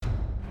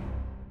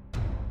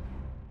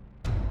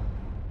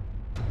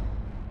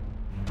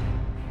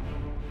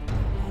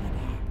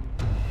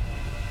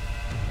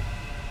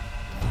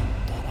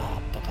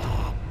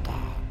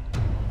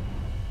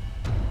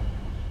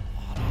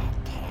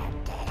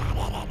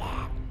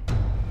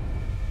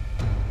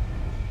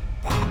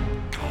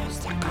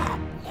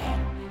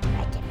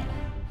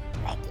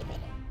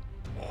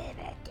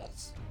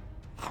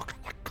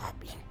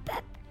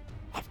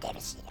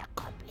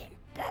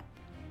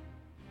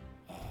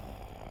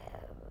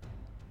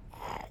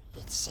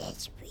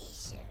Zet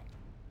Weezer,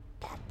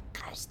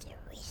 podcaster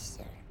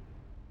Weezer.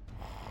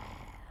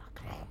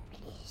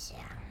 Grandly's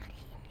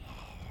hungry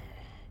now.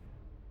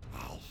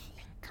 I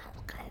think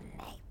I'll go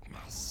make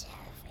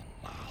myself a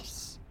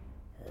nice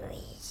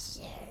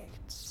wizard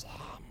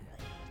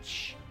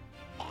sandwich.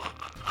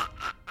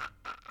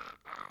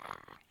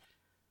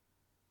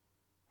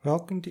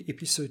 Welcome to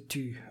episode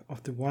 2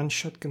 of the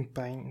one-shot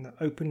campaign in the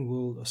open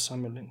world of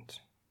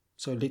Summerland.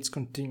 So let's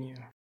continue.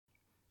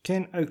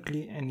 Can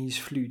Oakley and his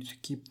flute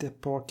keep the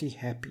party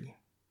happy?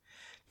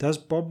 Does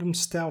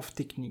Bobham's stealth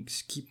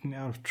techniques keep him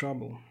out of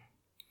trouble?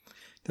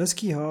 Does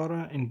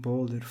Kihara and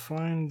Balder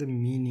find the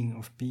meaning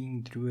of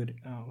being druid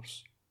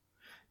elves?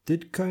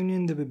 Did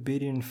Conan the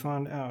Barbarian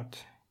find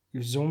out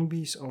if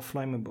zombies are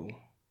flammable?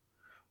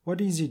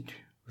 What is it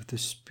with the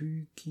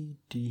spooky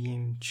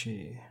DM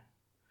chair?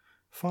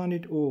 Find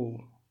it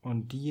all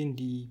on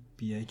D&D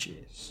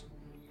BHS.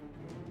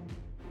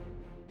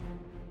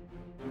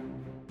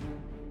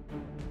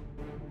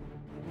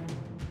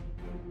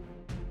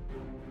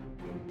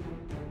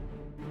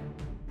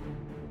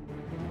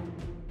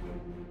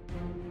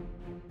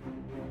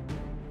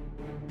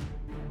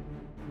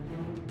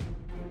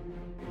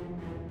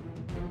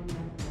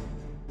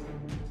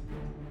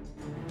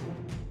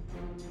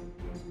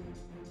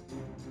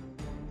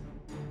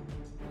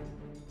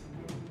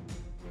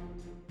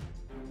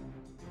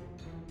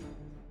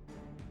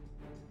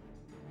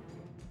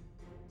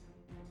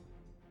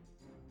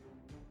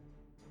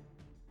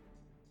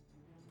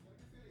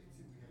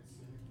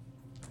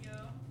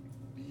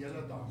 Die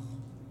hele dag.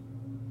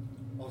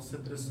 Al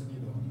sit tussen die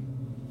dag.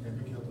 Heb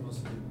ek heel trots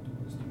in die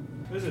toekoms.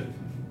 Is het?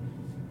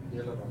 Die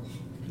hele dag.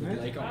 Nee?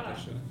 Lyk amper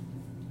so.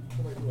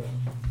 Kom ek oor.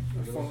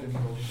 Ek vang in die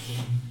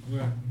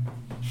Ja.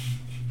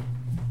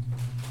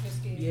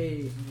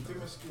 Yay. Ek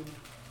miskien.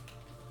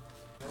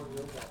 Nou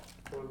heel dag.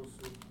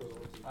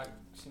 Ek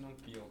sien hom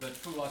peel. Dit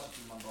voel as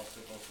iemand daar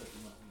sit of sit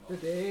iemand.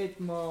 Dit het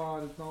maar,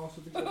 dit nou so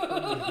 'n bietjie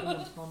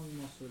ons gaan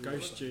maar so.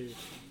 Ghost chair.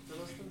 Dit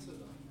was dan se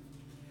dag.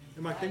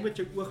 Ja, maar ek dink wat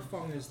jou oog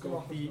vang is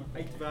dalk die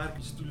uitwerk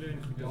die stoele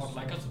en goed. Ja, dit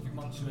lyk asof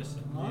iemand so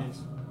sit. Yes.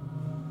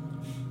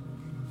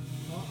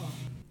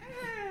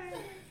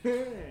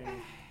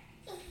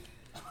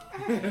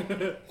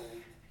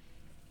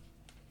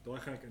 Daai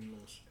gaan ek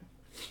inlos.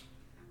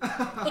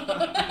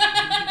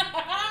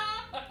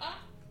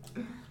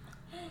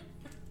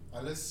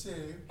 Hulle sê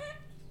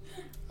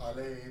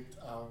hulle het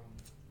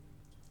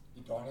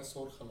die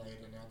dinosaur gelei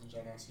in die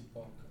Jurassic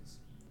Park is.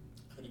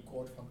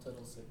 Gerekord van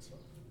Turtle 6.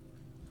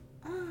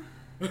 Oh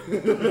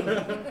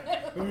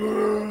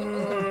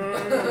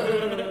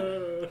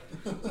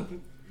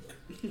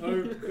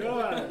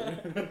god.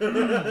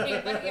 Ik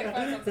ben hier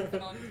vast op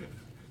zijn hand.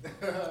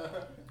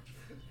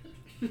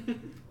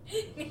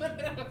 Niemand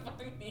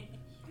ervan niet.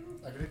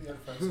 Ek het eers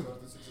van gehoor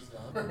dis iets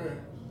ja.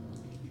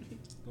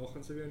 Daar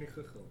gaan ze weer nie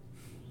gegil.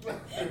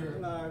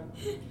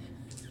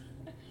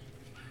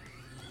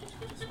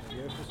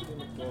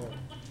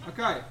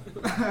 Okay.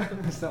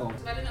 Stel. Wat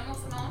is allemaal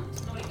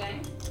genaamd? Nog een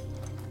game?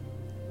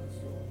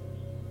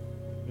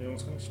 Nee,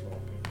 ons gaan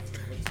slaap.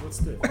 Wat's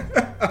dit?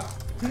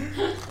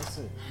 Wat's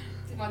dit?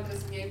 Want er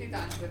is niet echt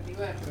antwoord, die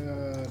hoor.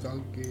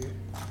 Dankie.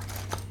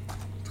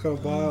 Het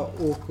gaan baie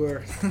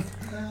awkward.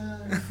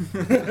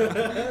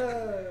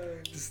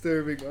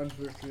 Disturbing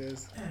antwoord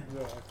wees.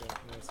 Ja, okay.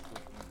 Dis goed.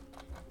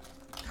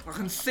 Ag,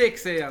 'n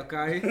seks hè,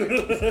 okay.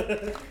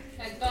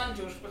 En dan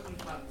Josh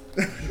begint wat.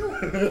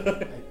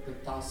 Ek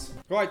betas.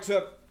 Right,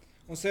 so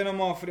ons sê nou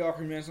maar vir die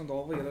argumente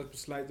onthou wil julle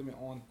besluit om die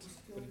aand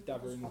by die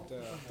tavern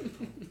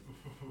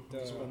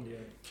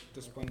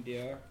te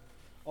spandeer.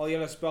 Al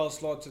julle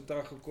spelslots het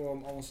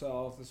teruggekom, almal se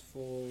helft is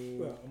vol.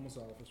 Ja, almal se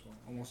helft is vol.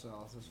 Almal se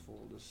helft is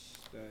vol, dus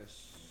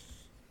dis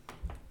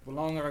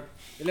belangrik.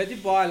 Julle het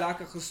nie baie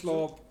lekker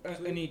geslaap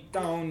in die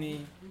town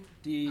nie.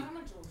 Die Arme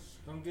Josh.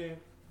 Dankie.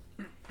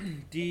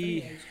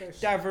 die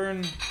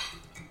tavern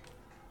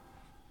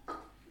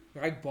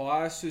ryk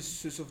baie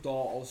soos of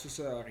daar al soos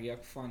 'n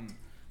reuk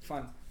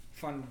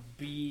van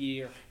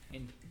bier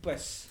en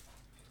pis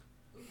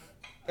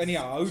in die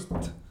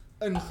hout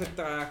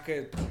ingetrek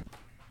het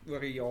oor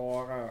die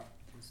jare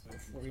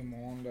of oor die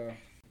maande.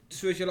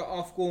 Soos julle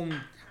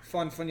afkom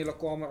van julle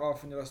kamer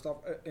af en julle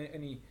stap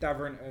in die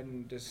tavern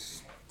in,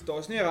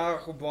 daar's nie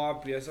regtig baie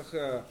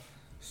besige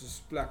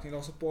soos plek nie,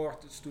 daar's 'n paar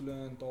stoele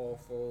en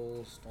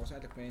tafels, daar's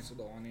eintlik mense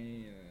daar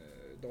nie,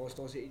 daar's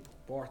 'n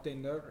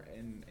bartender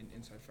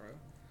en sy vrou.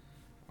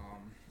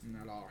 En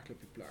hulle hardloop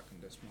die plek en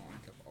dis maar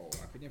eintlik al.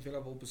 Ek weet nie of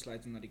julle wil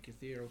besluit om na die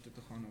cathedral toe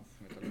te gaan of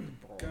met hulle te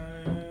praat.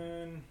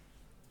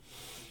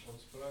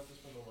 Ons praat is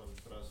van hom aan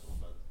die press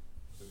omdat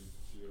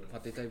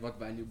Wat het hy wat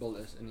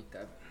valuable is in die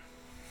tab?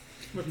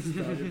 Wat is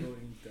valuable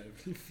in die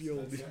tab? Nie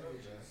veel nie.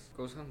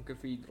 Kom ons gaan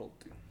cathedral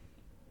toe.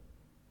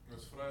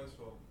 Ons vry is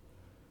wel.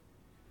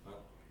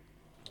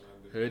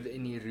 Heard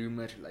any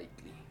rumors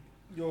lately?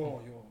 Ja,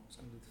 ons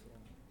kan dit vra.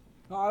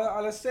 Nou,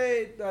 hulle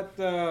sê dat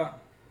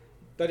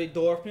die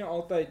dorp nie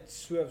altyd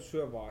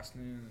so was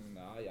nie.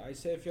 Nou, hy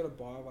sê vir julle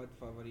baie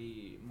wat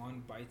die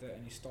man buite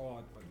in die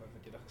staat wat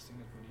julle gesien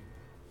het met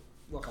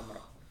die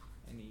kamera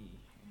en die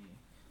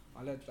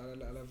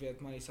Hulle weet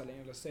maar nie sal en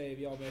hulle sê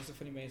ja, meeste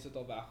van die mense het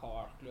al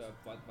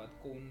weggehardloop wat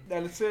kon.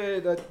 Hulle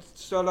sê dat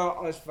hulle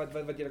as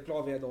wat julle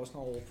klaar weet, daar's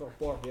nou al vir 'n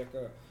paar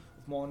weke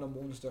of maande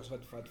monsters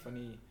wat van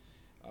die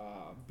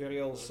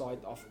burial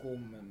site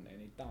afkom en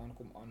die town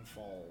kom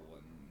aanval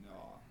en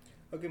ja.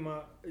 Okay,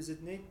 maar is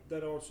dit net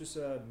dat daar soos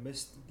 'n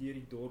mist deur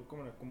die dorp kom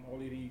en dan kom al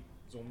hierdie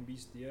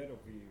zombies deur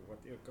of die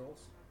wat ekels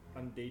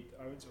undead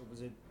ouens of is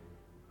dit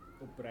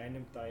op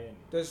random tye?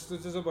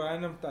 Dit is op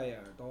random tye.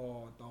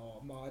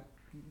 Daar maar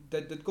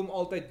dit kom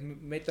altyd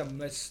met 'n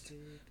mist.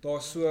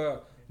 Daar's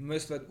so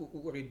mist wat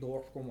oor die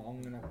dorp kom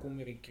hang en dan kom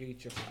hierdie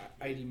creatures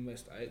uit die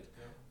mist uit.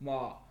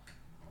 Maar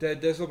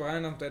dit is op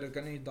random tye, dit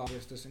kan nie daar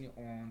wees tussen die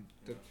aand.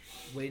 Dit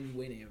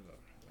whenever.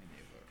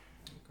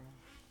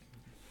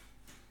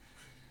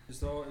 Is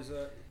daar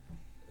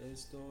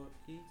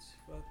iets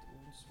wat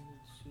ons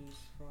moet soos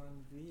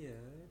van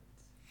weet?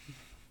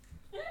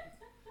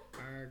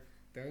 Ek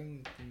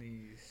dink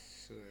nie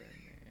so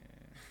nie.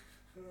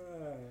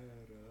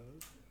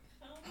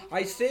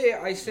 Hy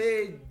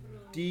sê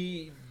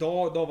die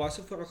daar was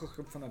 'n vorige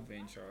groep van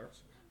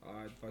adventurers.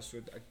 Dit was so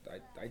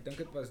ek dink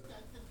dit was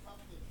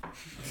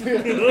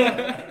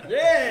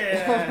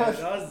Yeah,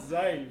 that's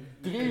hy.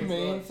 3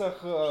 mense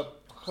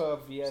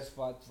gewees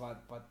wat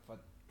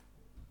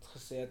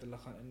gesê het hulle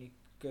gaan in die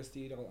kus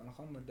hier al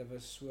aangaan, maar dit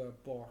was so 'n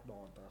paar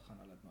dae terug gaan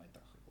hulle nooit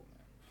teruggekom nie.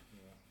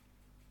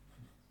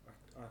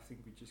 I think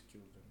we just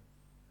killed them.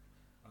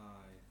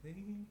 I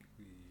think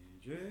we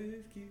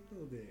just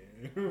killed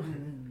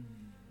them.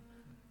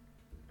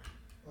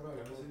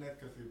 Alright, Kan ons nie net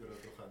kathedral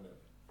toe gaan net?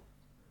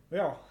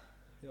 Ja.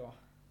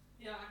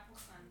 Ja, ek wil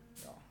gaan.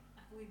 Ja.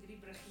 Ek wil die 3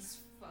 bruggies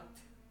vat.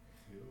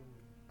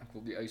 Ek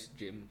wil die ice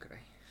gem kry.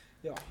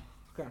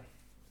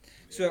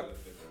 So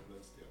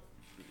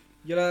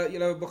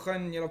julle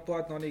begin julle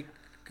pad na die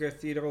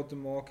cathedral te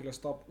maak, julle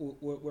stap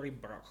oor die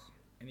brug.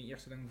 En die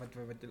eerste ding wat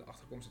julle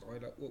agterkom is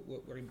dat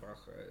oor die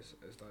brug is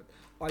dat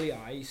al die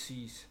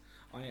huisies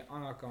aan die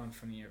ander kant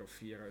van die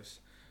rivier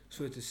is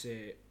so te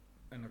sê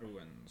in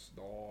ruïnes.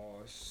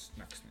 Daar's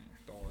niks nie.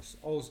 Daar's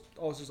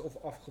alles is of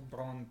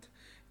afgebrand,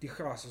 die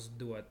gras is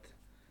dood.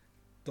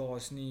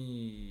 Daar's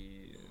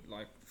nie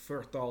like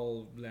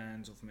fertile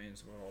lands of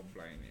mense wat daar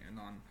bly nie. En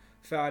dan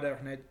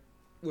verder net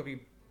oor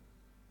die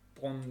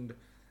pond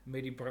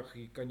met die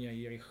bruggie kan jy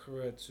hierdie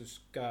groot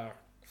soos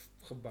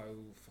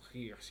kerkgebou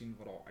figuur sien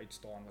wat daar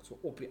uitstaan wat so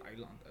op die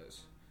eiland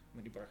is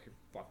met die bruggie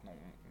wat nou.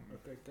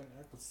 Okay, kan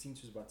ek wil sien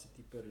soos wat se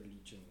tipe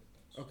religion dit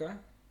is.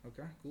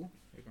 Okay, cool.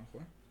 Jy kan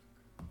gooi.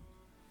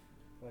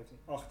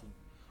 18.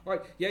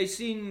 Right, jy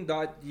sien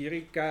dat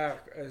hierdie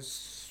kerk is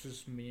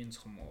soos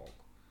mensgemaak.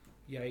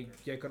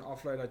 Jy kan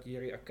aflei dat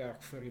hierdie 'n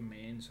kerk vir die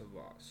mense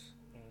was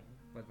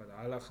wat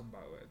hulle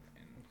gebou het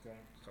en Okay.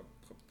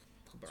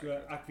 gebruik. So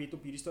ek weet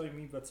op hierdie stadium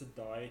nie wat se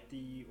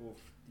deity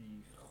of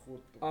die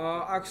god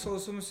Ek sal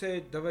soms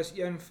sê dit was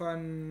een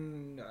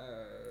van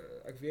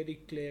ek weet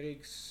die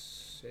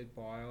clerics het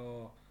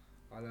baie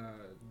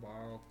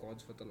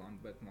gods wat 'n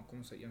land bid, maar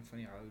kom sê een van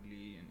die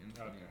holy en een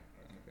van die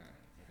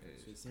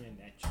so it's nie 'n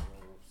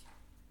natural.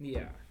 nee.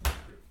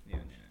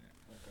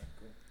 Okay,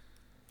 cool.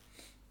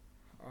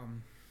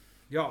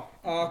 Ja,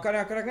 kan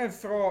ek net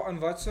vra in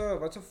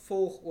watse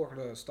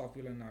volgorde stap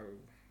julle nou?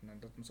 Nou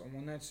dat ons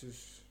almal net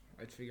soos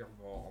uitfigure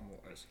waar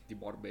almal is. Die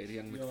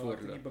barbarian moet Die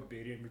voorloop.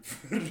 barbarian moet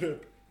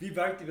voorloop. Wie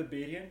werk die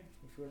barbarian?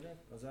 Voorloop?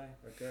 Was hy?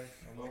 Okay,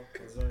 almal,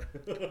 was hy.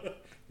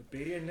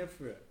 Barbarian net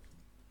voor.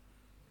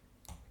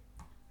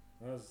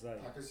 Was hy?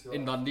 Ek is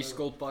En dan die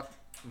skilpad.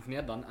 Of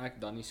nee, dan ek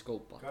dan die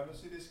skilpad. Kan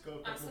ons nie die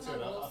skilpad As met hulle sy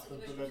rug los, agter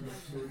toe hulle laat los.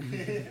 voel?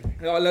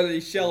 Ja, hulle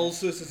die shell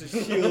soos 'n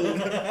shield.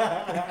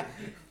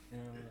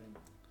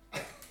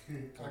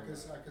 Ek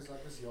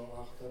is heel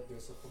agter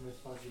besig om met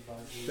Fuzzy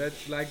Buzzy.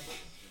 Dit lyk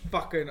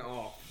fucking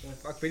af.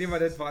 Ek weet nie wat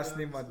dit was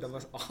nie, maar dit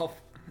was af.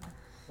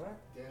 Wat?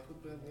 Jy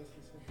goed by net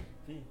gesê.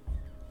 Wie?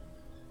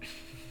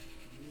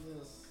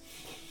 Jesus.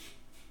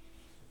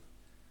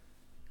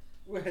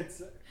 Wat?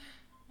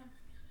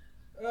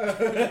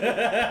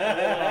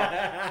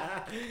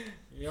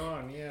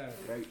 Ja, nee.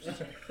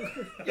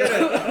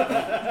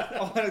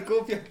 Ek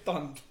koop jou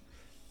tand.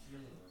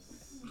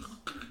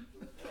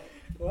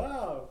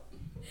 Wow.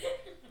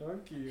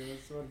 Dankie, dit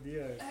was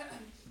waardeer.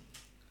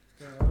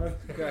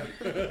 Okay.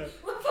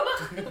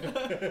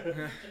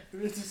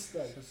 Dit is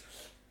styf. Dis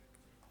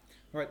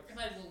my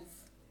wolf.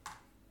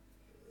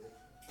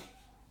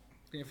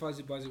 Kan jy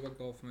Fuzzy Buzzy ook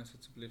daar vir my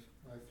asseblief?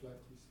 My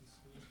flatties is.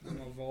 Dis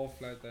maar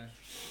wolfluit hè.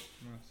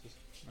 Maar soos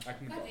ek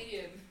moet Wat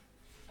hier?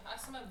 Ek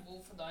sal my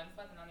wolf vandaan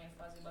vat en dan net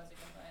Fuzzy Buzzy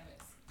kan by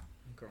wees.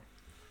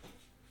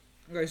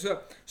 Okay,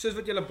 soos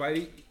wat julle by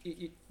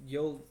die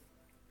heel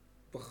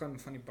begin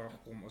van die berg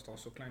kom, is daar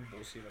so 'n klein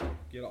bosie wat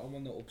julle almal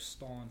nou op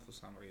staan for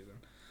some reason.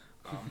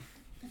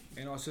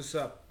 En ons is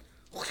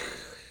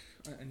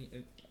in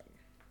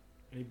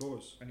die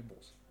bos. in die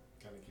bos.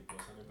 Kan ek die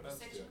bos aan die brand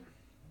steek? Perception.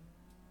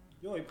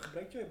 Ja, jy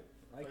gebruik jou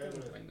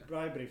Braai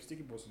braaibrief,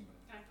 stukkie bos in.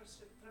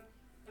 Perception.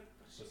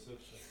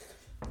 Perception.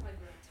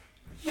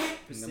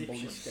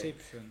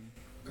 Perception.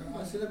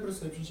 As jy 'n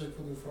perception check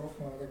vir die vraag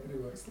maar ek het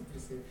die hoogste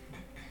perception.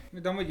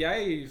 Maar dan moet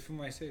jy vir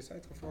my sê, sy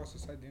het gevra so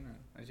sy doen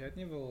dit. As jy dit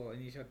nie wil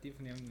inisiatief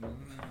neem,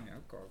 dan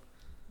jou kak.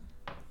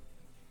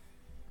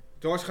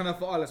 Josh gaan nou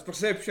vir alles.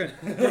 Perception.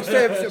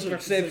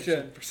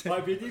 Maar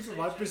ek weet nie vir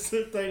wat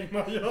besit hy,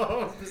 maar ja,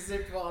 ons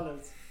besit vir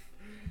alles.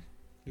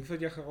 Hoeveel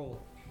het jy gerol?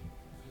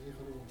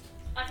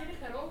 Ek het nie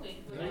gerol nie.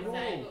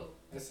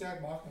 Dis sê ek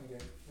mag nie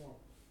dink.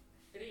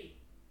 3,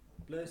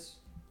 Plus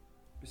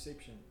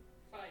perception.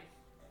 5,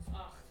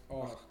 8.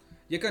 Ag.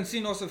 Jy kan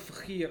sien ons 'n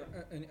figuur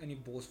in die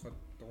bos wat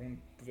rond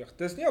beweeg.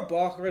 Dis nie 'n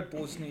baie groot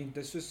bos nie.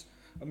 Dis soos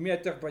 'n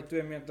meter by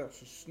 2 meter,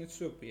 soos net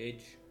so op die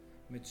edge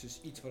met soos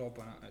iets wat daar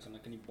binne is. Kan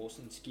ek in die bos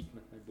inskiet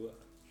met my boog?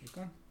 Jy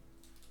kan.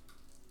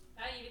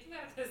 Ja, jy weet nie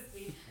waar dit is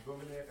nie. Ek wil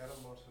nie erg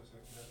maar soos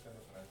ek net kan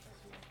opryk so.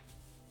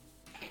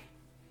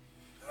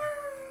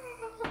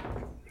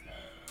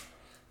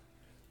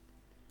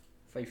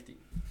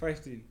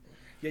 15.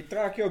 Jy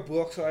trek jou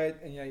boog so uit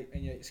en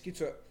jy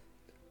skiet so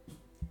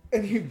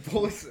in die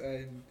bos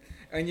in.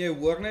 En jy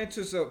hoor net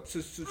soos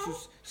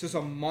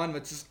 'n man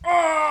wat soos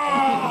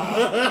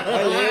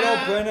hy lê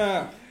daar binne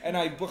en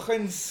hy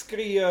begin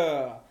skree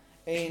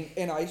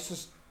en hy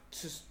soos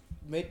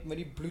met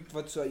die bloed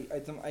wat so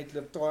uit hom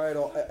uitloop, traai hy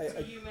daar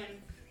uit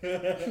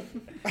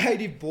Human.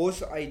 die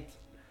bos uit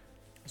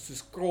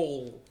soos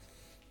krol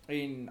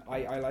en hy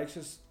lyk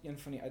soos een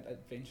van die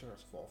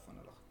adventurers waarvan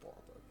hulle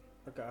gepraat het.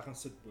 Okay, ek gaan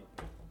sit bo.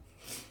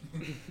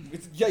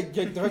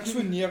 Jy druk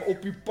so neer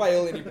op die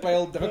pyl en die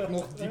pyl druk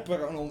nog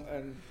dieper in hom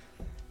in.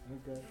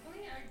 Okay.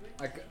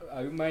 Ek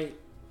hou my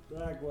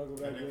Ja, ek wou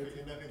Kan ek weet.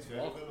 vir enigiets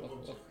werk wil op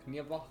ons?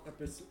 nee wag. Ek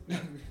is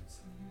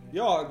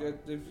Ja,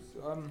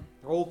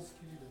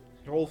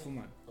 rol vir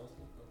my. Wat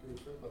gaan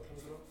ons doen?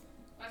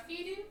 Wat vir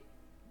jy doen?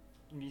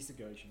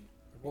 investigation.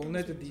 Rol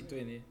net 'n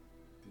D20 nie.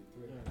 Die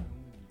 2. Ja.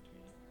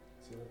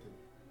 17.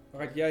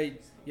 Maar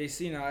jy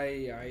sien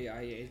hy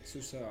het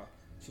soos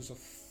 'n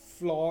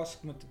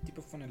flask met 'n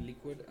tipe van 'n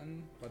liquid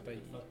in wat hy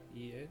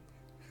hier het.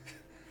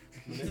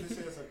 Net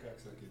sê as ek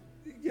sê dit.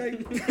 Jy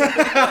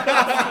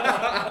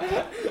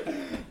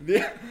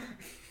Nee.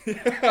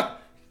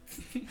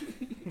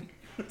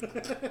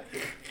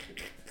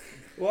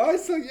 Waar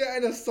is jy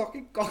in 'n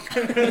sokkie kak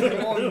in die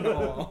grond?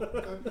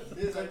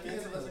 Dis ek ken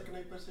as ek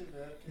knyper sy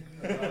werk.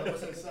 Hulle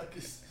was sy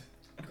sakkies.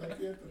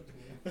 Kateter.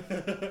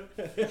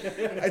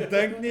 Ek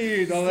dink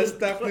nie daar was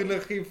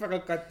tegnologie vir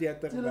 'n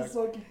kateter. Jy is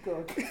sokkie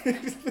kak.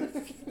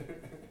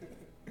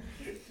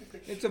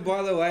 It's a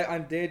by the way,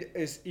 undead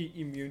is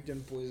immune to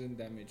poison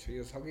damage. So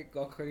jy sokkie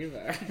kak gaan nie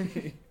werk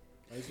nie.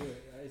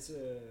 Hy's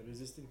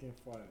resistant teen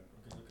fire.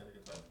 Okay, so kan ek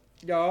dit vat.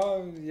 Ja,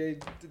 jy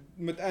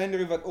met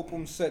Andrew wat op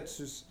hom sit,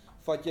 soos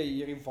vat jy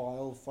hierdie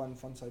vial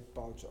van sy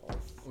pouch af.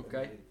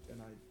 Okay.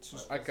 En hy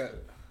soos Ek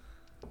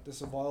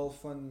dis 'n vial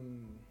van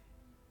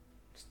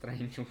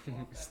strange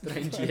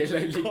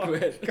yellow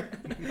liquid.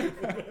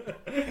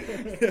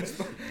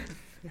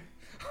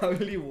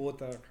 holy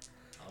water.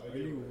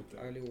 Holy water.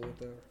 Holy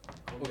water.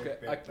 Okay,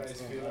 ek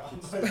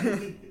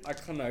Ek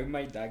gaan nou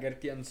my dagger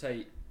teen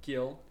sy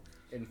keel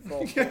en vra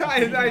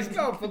Ja, hy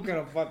stop fucking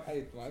op wat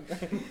uit man.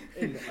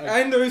 en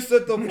Andrew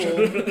sit op hom.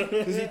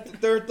 Dis die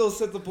turtle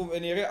sit op hom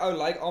en hierdie ou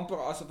lyk amper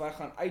asof hy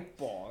gaan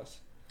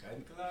uitpaas. Hy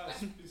klas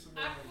piece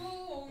Ek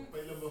voel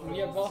hom.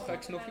 nee wag,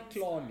 ek's nog nie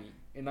klaar nie.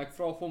 En ek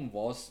vra vir hom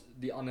waar's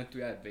die ander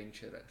 2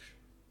 adventurers.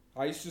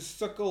 Hy so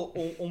sukkel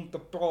om te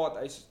praat.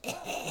 Hy's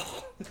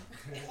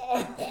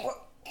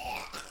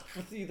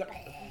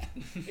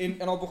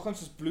en al begin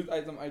soos bloed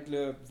uit hom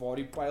uitloop waar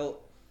die pyl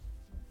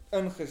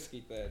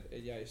ingeskiet het.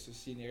 En jy so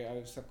sien hierdie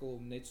ou sukkel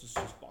om net soos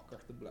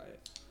wakker te bly.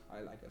 Hy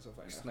lyk asof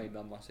hy Sny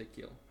dan maar sy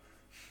keel.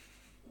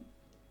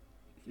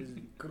 Dis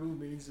cruel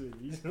mense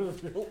hier. Ja,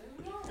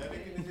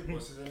 ek ken nie die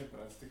bosse in die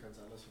brandstiek kan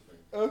alles op.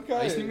 Okay.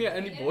 Hy's nie meer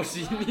in die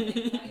bosie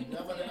nie. Ja,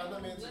 maar die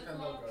ander mense kan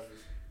ook daar wees.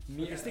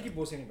 Nee, 'n stukkie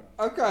bos in die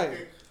brand.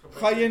 Okay.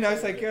 Gaan jy nou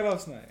sy keel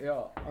afsny? Ja.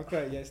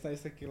 Okay, jy sny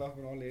sy keel af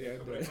en dan lê jy Ek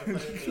uit. gebruik my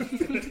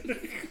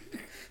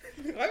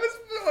Hy was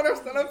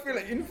veronderstel om vir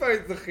 'n info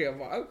te gee,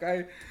 maar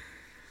okay.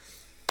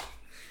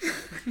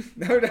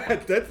 Nou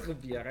dat dit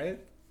gebeur het.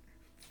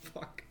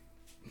 Fuck.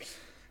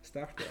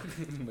 Sterkte.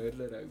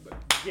 Murder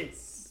robot.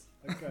 Yes.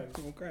 Okay,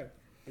 Okay.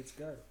 let's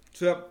go.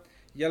 So,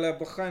 julle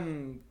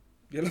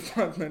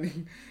vat nou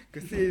die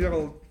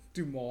cathedral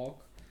toe maak.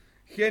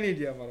 Geen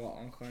idee wat daar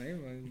aangaan nie,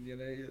 want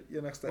julle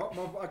enigste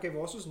Maar okay,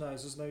 waar is ons nou?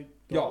 Is ons nou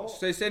Ja,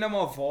 daar sê nou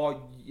maar waar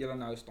julle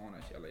nou staan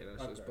as julle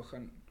soos Okay.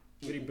 begin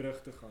oor die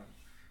brug te gaan?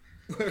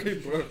 oor die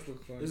brug te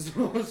gaan. Is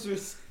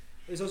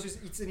daar soos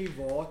iets in die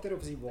water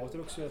of is die water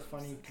ook so van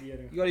die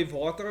klering? Ja, die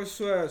water is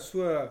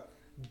so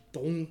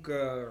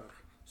donker,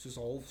 soos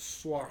half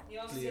swart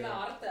Ja, ons kleure.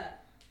 harte.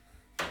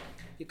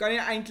 Jy kan nie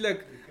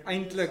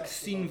eintlik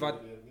sien wat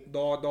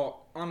daar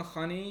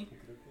aangaan nie,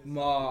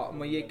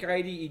 maar jy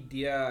kry die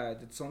idee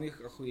dit sal nie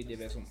 'n goeie idee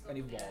wees om in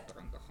die water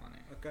in te gaan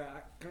nie. Okay,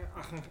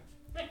 ek gaan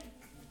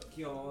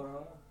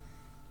Kiara,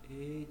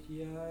 het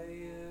jy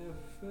 'n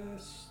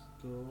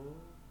verstoor?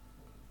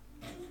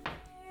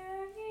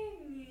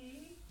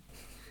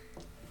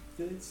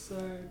 Dit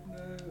sou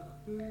nou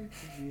goed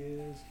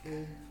wees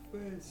om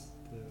vis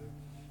te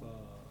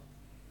vang.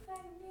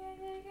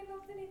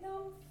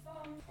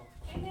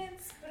 En dan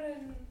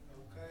spring.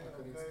 Okay.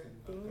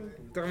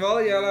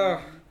 Terwyl julle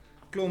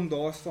klomp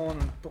daar staan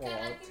en Kan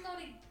praat, ek nie na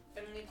die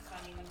ding net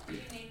gaan nie, want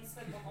die mense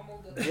kom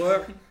almal dood.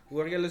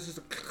 hoor julle soos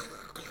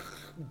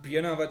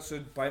bene wat so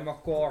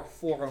bymekaar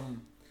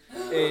vorm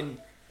en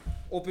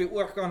op die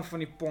oorkant van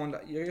die pond,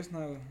 hier is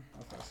nou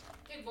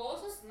Kyk, waar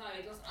is ons nou?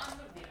 Het ons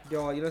ander bene?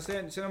 ja, julle sê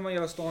nou maar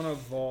julle staan nou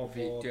Op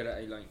die waar tweede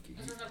eilandjie.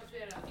 Ons is nou op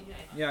twee raad, nie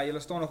uit. ja, julle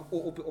staan nog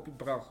op die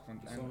brug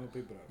want Staan op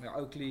die brug. ja,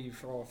 Oakley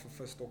vra vir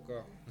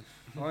visstokke.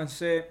 En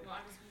sê Maar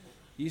ek is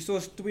hier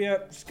is twee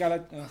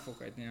skeleton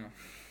ja.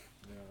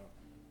 Ja.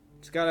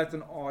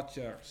 Skeleton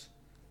archers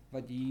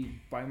wat hier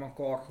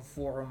bymekaar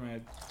gevorm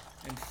het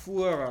en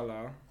voor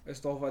hulle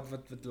is daar wat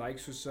lyk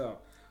soos 'n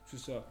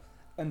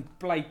in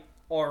plate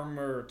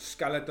armored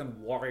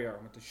skeleton warrior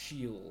met 'n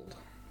shield.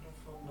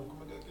 Nou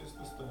kom dit eers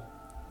te staan. Nou,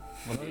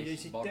 Want jy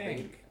is die Barbarian.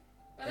 tank.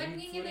 Maar ek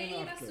nie voor julle en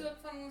hier agter. so ook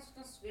van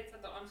ons weet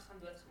wat daar aangaan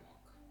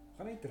doodgemaak.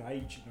 Gaan net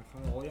rage en dan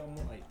gaan haal jy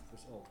almal uit.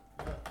 Dis al.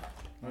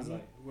 Dis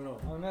hy.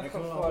 Hou net Ek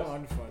gaan gevas. almal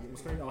aanval.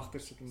 Ons gaan net agter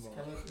sit en wag.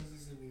 Skeletons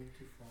is immune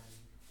to fire.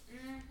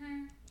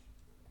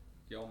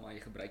 Ja, maar jy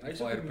gebruik Hy nie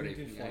is ook fire immune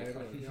breath to nie. fire, Jy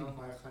gaan- Ja,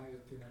 maar hy gaan nie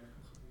dit teen hulle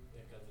gaan.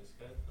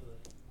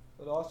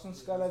 Daar's 'n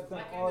skeleton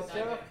Maar ek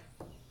archer het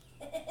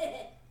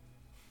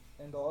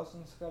en daar's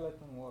 'n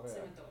skeleton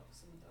warrior.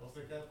 Of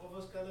ek kyk of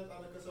ons kan dit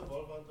aan 'n kusse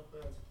bal van te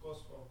gooi as dit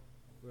kos van.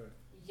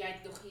 Jy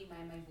het nog nie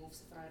my wolf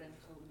se verhouding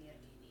gehou meer ken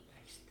nie.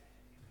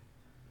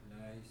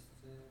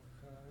 Luister,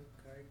 gou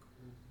kyk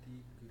op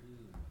die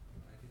groep.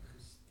 Hy het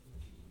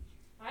gestuur.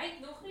 Hy het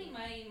nog nie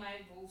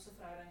my wolf se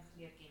verhouding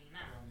geleer ken nie, né?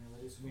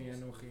 Nee,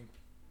 nog nie.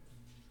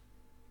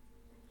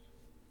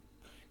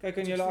 Kyk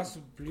en julle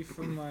asseblief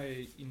vir my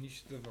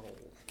initiative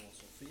rol.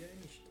 Ons of jy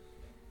nie.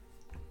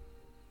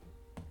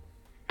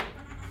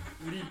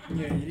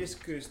 Hierdie is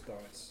curse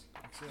dice.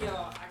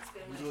 Ja, ek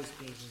speel Hoeveel my is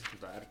curse?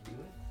 13.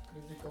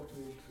 Critical to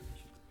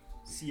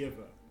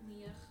 7.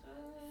 9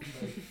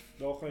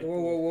 Daar gaan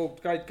Wow,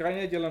 kry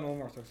net julle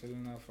nommers as julle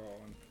nou vra.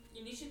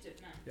 initiative,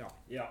 né?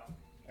 Ja,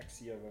 ek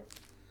 7.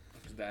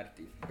 Ek is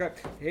 13. Okay,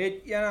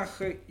 het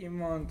enige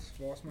iemand,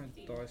 waar's my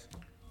dice?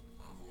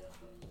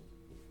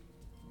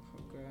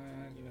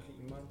 Okay, Enige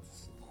iemand?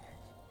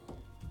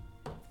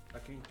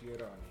 Ek kan nie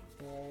klere aan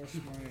nie. waar's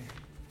my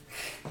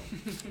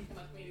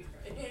Mag my dit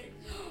kry.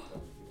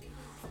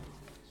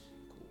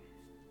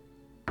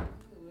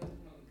 Hoor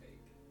nou kyk.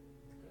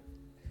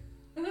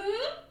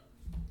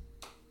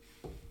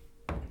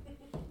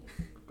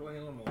 Kan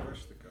jy maar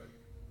rustig kyk.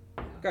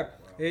 Okay,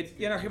 het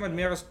enigiemand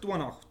meer as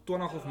 20?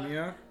 20 of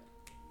meer?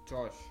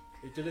 Josh.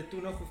 Het julle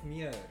toe nog of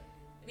meer?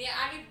 Nee,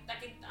 ek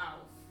het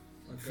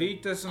 11. Wie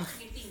tussen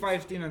 18.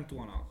 15 en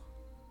 20?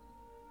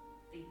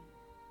 10.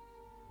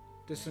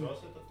 Tussen Ons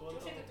het 'n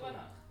 20. Ek het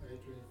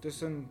 20.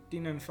 tussen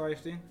 10 en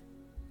 15?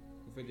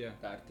 Of weet jy?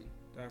 13.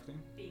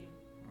 13? 10.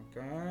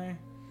 Okay.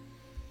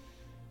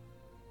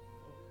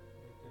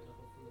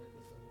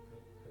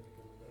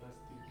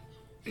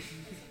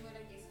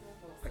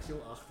 Ek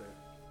sien agter.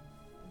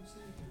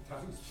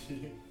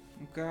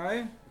 Okay.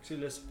 Ek sien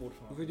hulle sport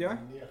van. Hoe weet jy?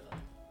 9.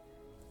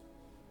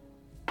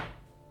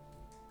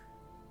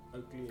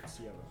 Oakley het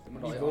 7.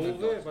 Maar Die daai wolwe,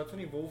 ander dice. wat van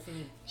die wolf en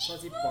die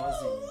fuzzy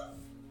buzzy?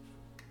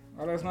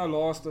 Hulle is nou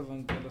laaste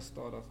want hulle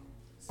stadig.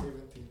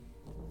 17.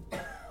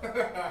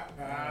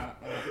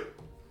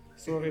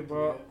 Sorry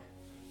bro.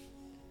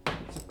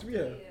 Dis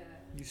 2.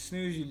 You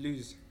snooze, you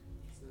lose.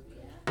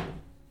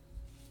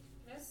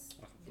 Dis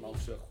Nou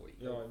so gooi.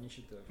 Ja,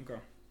 initiative. Okay.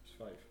 Dis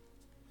 5.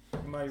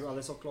 Maar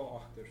alles al klaar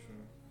agter so.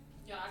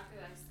 ja, ek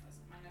is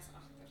myne is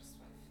agter is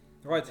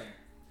 5. Right.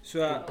 So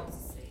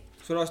Sê.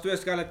 so daar's twee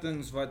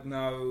skeletons wat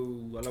nou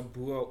hulle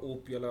bo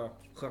op julle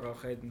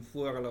gerig het en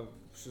voor hulle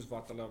soos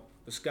wat hulle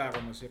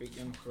beskerm is hierdie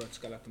een groot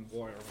skeleton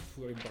warrior wat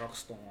voor die brug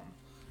staan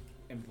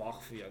en wag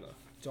vir julle.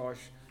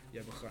 Josh,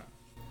 jy begin.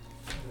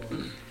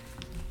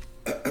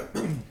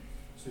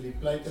 So die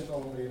plate het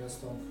alreeds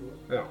staan voor.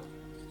 Ja.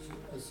 So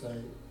is hy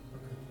ek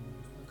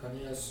kan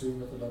nie assume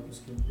dat hulle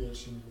miskien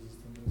piercing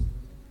resistant is nie.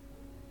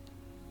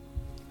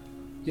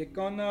 Jy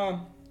kan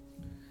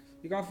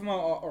vir my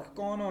 'n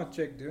arcana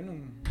check doen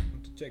om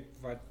te check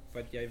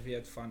wat jy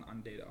weet van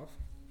undead af.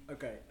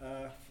 Okay,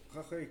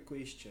 gou 'n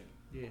question.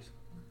 Yes.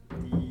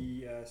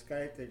 Die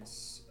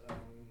skeletons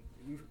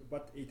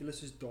wat het hulle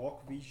soos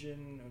dark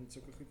vision en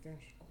sulke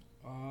goeders?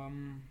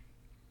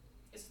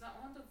 Is dit nou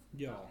aand of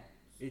Ja.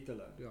 Het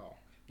hulle? Ja.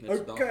 Net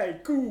so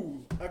Okay,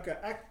 cool. Okay,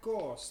 ek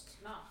cast.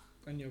 nag?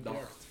 In jou Dag.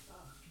 beurt.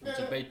 Met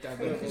jy by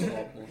tabel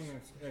geslaap mos.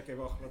 Okay,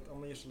 wag, laat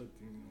almal eers hulle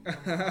doen. Okay,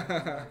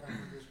 alright,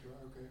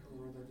 ek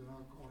doen 'n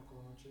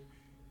arcana check.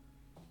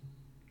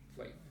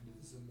 Fyn. En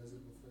dit is 'n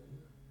miserable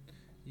failure.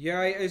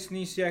 Jy is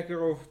nie seker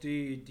of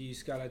die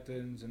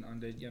skeletons en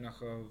undead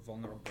enige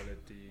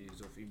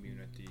vulnerabilities of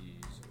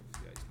immunities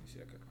of jy is nie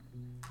seker.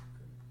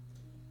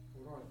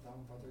 Alright,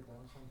 dan wat ek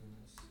dan gaan doen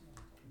is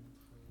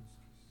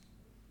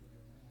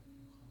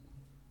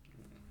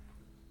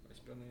Hy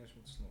speel nie eers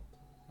met slot.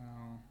 Ja.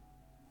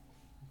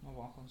 Maar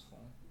wag ons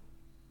gaan.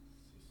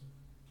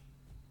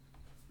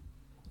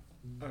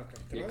 Okay,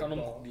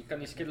 Jy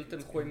kan die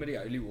skeleton gooi met die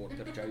holy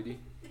water, Jody.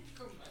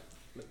 Kom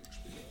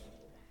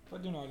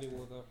Wat doen Holy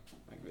Water?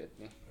 Ek weet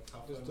nie.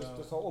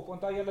 Dis al op,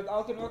 onthou jy het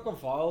elkeen ook 'n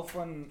vial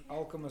van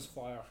Alchemist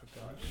Fire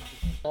gekry.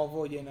 Waar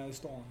wil jy nou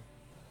staan?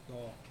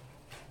 Daar.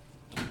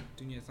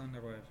 Doen jy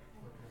Thunderwave.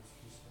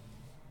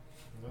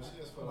 Dis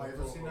eers vir Maar jy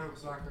wil sien nou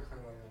plekke gaan.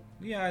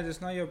 Ja, dis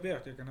nou jou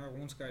beurt. Jy kan nou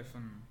rondskuif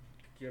en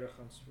Kere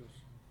gaan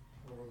soos.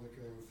 Oor ek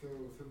hoeveel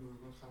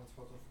movement gaan dit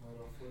vat of nou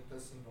daarvoor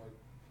tussen daai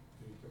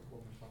drie te kom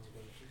en van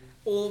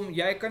so.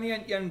 jy kan nie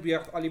in een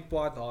beurt al die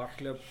pad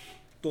hardloop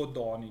tot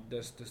daar nie.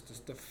 Dis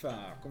te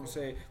ver. Kom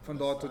sê van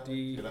daar tot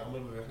hier Jy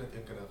almal beweeg net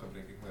een keer dan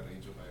gebruik ek my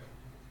range op hy.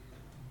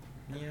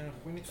 Nee,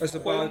 gooi net is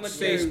about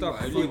 60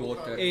 Holy voet.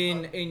 Water.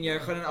 En jy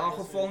gaan in elk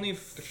geval nie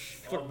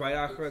verby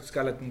daai groot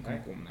skeleton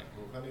kan kom nie.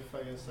 Hoe gaan die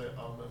vye sy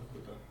arme en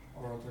voete?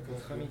 Alright, ek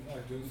gaan nie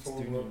ek doen iets vol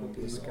doen loop nie, op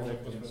dis die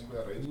skeleton.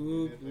 skeleton.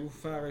 Hoe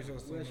ver is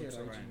ons Hoe as jy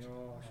dan op rage, range?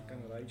 ja, as jy kan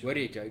rage. Hoor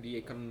jy Jody,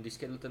 jy kan die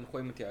skeleton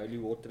gooi met die Holy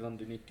Water dan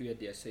doen jy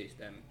 2d6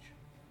 damage.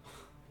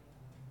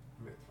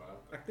 Met wat?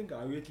 Ek dink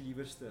hou dit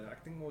liewerste.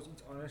 Ek dink mos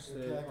iets anders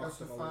Ek kan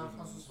so ver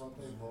gaan soos wat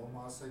hy wil,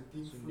 maar as hy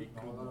 10 So voet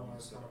necro nader aan my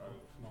monster staan,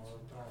 nader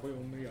trek. gooi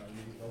hom met jou.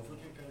 Dan voel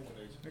jy kan ek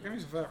range. Jy kan nie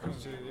so ver gaan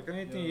sê. Jy kan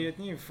net nie jy het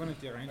nie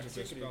infinity range op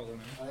jou spel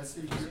nie. I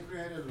see you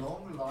create a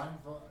long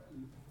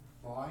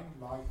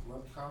vine-like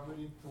web covered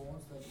in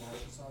thorns that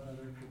lashes out at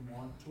a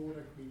command toward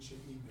a creature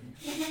in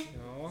reach.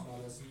 Ja.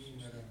 So that's in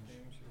the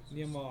range.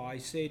 Nee, maar hy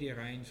sê die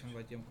range van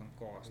wat jy hom kan I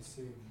cast.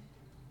 see.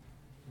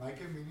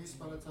 Make a mini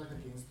spell attack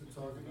against the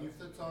target. If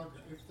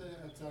the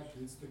attack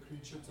hits, the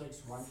creature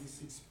takes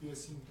 1d6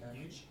 piercing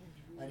damage.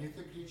 And if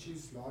the creature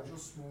is large or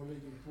smaller,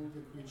 you pull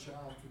the creature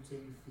out to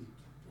 10 feet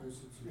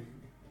closer to you.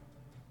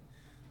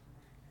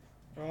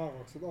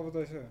 Wat sit al wat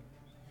hy sê?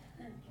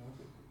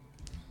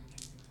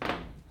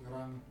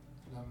 Dan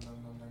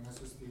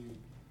is die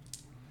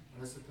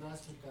is a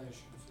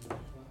transmutation.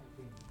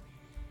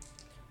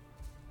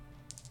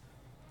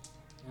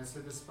 So so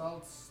the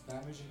spell's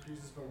damage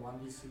increases by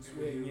 1d6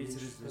 when you Jy's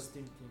reach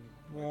resistant teen.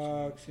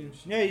 Ja, ek sien.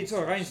 Nee, iets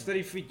al range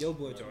 30 feet heel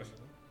bo Josh.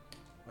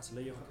 As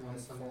hulle jou gaan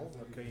aanval,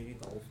 dan kry jy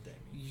net half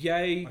damage.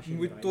 Jy As jy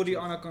moet range tot die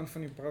is, ander kant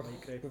van die brug jy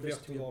kry beweeg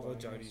plus toe 2 waar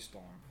bonus. Jody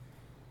staan.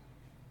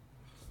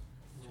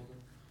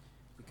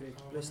 Jy kry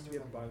plus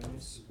 2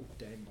 bonus op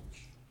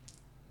damage.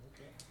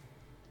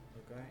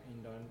 Okay, en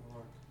dan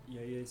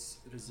jy is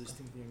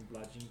resistant teen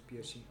bludgeoning,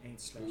 piercing en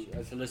slashing.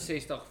 As hulle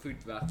 60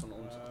 voet weg van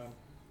ons.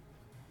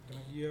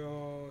 Ja,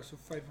 so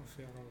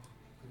 45.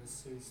 Dit is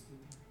 16.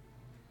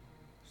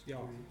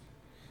 Ja.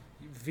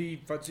 Wie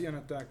wat se een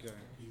attack jy?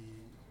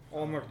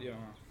 Armored, ja.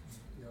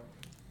 Ja.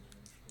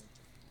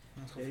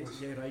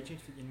 Jy rage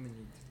net vir 1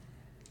 minuut.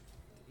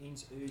 It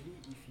ends early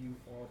if you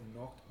are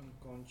knocked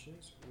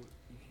unconscious or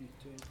if you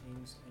turn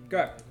ends and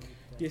Kijk,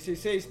 jy sê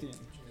 16.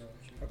 Ja.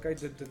 Okay,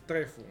 dit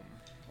tref hom.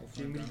 Of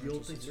Jy moet die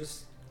hele tyd soos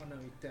just aanhou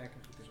attack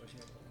en goeders as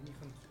jy nie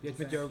gaan Jy het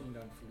met jou- en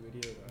dan verloor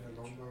jy jou En 'n rage.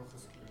 longbow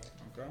geskryf.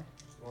 Okay.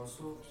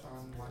 Also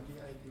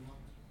 1d8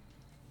 iemand.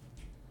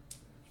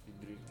 Die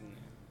 3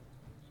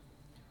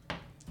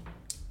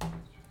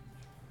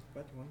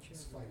 Wat want jy?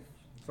 Dis 5.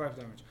 5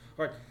 damage.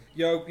 Right.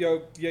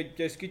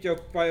 Jy skiet jou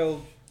pyl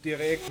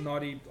direk na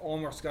die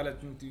armor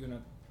skeleton toe en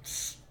dit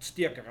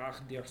steek reg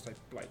deur sy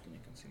pleit en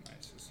jy kan sien hy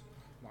is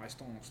maar hy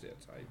staan nog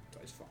steeds.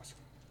 Hy's vas.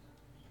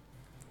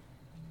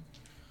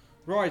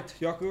 Right,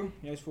 Jaco,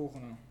 jy's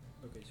volgende.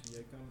 Okay, so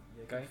jy kan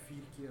Okay.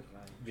 4 keer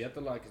rage. weet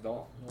hulle ek is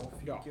daar. Na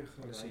 4 Ja, keer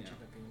hulle sien gerage jou.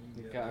 dan kan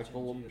jy nie Okay, ek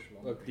wil hom eers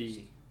lang ook die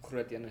rest.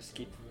 groot ene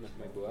skiet met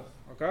my boog.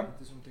 Okay?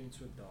 Dit is omtrent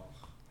so 'n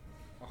dag.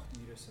 8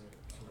 ure se Wat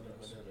 'n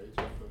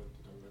rage of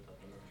te doen met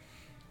hulle.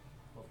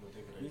 Of moet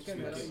ek Jy rage? kan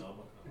Met rage- die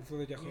name. Hoeveel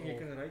het jy Jy gerol?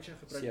 kan rage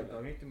gebruik Sewe.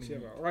 maar net 'n minuut.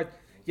 7. Alright.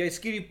 Jy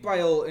skiet die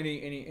pyl in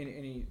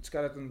die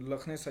skeleton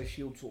lig net sy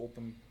shield so op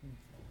en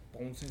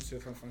brons net so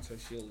van sy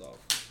shield af.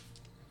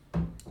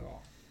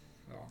 Ja.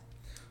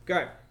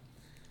 Okay.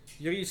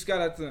 Hierdie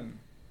skeleton.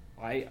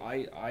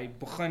 Hy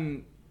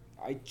begin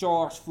hy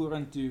charge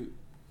vorentoe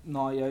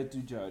na jou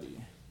toe Jody.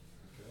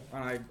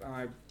 En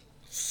hy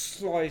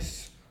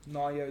slice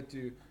na jou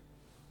toe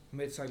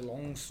met sy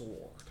long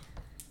sword.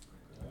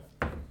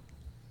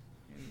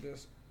 En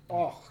dis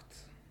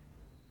 8.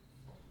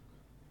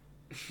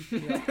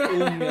 Ja,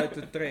 om jou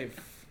te tref.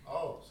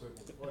 Oh, so ek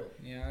moet gooi.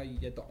 Ja, jy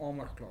het 'n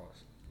armor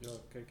class. Ja,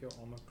 kyk jou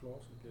armor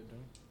class op jou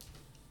ding.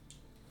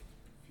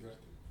 14.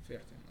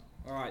 14.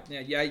 Alright,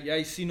 nee,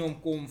 jy sien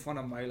hom kom van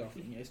 'n myl af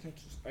en jy's net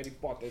soos uit die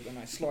pad uit en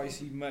hy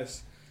slice hier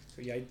mis.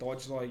 So jy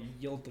dodge daai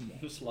heeltemal.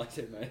 Hoe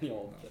slice hy my in die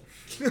hande?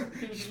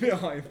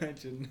 Ja,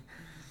 imagine.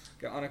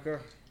 Okay, Anneke,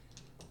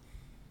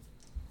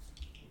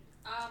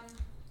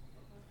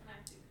 Wat kan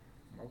ek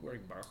doen? maak oor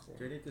die berg kom.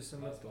 Jy net 'n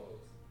simulator.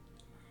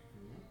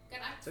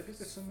 Kan ek Dit is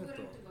 'n simulator.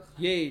 vorentoe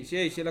begin?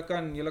 Yes,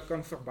 julle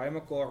kan verby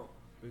mekaar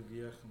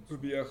Beweeg en so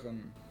beweeg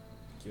en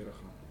kere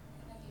gaan.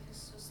 Kan ek hier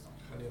so staan?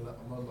 Gaan julle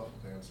almal lag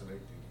dan sal ek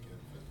die keer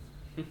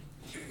fit.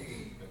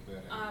 Ek ben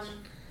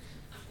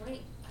Ek wil nie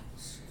ek wil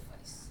so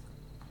wys.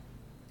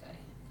 Okay,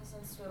 as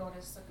ons so daar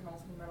 'n stuk en 'n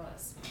half in die middel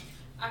is.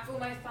 Ek wil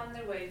my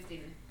thunder wave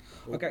doen.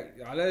 okay,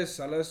 hulle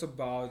is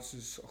about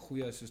soos 'n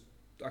goeie soos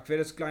ek weet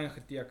dit's klein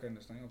geteken,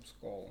 dis nou nie op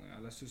skaal nie.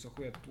 Hulle is soos 'n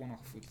goeie 20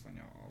 voet van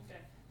jou af.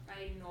 Okay.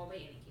 By naby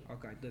enetjie.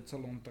 Okay, dit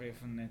sal hom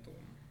tref en net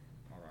om.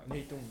 Alright.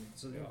 Net om,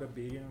 sal die Ja.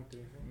 barbarian ook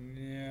treffen?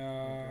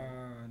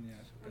 Ja, nee,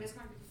 is Maar okay. dis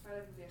kan 'n bietjie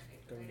verder beweeg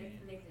het. Kan Hy nie.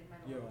 net in my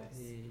Ja, naby is.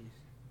 yes.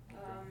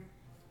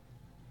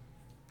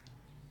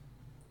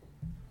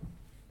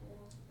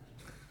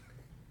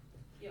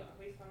 Ja,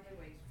 we find a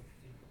way.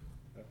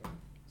 Okay.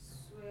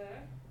 So,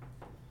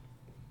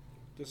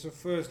 Dis 'n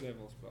first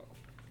level spel.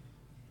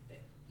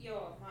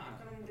 ja, maar ek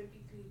kan hom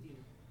repeatedly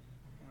doen.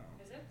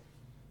 Ja. Is dit?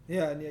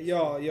 Ja, nee,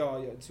 ja,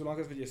 solank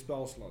as wat jy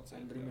spelslots En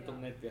het. jy moet hom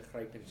net weer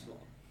gryp en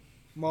slaan.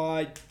 Maar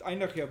hy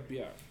eindig jou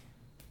beer.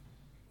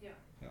 Ja.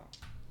 Ja.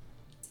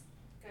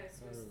 Okay,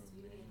 so is dit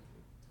hierdie.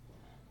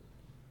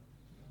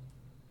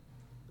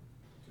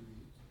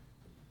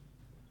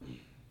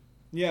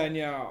 Ja, en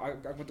ja,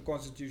 ek moet 'n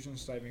constitution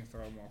saving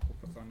throw maak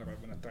op 'n ander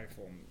binne tyd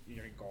vir hom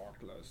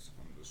regardless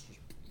van dis soos.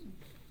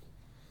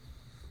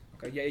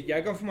 Okay,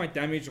 jy kan vir my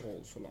damage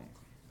roll so lank.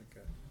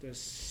 Okay.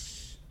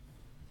 Dis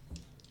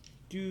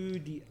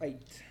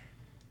 2d8.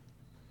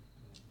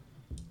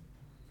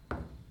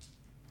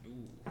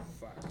 Ooh,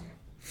 fuck.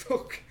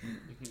 Fuck.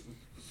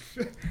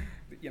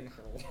 Die een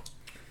gerol.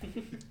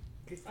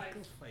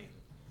 Vijf.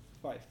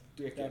 5,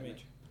 2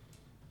 damage.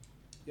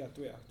 Ja,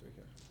 2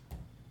 keer.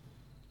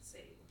 Sê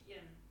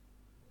 1.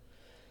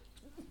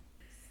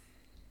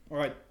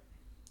 Alright.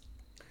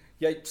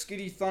 Jy skiet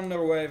die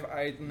thunder wave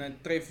uit en hy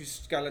tref die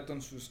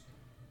skeleton soos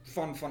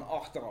van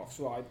agter af.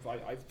 So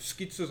hy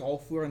skiet soos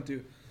half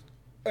vorentoe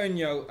in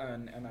jou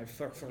in en hy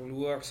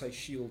verloor sy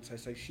shield.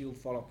 Sy shield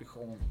val op die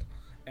grond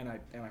en hy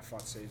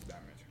vat 6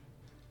 damage.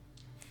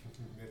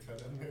 Net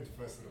verder, net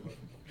verder.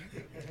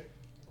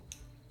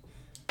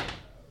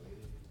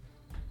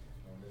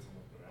 Nou net om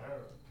op raar.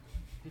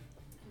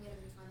 Nee,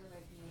 we find a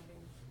way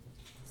nie.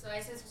 So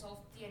hy sê soos half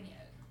teen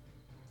jou.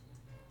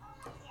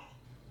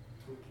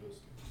 Too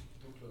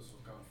close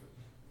for comfort.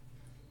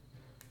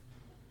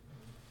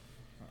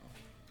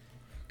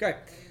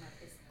 Kyk, Very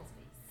much is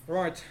space.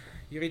 right.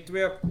 Hierdie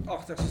twee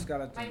agterste My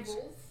skeletons.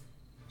 wolf,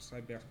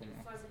 Sy berg kom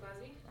af. fuzzy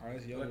buzzy. Hy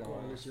is heel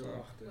Alles heel laag.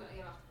 agter. Ja,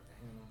 ja,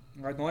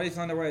 wag. Right, nou die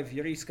thunder wave,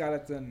 hierdie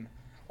skeleton,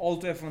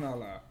 altyd van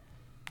hulle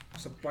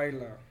se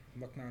pile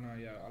mik nou na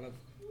jou. Hulle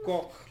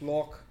kok,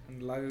 lock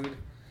en load.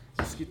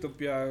 Skiet op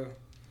jou.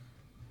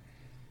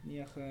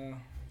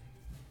 9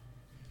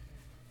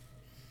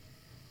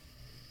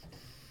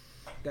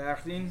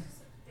 13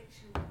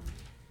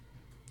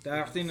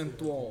 13 en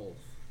 12.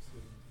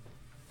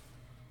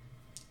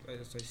 Dit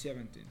is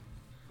 17.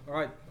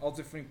 Alright,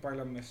 altyd van die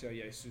pile mis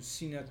jy so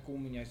sien dit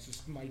kom en jy so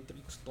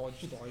Matrix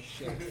dodge daai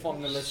shit.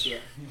 Vang hulle so.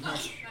 Dat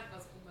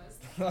was almost.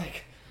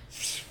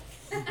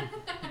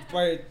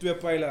 Like twee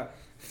pile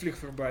vlieg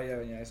verby jou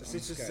en jy is Dit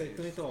is sy het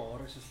net haar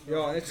hare soos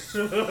Ja, net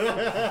so.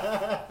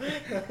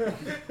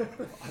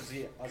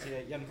 as jy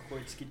een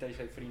gooi, skiet hy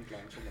sy vriend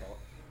langs hom raak.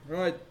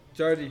 Right,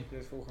 Jody,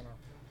 dis volgende.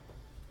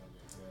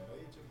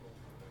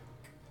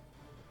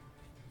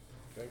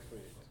 Kijk voor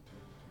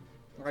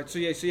je. Right, so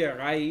jy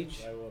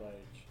rage. Hy wil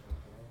rage.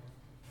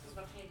 Soos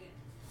wat jy doen.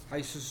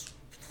 Hy soos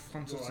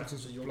van soos Ja,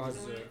 soos hy op is plaas.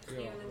 Nou Ja.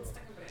 gee jy hom in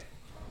stukke breek.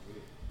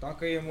 Dan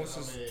kan jy mos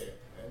soos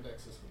Hand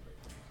access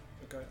gebruiken.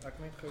 Okay, ek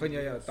net gaan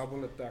jy 'n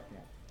double attack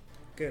maak.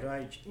 Okay,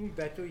 rage. In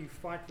battle, you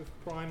fight with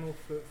primal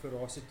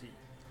ferocity.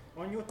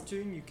 On your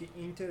turn, you can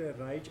enter a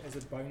rage as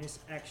a bonus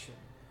action.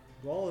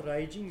 While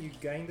raging, you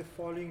gain the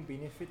following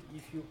benefit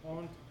if you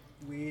aren't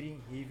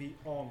wearing heavy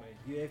armor.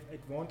 You have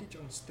advantage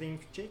on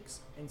strength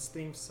checks and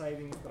strength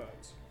saving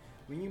throws.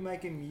 When you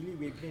make a melee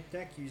weapon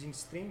attack using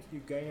strength, you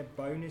gain a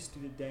bonus to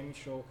the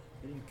damage roll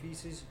that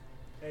increases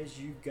as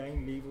you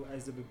gain level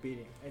as the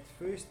barbarian. At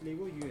first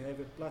level, you have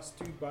a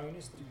 +2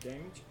 bonus to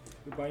damage.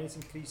 The bonus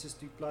increases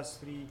to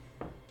 +3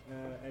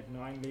 at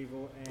 9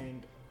 level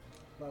and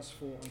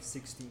 +4 on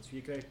 16. So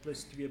jy kry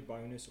 +2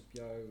 bonus op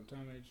jou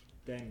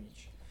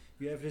damage.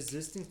 You have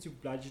resistance to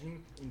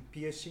bludgeoning and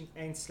piercing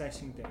and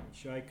slashing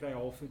damage. So jy kry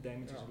half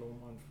damage as hulle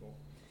hom aanval.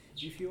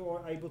 If you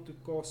are able to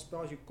cast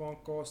spells, you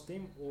can't cast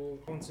them or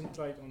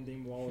concentrate on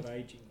them while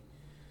raging.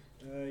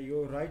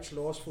 Your rage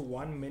lasts for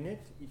 1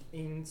 minute. It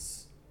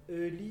ends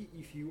early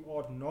if you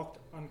are knocked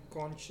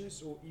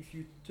unconscious or if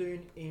your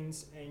turn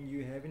ends and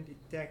you haven't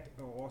attacked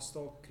a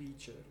hostile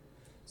creature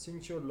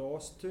since your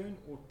last turn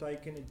or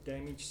taken a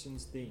damage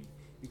since then.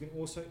 You can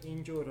also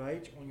end your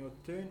rage on your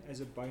turn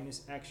as a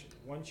bonus action.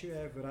 Once you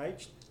have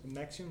raged, the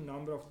maximum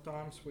number of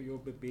times for your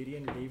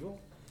barbarian level,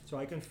 so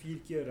I can 4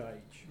 keer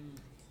rage.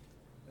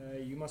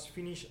 You must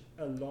finish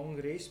a long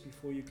rest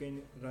before you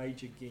can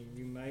rage again.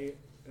 You may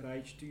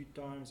rage 2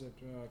 times at...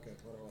 Okay,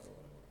 whatever.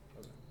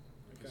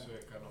 So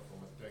je kan nog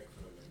om attack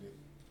voor hulle niet.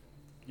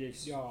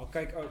 Yes. Ja,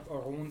 kyk 'n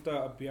ronde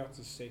 'n beurt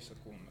is 6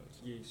 sekondes.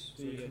 Yes.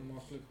 So jy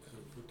maklik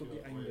tot die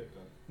einde.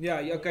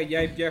 Ja, okay,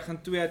 jy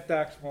gaan 2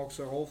 attacks maak,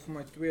 so rol vir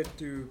my 2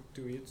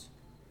 to hits.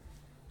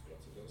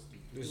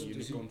 Dus Die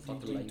dis unicorn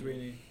vat 'n lyn.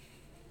 20.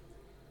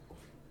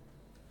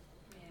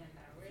 Nee,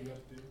 nou, right?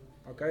 14.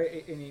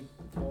 Okay, en die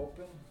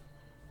Wapen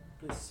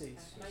plus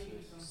 6. My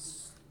unicorn.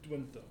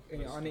 20. en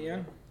die ander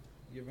een,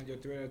 jy van jou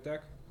tweede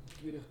attack.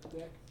 Tweede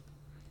attack.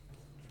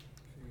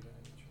 4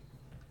 damage.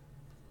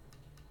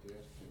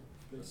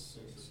 13. plus Plus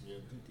 6. is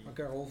meer.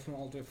 Okay, rol van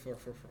altyd vir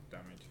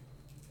damage.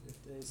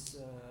 Dit is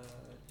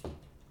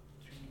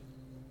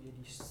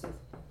 386.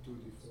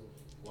 2d4.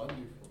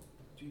 1d4.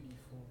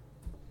 2d4.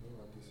 No,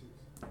 1d6.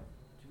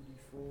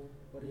 2d4.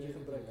 Wat het jy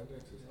gebruik?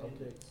 Index is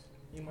Index.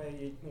 Nee, maar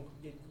jy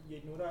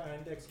het nog daai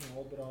index en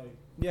halbraai.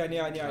 Ja, nee,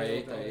 Hy het.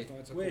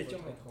 Wait, jy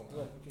moet gaan.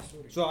 Okay,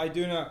 sorry. So I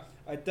doen 'n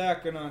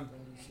attack en dan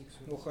 1d6.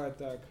 nog 'n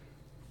attack.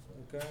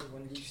 Okay,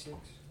 1d6.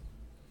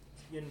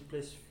 1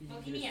 plus 4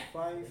 Dankie is nie.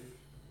 5.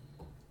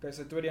 Okay,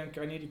 so tweede een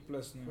kry nie die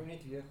plus nie. Gooi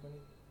net weer, gooi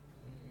net.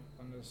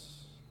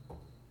 Anders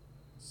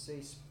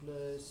 6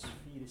 plus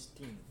 4 is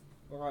 10.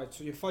 Alright,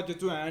 so jy vat jou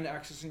 2 hand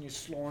axes en jy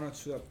slaan dit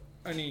so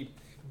in die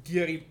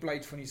deur die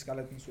plate van die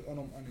skeleton so in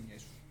hom in en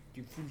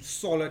jy voel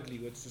solidly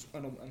hoe dit soos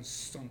in hom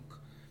insink.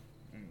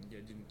 En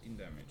jy doen 10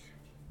 damage.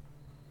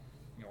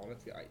 Ja, haal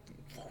dit weer uit.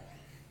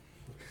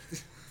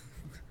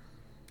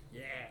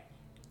 Yeah.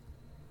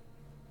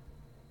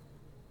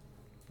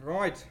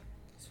 Right.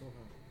 So.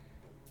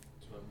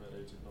 So my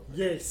rage nog.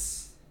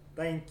 Yes.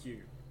 Thank you.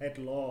 At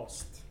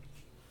last.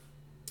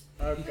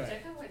 Wat Okay.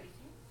 jy kan gooi, weet jy?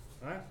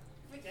 Hæ?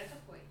 Wat jy kan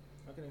gooi.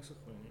 Ek kan niks so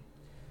gooi nie.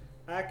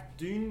 Ek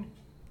doen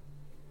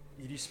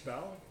hierdie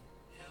spel.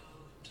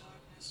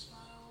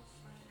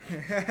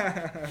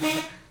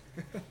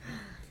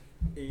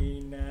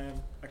 En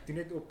ek doen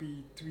dit op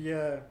die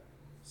 2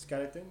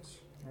 skeletons.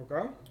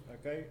 Okay.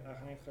 Okay, ek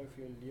gaan net gou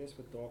vir jou lees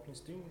wat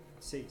darkness doen.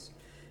 It says,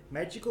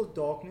 magical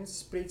darkness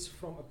spreads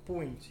from a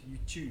point you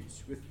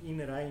choose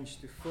within range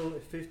to fill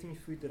a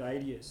 15-foot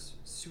radius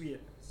sphere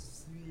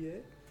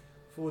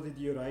for the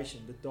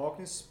duration. The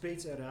darkness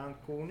spreads around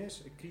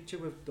corners. A creature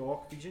with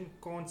dark vision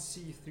can't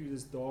see through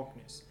this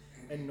darkness.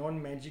 A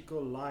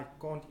non-magical light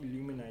can't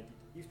illuminate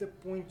it. If the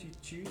point you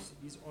choose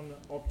is on an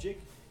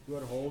object you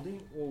are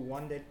holding or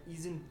one that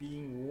isn't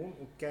being worn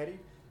or carried,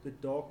 the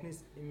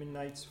darkness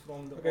emanates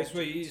from the Okay, object.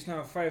 so hier is nou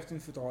 'n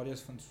 15 voet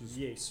radius van soos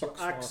Yes, so pak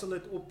ek sal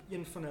dit op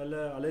een van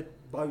hulle het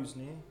bows,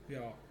 né?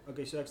 Ja.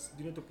 Okay, so ek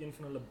doen dit op een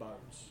van hulle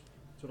bows.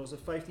 So daar's 'n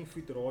 15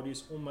 voet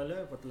radius om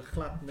hulle wat hulle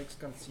glad niks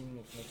kan sien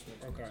of niks.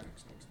 Okay.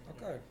 niks.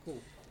 Okay,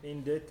 cool.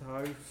 En dit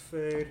hou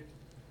vir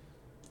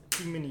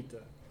 10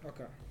 minute.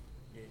 Okay.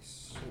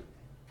 Yes.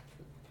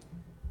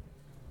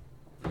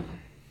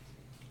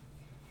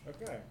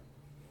 Okay.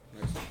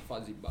 Nou is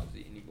Fuzzy Buzzy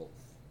in die wolf.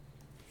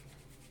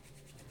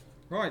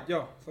 Right,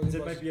 ja. Is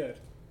dit my beurt?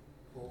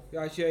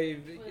 Ja, as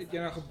jy het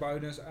enige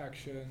bonus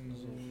actions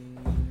of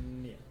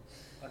Nee.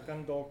 Ek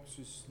kan dalk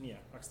soos nee,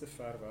 ek's te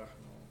ver weg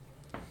nou.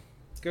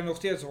 jy kan nog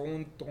steeds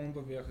rond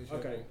beweeg as jy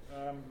Okay,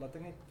 wil. laat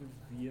ek net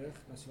beweeg,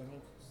 dan sal ek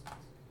net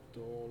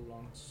daar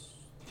langs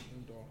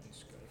en daar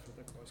inskuif wat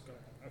ek was kry.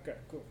 Okay,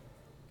 cool.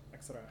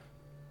 Ek's reg.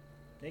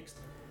 Next.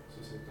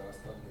 Soos hy daar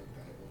staan met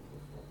die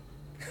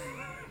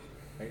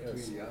Hy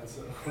is. twee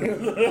Janse.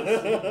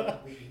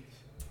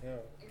 Ja.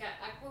 Okay,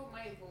 ek wil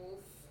my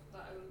wolf,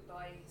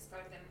 daai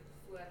skeleton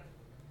voor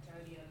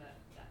Jody hulle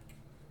attack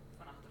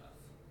van agter af.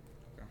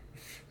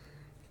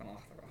 Van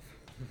agter af.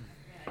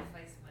 Ja, hy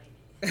face my nie.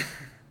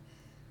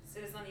 So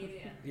dis dan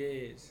hierdie een.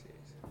 Yes.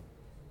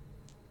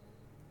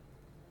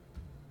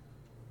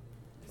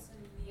 Dis 'n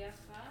 9.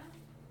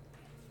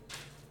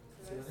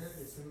 So wanneer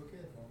is dit ook 'n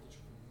advantage?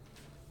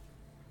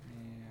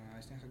 Nee,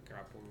 hy's net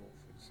gekrappel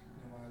of iets.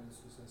 Ja, maar dit is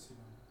soos hy sê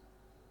dan.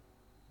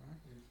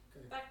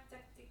 Kyk. Back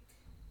tactic.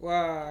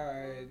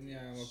 Why?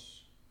 Ja, maar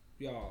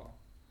ja.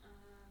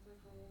 Dit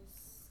was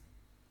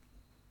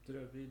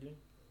Terug wie doen?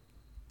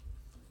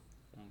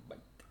 Ontbyt.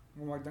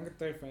 Maar ek dink dit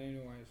tref my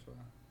anyway so.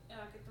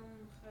 ja, ek het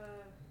hom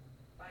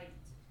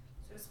gebyt.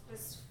 So dis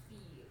plus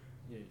 4.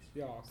 Yes.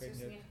 Ja, So okay, dis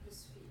net 9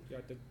 plus 4.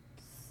 ja, dit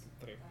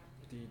tref.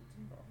 Die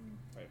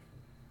 5.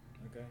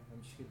 okay, dan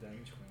moet jy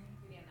damage gooi.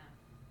 Hierdie een.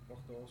 Wag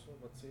daarso,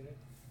 wat sê dit?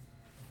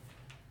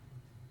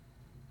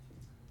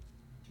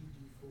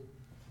 2d4.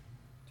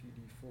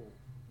 2d4.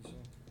 Hierso.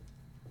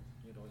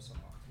 Ja, daar is 'n 8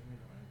 en dan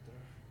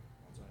terug.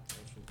 Ons het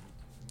also goed.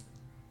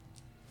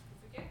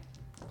 Hoeveel keer?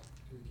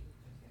 2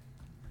 keer.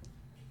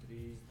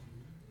 3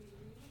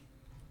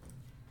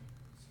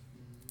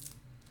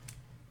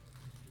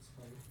 Dis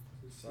 5.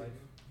 Dis 5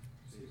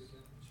 7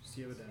 damage.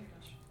 7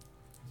 damage.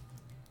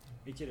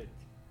 Weet jy dit?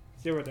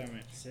 0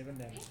 damage. 7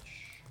 damage.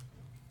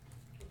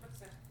 Ek het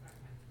gesê vra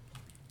my.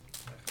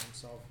 Ek gaan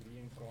self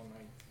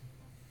reincarnate.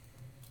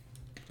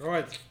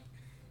 Right.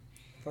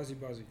 Fuzzy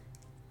Buzzy.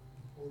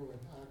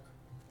 Alright, ek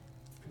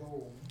klauw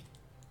hom.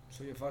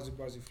 So jy Fuzzy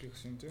Buzzy vlieg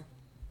sien toe.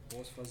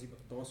 Daar's fuzzy,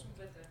 daar's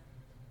Witte.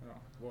 Ja.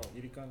 wow,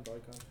 hierdie kant, daai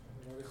kant.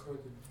 Maar die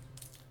groot een.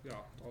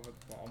 Ja, daar wat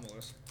waar almal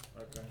is.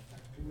 Okay.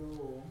 Ek klauw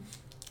hom.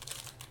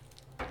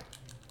 En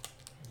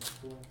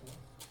 20.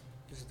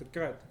 Dis dit 'n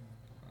krat.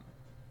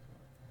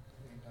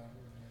 En dan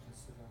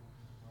is dit dan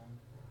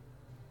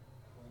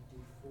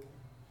 1d4.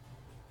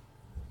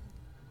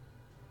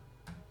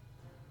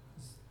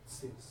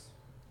 6.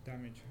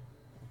 Damage.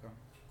 Okay.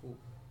 Cool.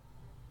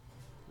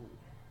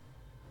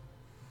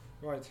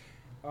 Right.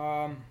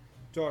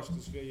 Josh,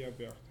 dis weer jou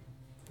beurt.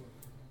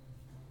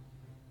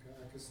 Okay,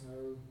 ek is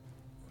nou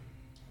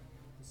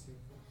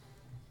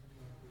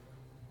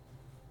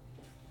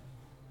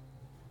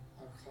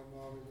ek gaan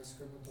maar met my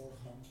skimmetor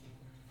gaan.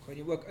 Gaan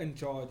jy ook in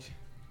charge?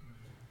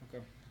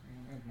 Okay.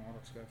 Ek maar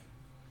skryf.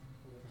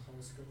 Ek gaan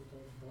my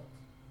skimmetor vat.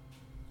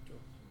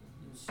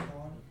 You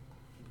staan.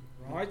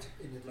 Right.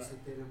 En dit is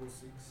 'n terrible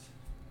 6.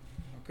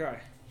 Okay.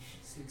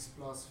 6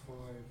 plus 5.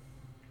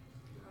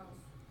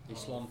 Jy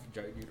slaan vir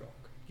Jody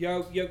Rock.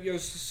 Jou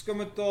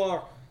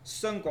skimmetor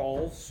sink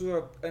half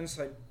so in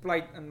sy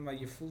pleit in, maar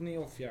jy voel nie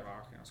of jy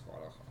raak nie,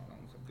 skade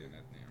gaan gedoen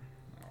het nie.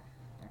 Ja,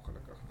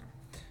 ongelukkig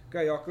nie.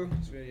 Okay, Jaco,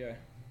 dis weer jy.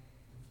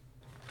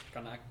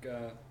 Kan ek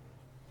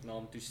na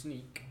hom toe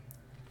sneak?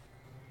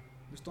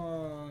 We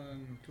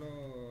staan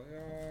klaar.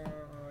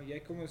 Ja, jy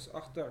kom eens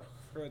agter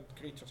groot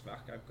creatures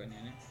wegkruip, kan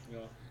jy nie?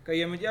 Ja. Okay,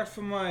 jy moet eers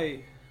vir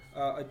my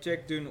 'n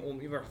check doen om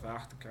iewers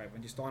weg te kry,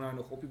 want jy staan nou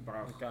nog op die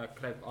brug. Okay, ek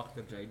kruip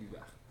agter Jody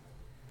weg.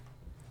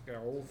 Okay,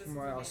 rol vir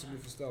my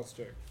asseblief 'n stealth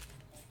check.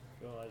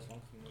 Ja, hy is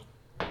lank genoeg.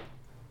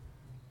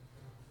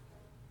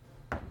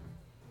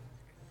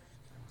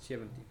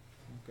 17.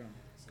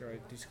 Okay,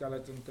 die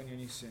skeleton kan jy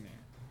nie sien nie.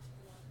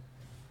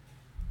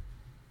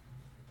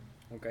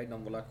 Okay,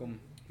 dan wil ek hom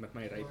met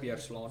my rapier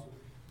slaan.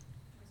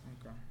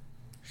 Okay.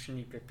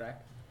 Sneak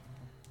attack.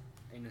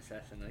 En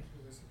assassinate.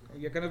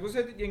 Jy kan dit mos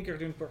net een keer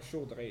doen per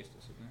short rest,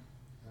 is dit nie?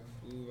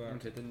 Hoe werk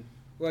Ons het een...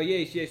 Wel,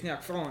 jy's nie,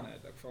 ek vra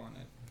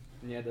net.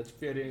 Nee, dit is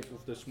very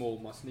of the small,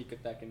 maar sneak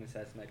attack en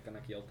assassinate kan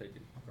ek heeltyd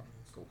doen. Okay,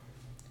 cool.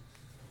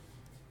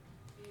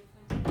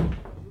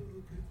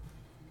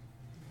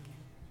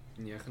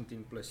 Jy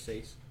 19 plus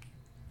 6.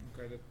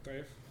 Okay, dit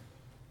tref.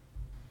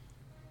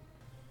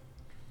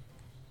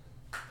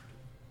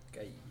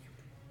 Okay.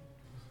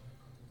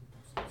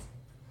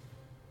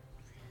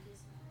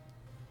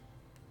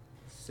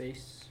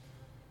 Zes.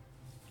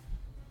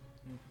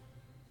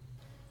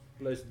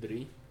 Plus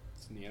 3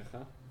 is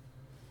 9.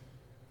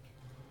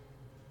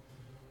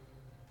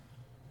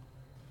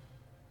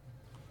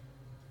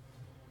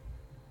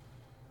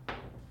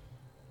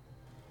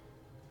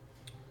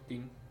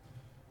 Tien.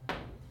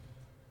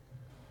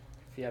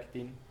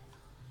 14.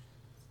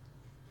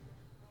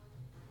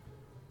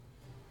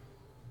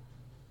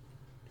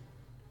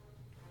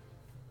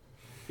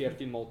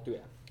 14 maal 2.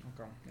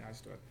 Okay, ja,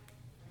 is dood.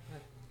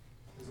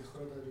 Dis 'n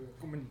groot uitdaging.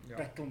 Kom in Ja.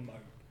 battle mode.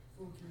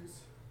 Voeltjies.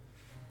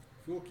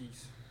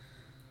 Voeltjies.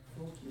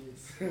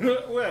 Voeltjies.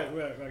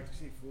 Wait, ek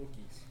sê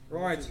voeltjies.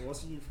 Right. Wat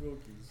is die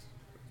voeltjies?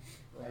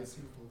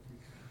 Rising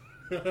voeltjies.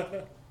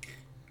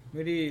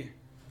 Met die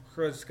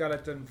groot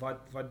skeleton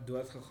wat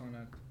dood gegaan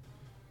het.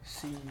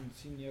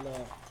 sien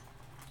julle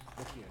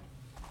Nog een.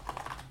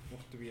 Nog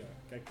 2.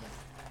 Kyk nou.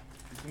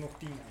 Ek het nog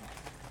 10 aan.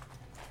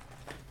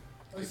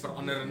 Die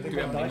verander in Ek 2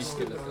 kan daai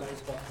mini-skeleton.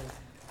 skeleton.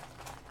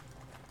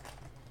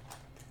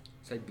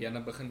 Sy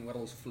bene begin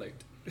oral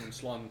fluit en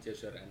slaan met jou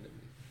so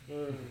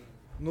randomly.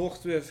 nog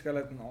 2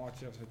 skeleton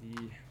archers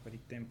by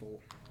die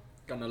tempel.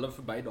 Kan hulle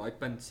verby daai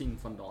punt sien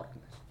van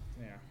darkness?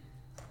 Ja.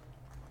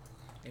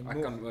 En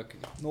Ek kan ook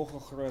nie. nog 'n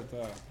groot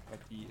wat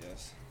hier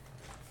is.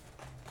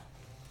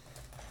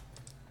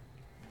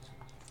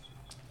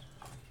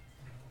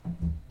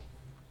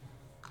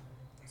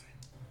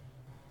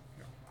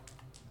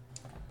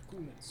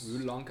 Coolness.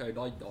 Hoe lank hou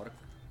daai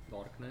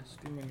darkness?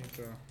 10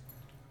 minute.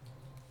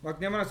 Maar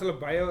ek neem aan as hulle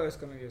by jou is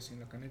kan jy sien,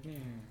 ek kan dit nie.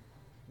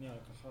 Nee,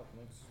 ek gaan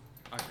niks.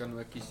 Ek kan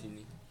ook nie sien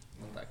nie,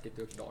 want ek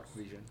het ook dark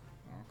vision.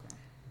 Okay.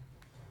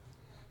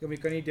 Ja, maar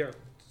jy kan nie deur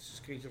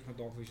creatures met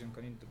dark vision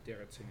kan nie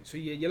deur dit sien nie. So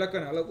julle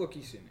kan hulle ook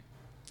nie sien nie.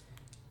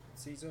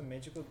 Sees a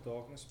magical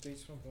darkness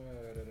spreads from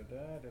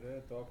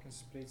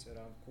darkness spreads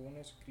around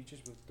corners.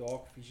 Creatures with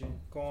dark vision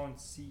can't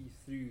see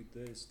through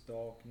this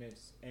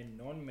darkness, and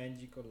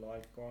non-magical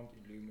light can't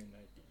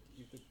illuminate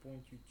it. If the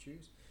point you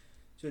choose.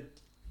 So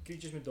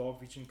creatures met dark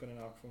vision kan in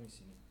elk geval nie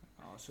sien nie.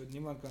 Ah, so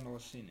niemand kan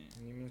ons sien nie.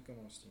 Niemand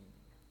kan ons sien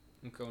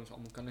nie. Okay, ons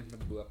almal kan net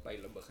met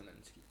boopyle begin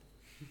inskiet.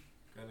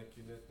 Kan ek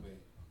nie net my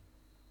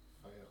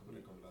fire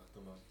gebruik om lig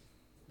te maak?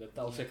 Dit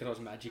tel seker as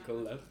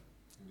magical lig.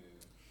 Nee.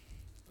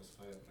 Dis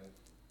fire bread.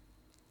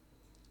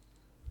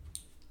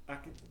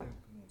 Ek dink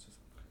ons is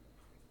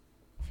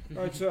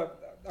Right, so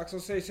ek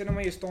sal sê nou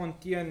maar jy staan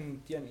teen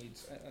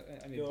iets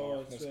in die Ja,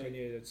 darkness, so- kan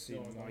jy dit sien,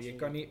 ja, maar dan jy sien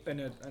kan jy. nie in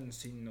dit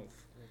insien of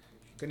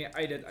kan nie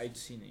uit dit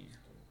uitsien nie.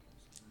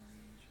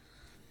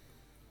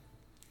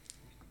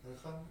 Hy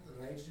gaan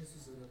rage nie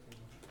soos hulle kan.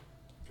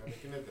 Kan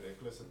ek nie net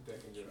reckless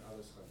attack en deur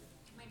alles gaan nie?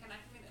 Maar kan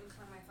ek nie met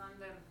ingaan my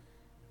Thunder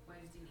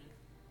wave doen nie.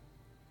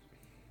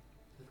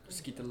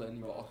 Skiet hulle in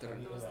die water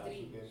in. Dat was 3.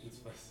 Iets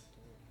was.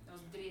 Dat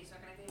was 3, so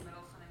ek kan net in die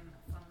middel gaan en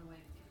Thunder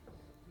wave doen.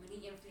 Moenie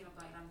een van julle op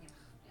daai rand heen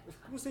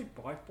Kom ons sê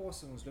bypass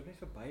en ons loop net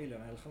verby hulle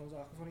en hulle gaan ons in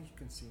elk geval nie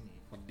kan sien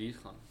nie. Want die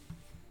gaan.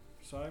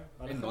 So, hulle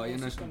En gaan daai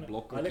ons een is kan- met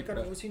blok op Hulle die kan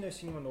brug. ons nie nou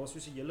sien want daar's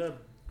soos 'n hele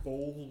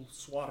bol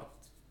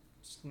swart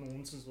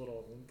nonsens wat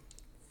daar rond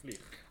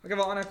vlieg. Ek het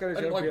wel ander keer as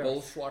In jy daai weer.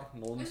 bol swart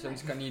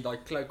nonsens kan jy daai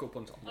cloak op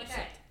ons almal Okay,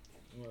 sit.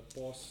 Maar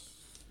pas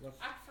wat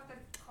ek vat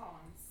 'n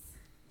kans.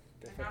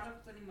 Ek gaan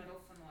op tot die middel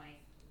van my.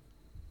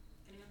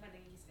 En iemand my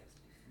dingetjies skep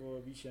asseblief.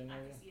 waar wie sien Ek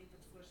nou? is hier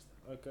met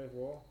voorstel. Okay,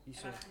 waar?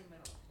 Hierso. Reg in die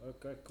middel.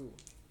 Okay, cool.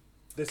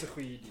 Dis 'n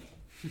goeie idee.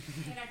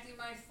 En ek doen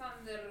my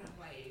Thunder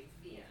wave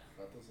weer.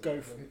 Wat as Go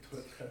ek for nie it.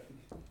 doodgaan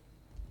nie?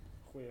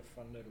 gooi 'n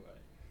Thunder Wave.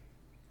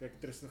 Kyk,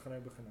 Tristan gaan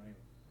nou begin huil.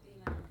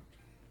 Die nou.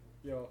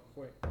 Ja,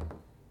 gooi.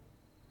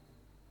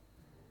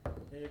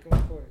 Ja, jy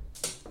kan gooi.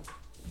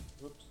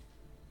 Oeps.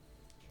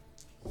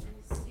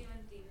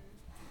 17.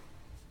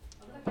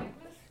 Wat het ek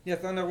plus? Ja,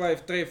 Thunder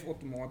Wave tref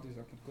outomaties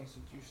ek met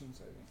Constitution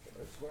saving. Dit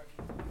is goed.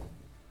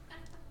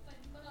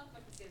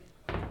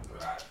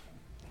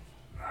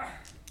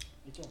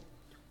 Weet jy?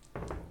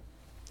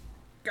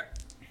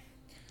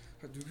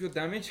 Wat doen veel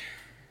damage?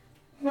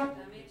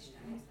 Damage.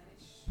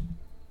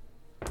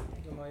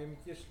 Ja, maar jy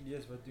moet eers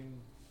lees wat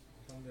doen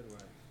Thunder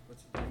Wave. Wat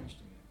is die damage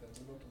doen?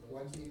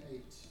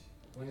 1d8.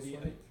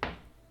 1d8.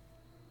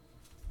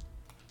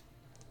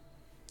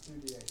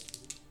 2d8.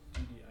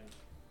 2d8.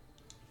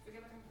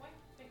 Vergeet ek 'n point?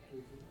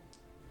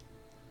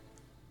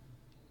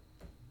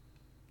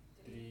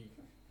 3.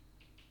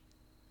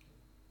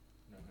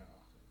 Nou, 8.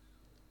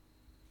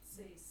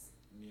 6.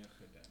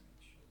 9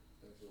 damage.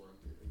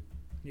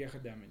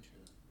 9 damage.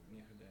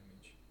 9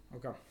 damage.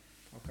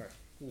 Okay,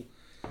 cool.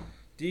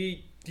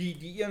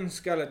 Die een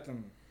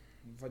skeleton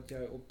wat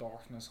jy op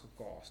Darkness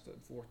gecast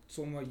het, word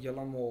sommer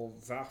heeltemal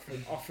weg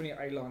af van die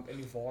eiland in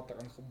die water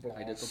ingeblaas.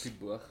 Hy dit op die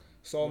boog.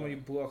 Saam met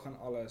die boog en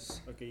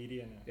alles. Okay,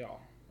 hierdie ene. Ja,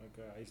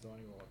 Okay, hy is daar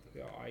in die water.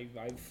 ja,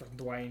 hy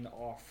verdwyn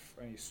af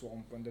in die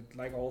swamp en dit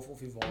lyk half of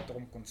die water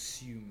hom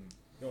consume.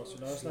 Ja, so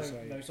nou is Soos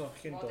hy- nou is daar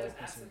geen Water is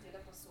darkness acid, nie.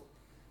 julle pas op.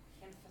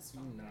 Geen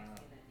visvang Nou.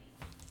 kry julle nie.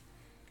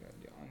 Okay,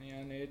 die ander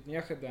een het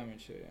 9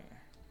 damage, ja.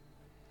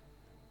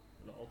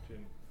 Hulle al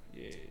twee.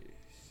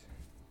 Yes.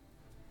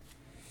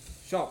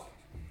 Sharp.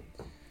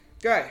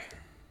 Okay.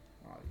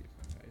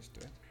 Hy is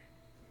dood.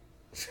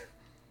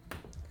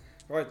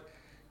 Right.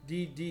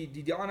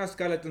 Die ander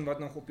skeleton wat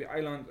nog op die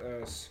eiland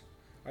is,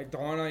 hy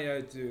draai na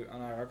jou toe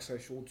en hy ruk sy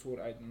short sword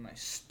uit en hy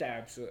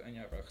stab so in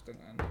jou rigting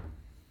in.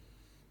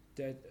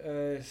 Dit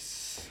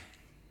is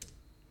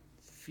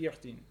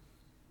 14.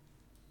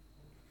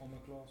 Almal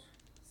klaar.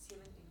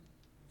 17.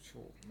 So,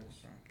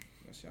 okay.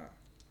 Dis ja.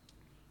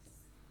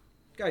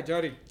 Okay,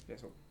 Jody,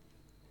 dis op.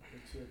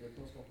 Ek sê ek het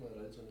ons nog my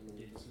raids aan die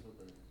manier sien op.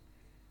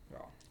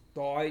 Ja.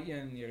 Daai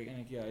een, hierdie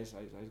enetjie, hy's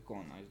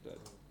gone, hy's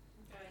dood.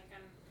 Okay, jy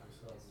kan Ek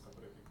sê dan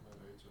gebruik ek my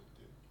raids op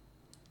teen.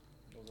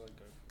 Ons sal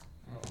kyk.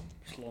 Ja.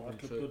 Slaan hom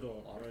Hardloop so tot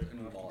daar, hard right, in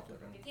die hardloop water.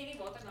 tot daar. het jy nie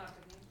water na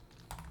het nie.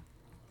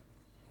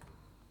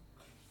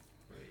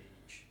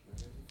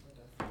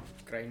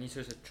 Kry nie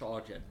soos 'n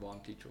charge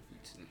advantage of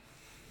iets nie.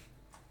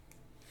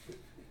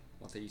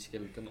 Want hy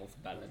skeleton of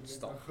balance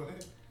staan.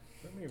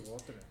 Kom hier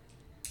water in.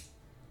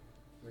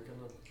 Ek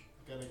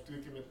kan ek 2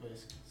 keer met my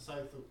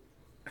scythe op.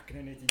 Ek het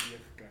nou net idee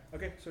gekry.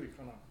 Okay, sorry,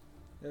 gaan aan.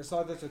 Jy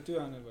sê dit is 'n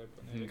two-handed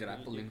weapon. Een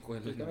grapple en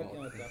coil Jy in kan die net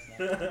een water. attack maak.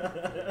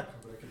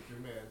 Gebruik ek 2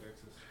 my hand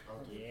axes.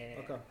 Yeah.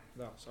 Okay,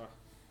 daar, sorry.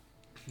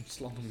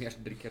 Slaan hom eers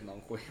 3 keer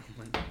dan gooi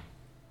hom in.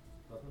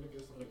 Wat moet ek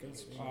eers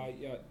Ek kan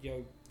Ja,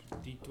 jou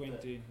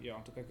D20, ja,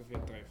 om te kyk of jy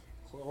tref.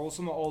 Rol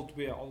sommer al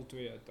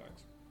twee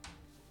attacks.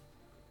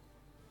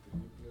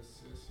 3 plus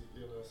 6,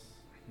 die een is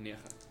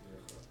 9. 9.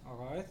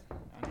 Alright,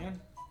 en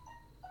een?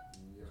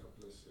 9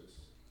 plus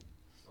 6.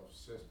 Of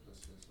 6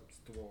 plus 6. Dat is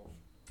 12.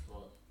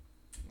 12.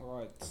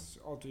 Alright,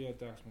 al twee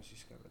attacks met die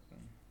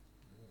skeleton.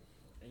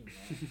 Hey man.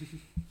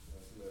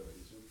 Dat is leuk,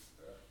 iets goed.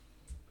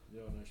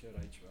 Ja, nou is jy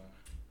rage weg.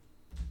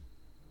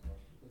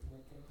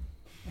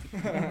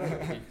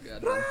 Ja,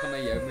 dan gaan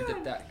hy jou moet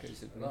attack, is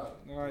dit nie?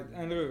 Alright,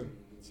 Andrew,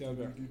 it's your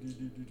go.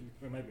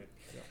 Vir my beurt.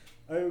 Ja.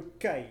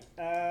 Okay.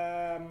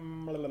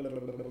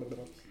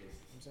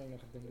 Ons het nog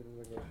gedink dat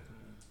ek wil.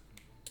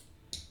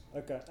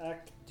 Okay,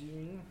 ek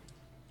doen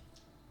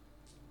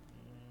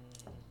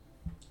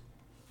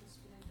Dis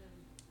binne dan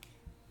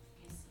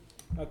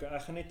PC. okay,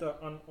 ek gaan net 'n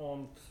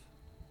unarmed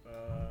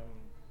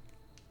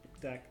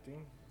attack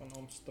doen,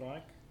 unarmed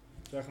strike.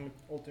 So ek gaan met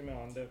al twee my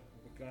hande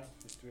bekry,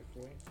 dis 2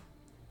 gooi.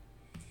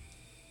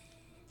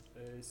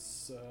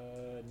 Is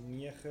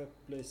 9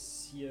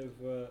 plus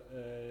 7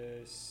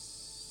 is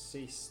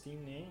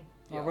 16, nee.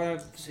 Maar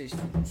wanneer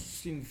 16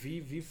 sien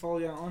wie val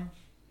jy aan?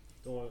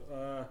 Daar,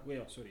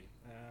 ja, sorry.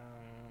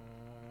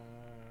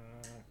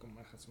 Kom,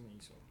 ek gaan sommer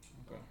hierso.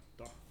 Okay.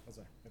 Daar, was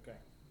hy. Okay.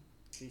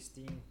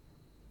 16.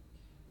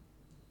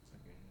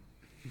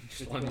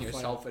 Slaan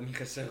jouself in die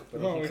gesig.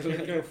 Oh,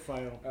 Critical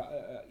fail.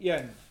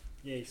 1.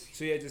 Yes.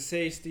 So jy het 'n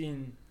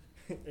 16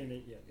 En 'n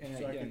 1. En 'n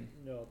So ek een.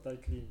 het- ja,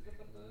 totally.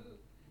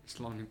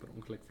 Slaan nie per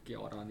ongeluk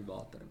verkeerd aan die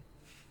water in.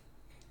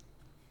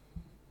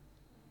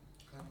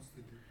 Gaan ons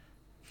dit doen.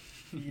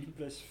 4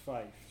 plus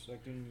 5. So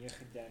ek doen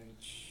 9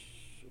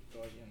 damage op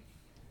daai een.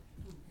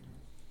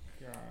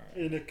 Ja.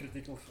 En 'n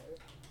critical fail.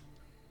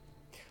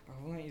 Ek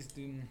wil net iets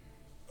doen.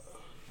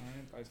 Ek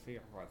net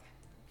uitfigure wat.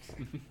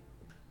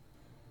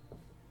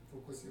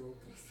 Fokus hier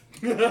op.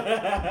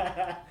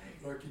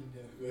 Fucking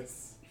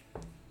nervous. I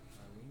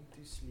went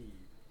to sleep.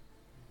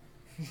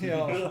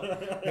 Ja.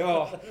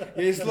 Ja,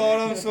 jy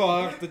slaan hom so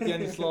hard dat jy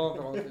nie slaap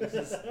raak. Dit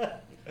is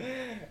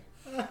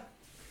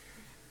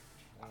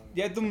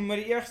Jy het hom met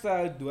die eerste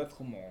hou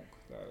doodgemaak.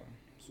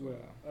 So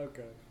ja.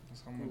 Okay.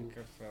 Ons gaan maar Cool.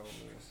 lekker vel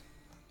wees.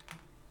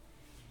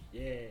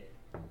 Yeah.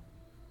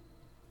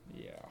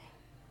 Ja.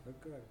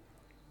 Okay.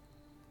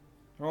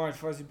 Right,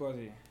 Fuzzy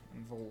Buzzy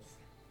en Wolf.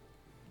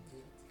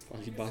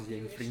 Van die basie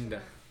en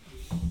vriende.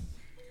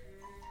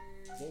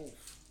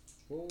 Wolf.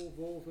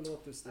 Wolf,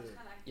 wat is Wat dit?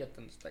 gaan ek?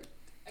 Etenstyd.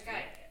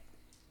 Okay.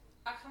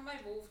 Ek gaan my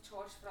wolf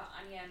charge vir 'n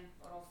ander een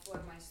wat daar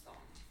voor my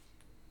staan.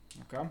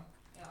 Okay.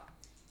 Ja.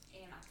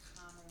 En ek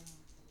gaan hom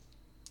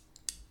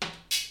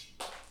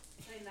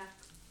sy nek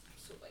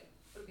so by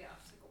probeer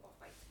af sy kop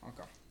afbyt.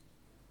 Okay.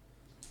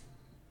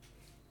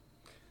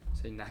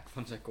 Sy nek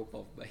van sy kop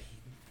af by. Ek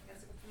gaan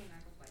sy kop van die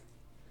nek afbyt.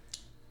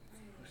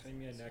 Geen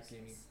meer nek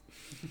hier nie.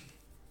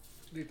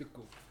 Dit te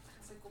kop. Ek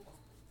gaan sy kop af.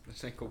 Met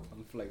sy kop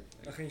van vlou.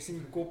 Dan gaan jy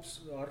sien kop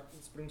hard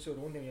spring so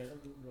rond en jy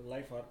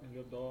lyf hard en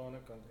loop daar aan die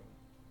ander kant rond.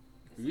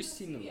 Hoe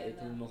sien hulle uit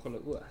hulle nog hulle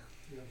oë?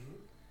 Ja,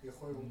 jy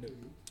gooi hom toe.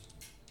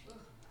 Oeg, ek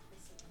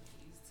is so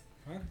confused.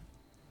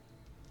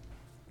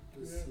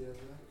 Dis 7.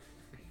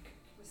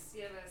 Dis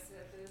 7, so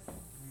dis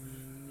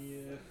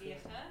Nee. 9. Ja.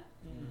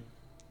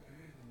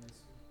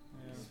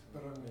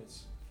 Pyramids.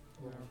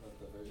 Ja.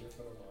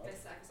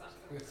 Dis ek is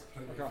agter.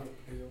 Okay.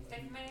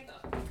 Kyk my net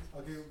agter.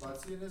 Okay,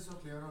 wat sien is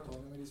nog Leonard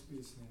daar met die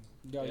spies nie.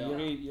 Ja, Ja.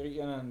 hierdie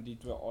een en die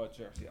twee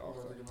archers die Ja,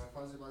 agter. dat ek my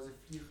Fuzzy Buzzy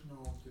vlieg na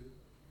hom toe.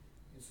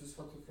 En soos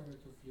wat ek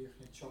met hom vlieg,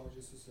 net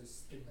charges soos hy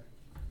stinger.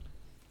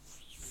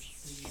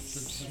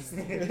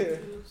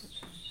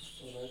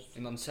 Alright.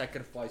 En dan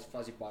sacrifice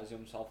Fuzzy Buzzy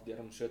homself deur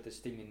hom so te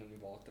sting en in die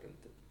water in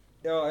te.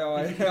 Ja,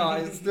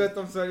 hy stoot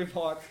hom so in die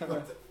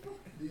water.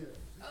 Nee.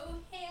 Oh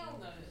hell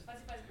no. Wat is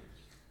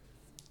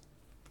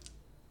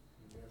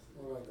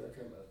Alright,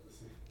 okay.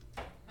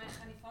 Maar ek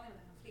gaan nie val nie,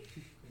 want ek gaan vlieg.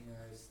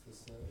 Nee, dis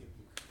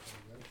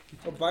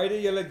epic. Op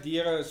beide julle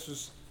diere is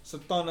soos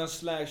Satana /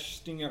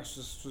 stinger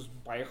soos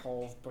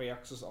bygehalf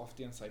breek soos af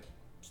teen sy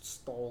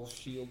staal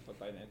shield wat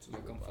hy net soos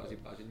Jy kan Fuzzy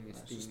Buzzy nie meer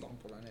so sting.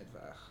 stamp hulle net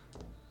weg.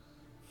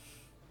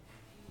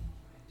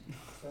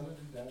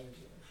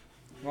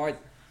 Right.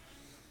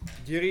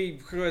 Hierdie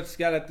groot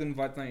skeleton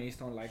wat nou hier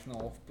staan lyk nou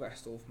half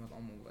pissed off met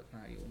almal wat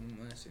nou hier om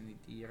is en die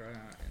diere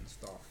en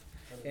stuff.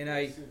 En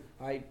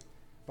hy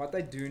wat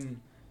hy doen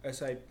is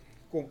hy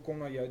kom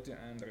na jou toe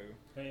Andrew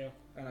Ja.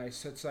 en hy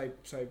sit sy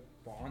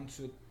hand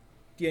so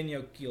teen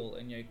jou keel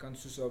en jy kan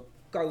soos 'n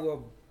koue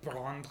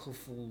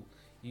brandgevoel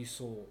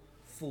hierso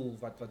voel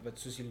wat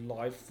soos die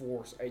life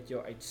force uit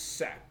jou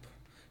uitsap.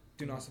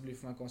 Doen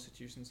asseblief my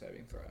constitution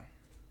saving throw.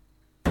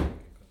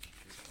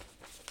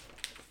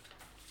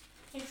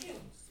 Thank you.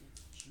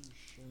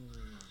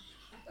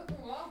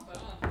 Wow,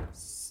 bra.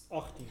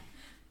 18.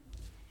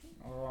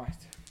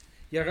 Alright.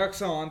 Jy ruk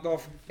sy hand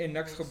af en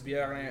niks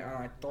gebeur nie en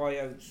hy taai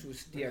jou so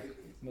steek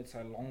met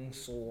sy lang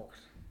swaard.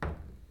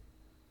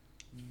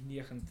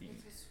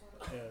 19.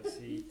 Ja,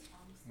 sien.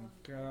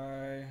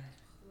 Okay.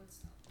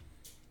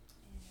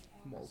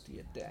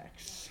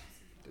 Multi-attacks.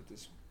 Dit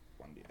is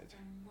 1d8.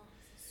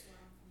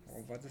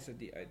 Oh, wat is dit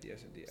die uit?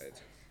 Dis dit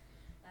uit.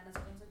 En as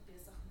ons dit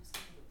besig om te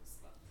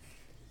slaan.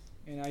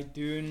 En hy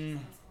doen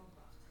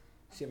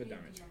 7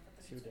 damage.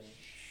 7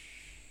 damage.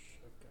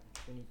 Okay,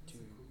 22.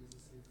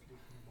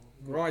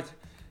 Right.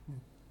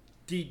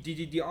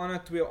 Die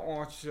ander twee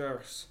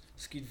archers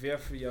skiet weer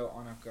vir jou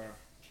Annika.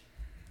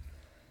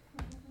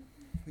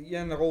 Die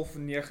een rol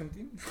vir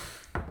 19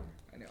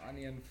 en die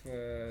ander een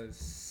vir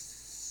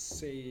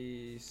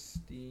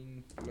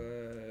 16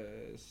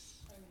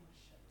 plus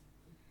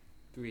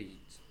 2.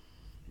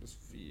 dis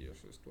 4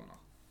 soos 20.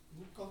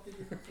 Hoe kak het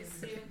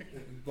jy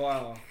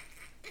Baie.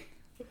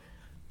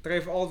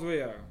 Tref al twee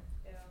jou.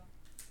 Ja.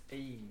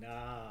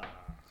 Na.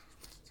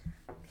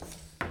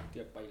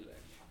 Die pile.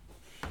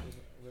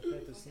 Wat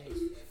net is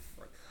nie.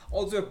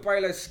 Al twee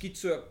pile skiet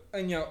so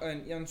in jou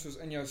in, een soos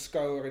in jou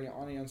skouer en die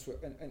ander een so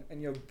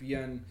in jou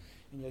been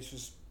en jy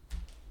soos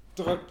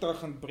druk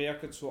terug en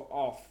breek dit so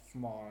af,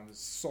 maar dit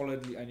is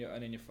solidly in jou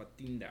in en jy vat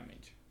 10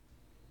 damage.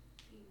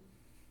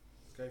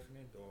 Skryf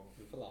net daar.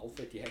 Hoeveel half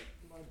het jy?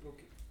 My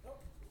blokkie.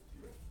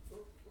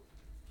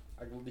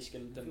 Ek wil die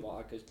skeleton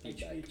waar ek is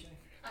feedback.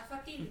 Ek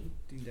vat 10.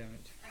 10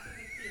 damage. Ek het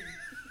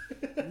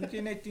 10. Moet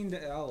jy net 10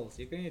 health,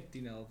 jy kan nie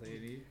 10 health hê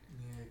nie.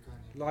 Nee, ek kan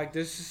nie. Like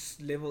dis is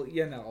level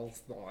 1 health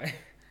daai.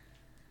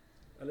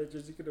 Hulle het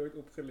jou seker nooit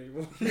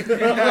opgelevel.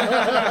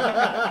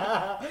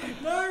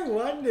 No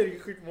wonder jy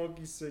goed maak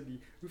die sin nie.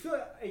 Hoeveel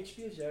HP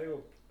is jy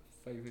op?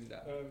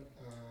 35.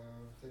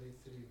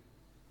 33.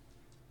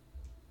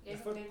 Jy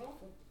is op level?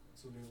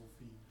 So level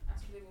 4. Ek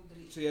is op level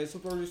 3. So jy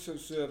sal probably so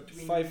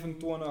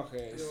 25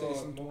 hê,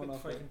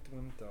 26.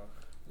 25.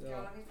 Ja, dan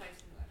het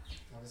 15 hoor.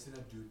 Dan is dit 'n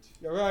dude.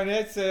 Ja, maar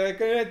net sê, ek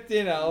kan net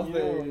 10 health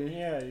hê.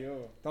 Nee,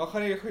 joh. Dan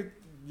gaan jy goed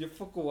jy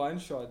fuck one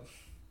shot.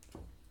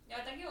 Ja,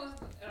 ek dink jy ons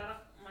het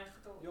regtig my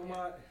getal. Ja,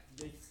 maar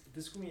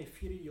dis kom jy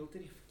vir die hele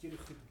tyd die verkeerde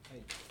goed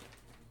uit.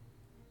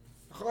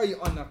 Gaai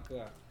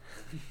Anneke.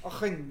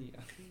 Ag nee.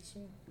 So.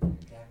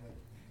 Damn it.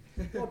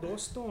 Ja, daar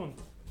staan.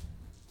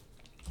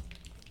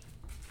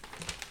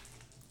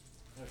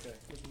 Okay,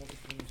 ek moet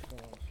dit nie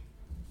skaam.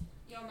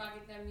 Ja, maar ek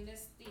het nou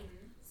minus 10,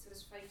 so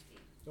dis 15.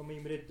 Dan moet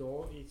jy met dit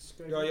daar iets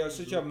skryf. Ja, jou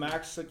sit jou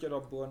max sit jy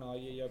daar bo na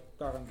jy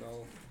current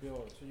health. Ja,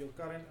 so jou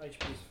current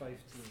HP is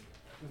 15.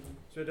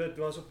 So dit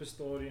was op 'n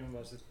stadium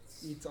was dit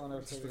Iets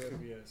anders gewees.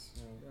 gewees.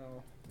 Ja.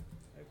 Ja.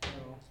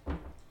 Ja.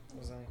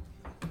 Was hy?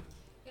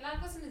 Hoe lank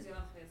was in New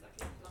Zealand geweest? Ek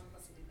het lank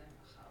was die ding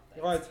gehad.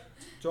 Right,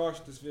 Josh,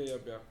 dis weer jou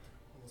beurt.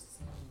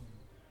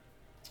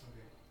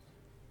 Okay.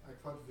 Ek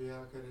vat weer,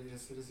 okay, die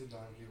eerste is die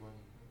lively one.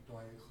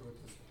 Daai groot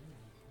is.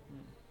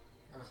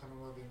 Ek gaan nou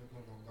maar weer met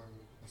my longbow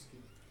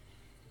miskien.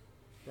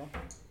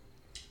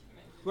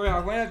 Goeie,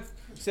 ek wil net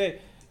sê,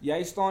 jy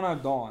staan nou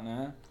daar, né?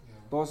 Ja.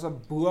 Daar's 'n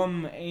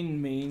boom en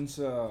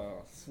mense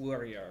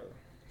voor jou.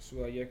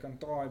 So jy kan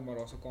try, maar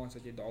daar's 'n kans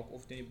dat jy dalk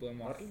of teen die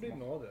boom Hardloop net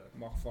nader.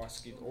 mag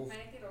vasskiet of My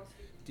net nie raak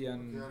skiet.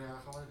 teen Ja, nee, ek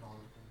gaan maar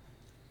nader kom.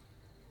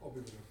 Op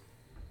die brug.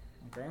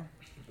 okay.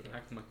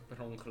 Ek maak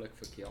per ongeluk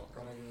verkeerd.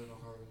 Kan ek dit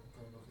nog hou?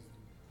 Kan ek nog iets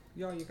doen?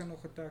 Ja, jy kan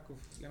nog attack of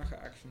enige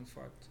action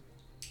vat.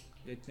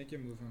 Jy het net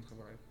jou movement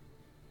gebruik.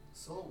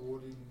 Sal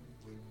warding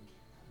wind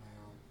my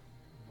help?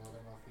 Maar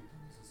dan af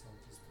iets is sal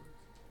te stoot.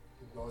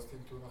 Die blaas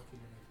teen 20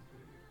 km/h.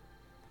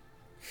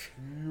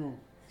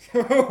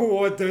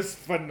 Wat is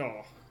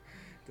vandag?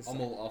 Dis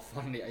Almal af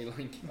van die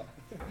eilandjie.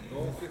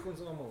 Daar vlieg ons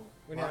almal.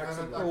 Wanneer Maar ek kan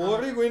sê dit- The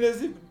warning wind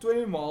is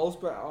 20 miles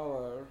per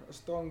hour. A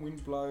strong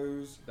wind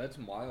blows. That's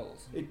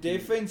miles. It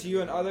deafens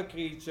you and other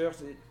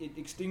creatures. It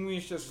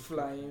extinguishes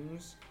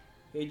flames.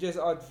 Hedges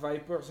out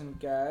vapors and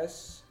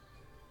gas.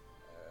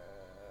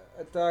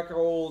 Attack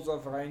rolls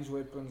of ranged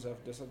weapons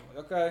have disadvantage.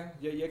 Okay,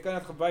 jy kan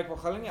dit gebruik, maar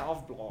gaan hulle nie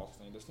afblaas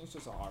nie. Dis nie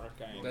soos 'n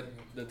hurricane.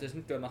 Dit is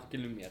nie 20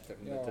 km nie,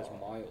 dit is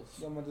miles.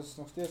 Ja, maar dit is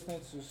nog steeds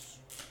net soos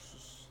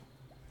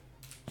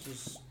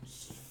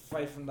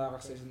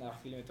 35,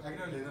 36 km. Ek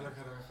nou letterlik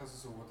gereg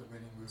as 'n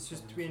waterbending move.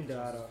 soos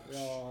 32.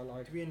 Ja,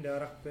 like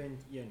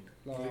 32.1.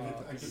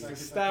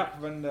 Dis sterk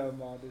winde,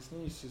 maar dis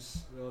nie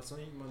soos Ja, is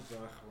nie iemand weg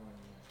gewoon.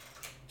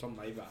 Sal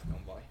my weg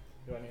kan baie.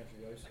 Ja nee, vir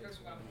jou Ek is is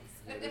bang.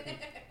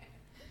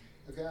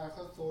 Okay, ek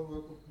gaan Thor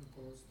ook op my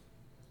post.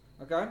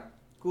 okay,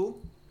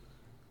 cool.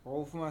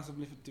 Rol vir my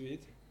asseblief 'n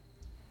tweet.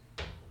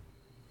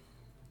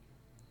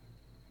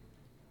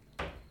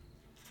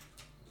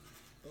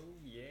 Oh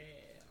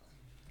yeah.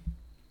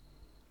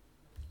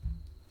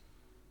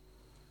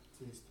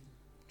 16.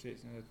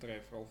 16 'n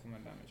tref, rol vir my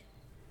damage.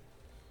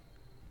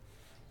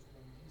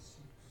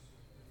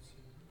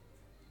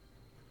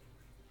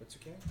 Wat's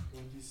okay?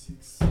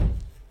 26.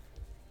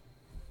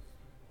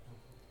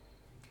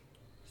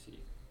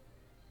 Sien.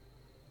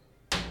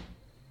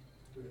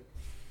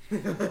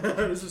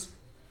 Dis is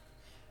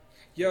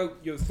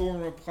Jou thorn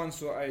whip gaan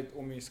so uit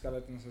om die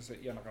skeletons as 'n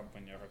een rap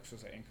in jou rug,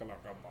 soos 'n enkele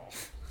rabbal.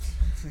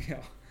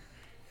 Ja.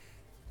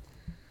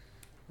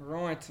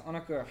 Right,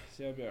 Anneke,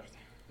 sy jou beurt.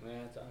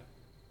 Nee, dit is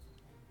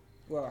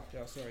Wel,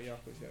 ja, sorry, ja,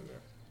 dis jou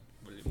beurt.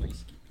 wil jy my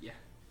skiep? Ja.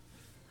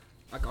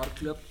 Ek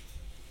hardloop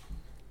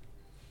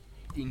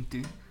into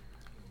Ja.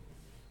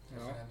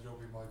 Ja. En drop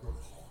die mic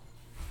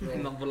ook.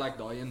 en dan wil ek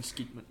daai een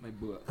skiet met my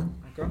boog.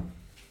 Okay.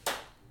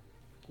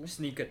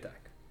 Sneak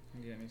attack.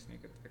 Nee, nie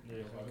sneak attack.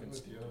 Nee, Wat ek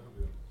het kan hier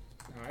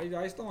gebeur?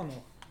 Hy staan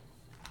nog.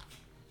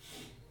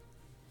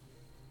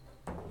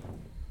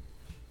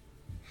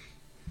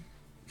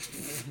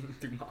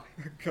 Toe maar.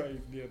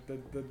 Okay, nee,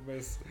 dit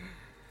was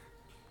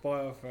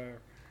baie ver.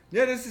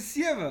 Nee, dis 'n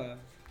 7.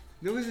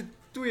 Dit was 'n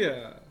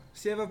 2.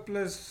 7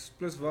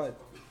 plus wat?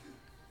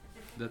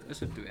 Dit is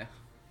 'n 2.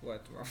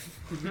 Wat?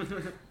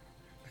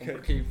 Kom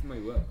vergeef my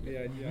hoor.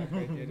 Ja, ja, ek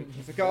weet dit.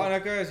 Dis ek aan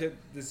ek is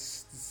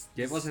dis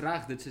Jy was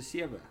reg, dit is 'n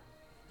 7.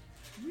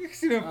 ek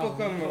sien 'n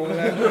fucking rol.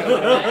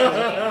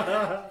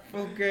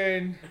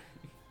 Fucking.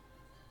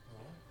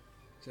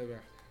 Sy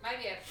weg. My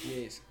weer.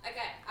 Yes.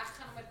 Okay, ek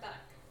gaan hom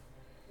attack.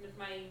 Met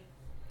my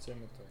sê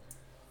met hom.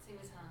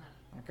 simishanger.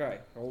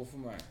 Okay, rol vir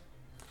my.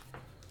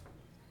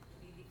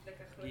 Die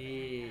dikke groot.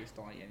 Yes,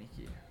 daai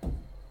enetjie.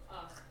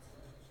 8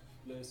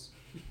 Plus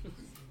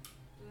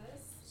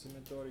plus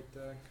Scimitar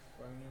attack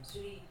bonus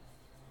 3.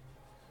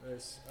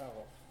 is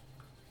 11.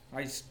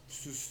 Hy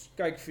soos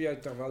kyk vir jou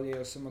terwyl jy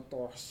 'n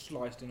scimitar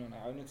slice doen en hy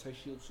hou net sy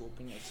shield so op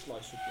en jy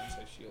slice op in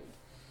sy shield.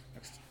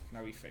 Ek's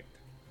nou effect.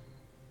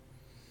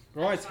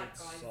 Right.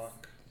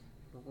 Sak.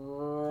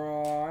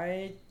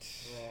 Right.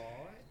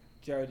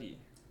 Jody.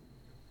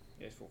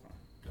 Jy's volgende.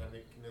 Kan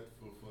ek net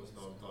voel vir ons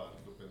naam daar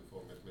loop en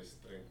vol met my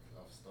strength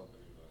afstand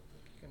in die water.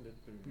 Kan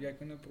dit probeer. Jy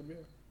kan dit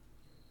probeer.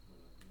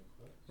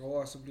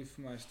 Rol asseblief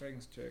vir my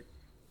strength check.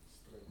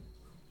 Strength.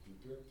 Die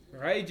 20.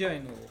 Rage jy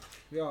nog?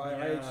 Ja, hy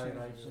rage. hy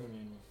rage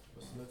nie.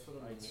 Was net vir 'n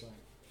Hy minuut. sê.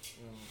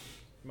 Ja.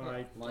 Maar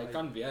hy Maar jy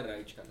kan weer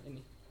rage kan jy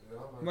nie.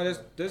 Ja, Maar dis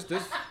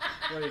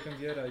ja, jy kan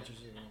weer rage as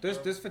jy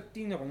wil. dis vir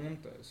 10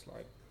 rondes,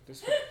 like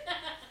dis vir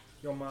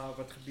Ja, maar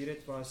wat gebeur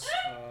het was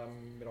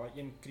met daai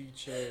een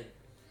creature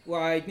Well,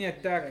 hy het nie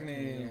attack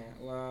nie.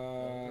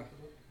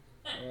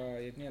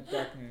 Hy het nie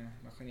attack nie.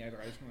 Dan gaan jy uit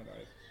rage mode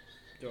uit.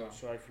 ja,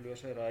 so hy verloor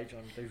sy rage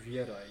en hy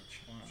weer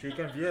rage. Ah. So jy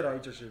kan weer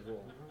rage as jy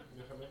wil.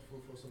 Jy gaan net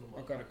voel vir ons normaal.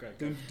 Okay,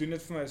 doen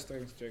dit vir my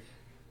strength check.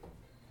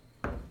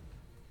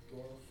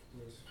 12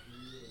 plus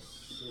 4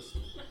 is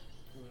 16.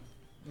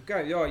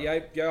 Okay, ja,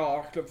 jy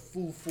hardloop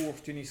full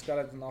force teen die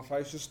skeleton af.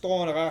 Hy so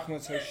staan reg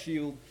met sy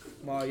shield,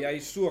 maar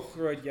jy's so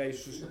groot, jy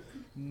soos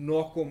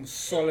knock hom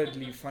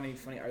solidly van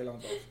die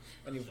eiland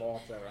af in die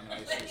water en hy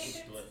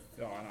soos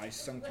ja, en hy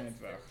sink net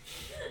weg.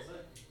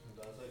 En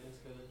dan is hy een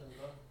skelet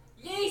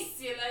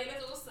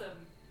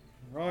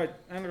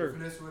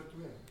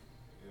 2.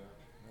 Ja.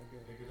 Maybe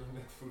Ik heb nog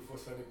net voel voor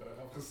zijn brug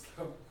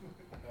afgestampt.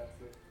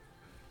 That's it.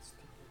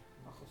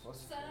 Ag, was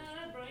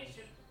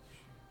Celebration.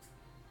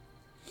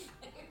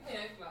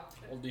 Ja, klaar.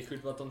 Al die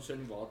goed wat ons in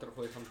die water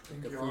gooi gaan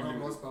En ek Kiana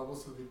voel was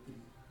bubbles vir die 3.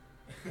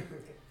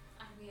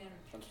 Ag nee.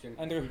 gaan steen.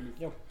 Andrew,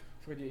 ja,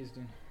 voor jy iets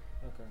doen.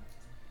 Okay.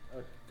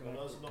 En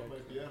dan is het nog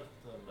my beurt.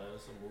 Dan daar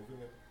is 'n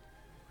moving it.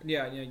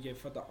 Ja, nee, jy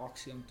vat 'n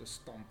aksie om te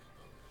stamp.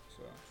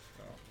 So,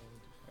 ja.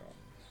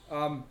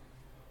 Ja.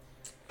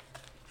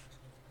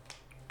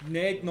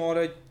 Net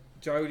nadat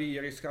Jody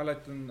hierdie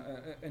skeleton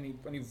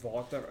in die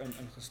water in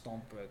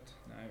gestamp het.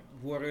 Nou,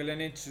 hoor hulle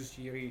net soos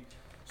hierdie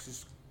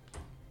soos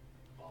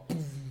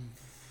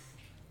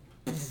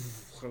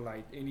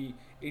geluid en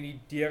die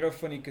deure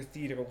van die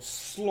kathedraal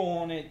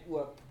slaan net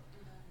oop.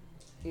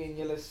 En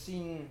jy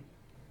sien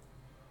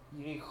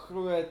hierdie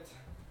groot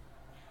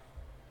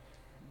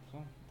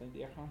so, dit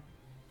deur gaan.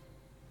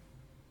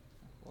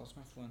 Waar is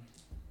my foon?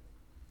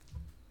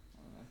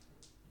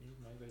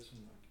 My wys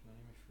hom ek nou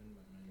nie my vriend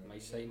by my. My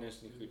syne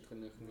is nie goed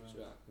genoeg nie, so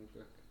ek moet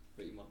ook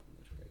vir iemand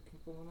anders kyk.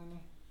 Ek wil hulle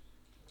nie.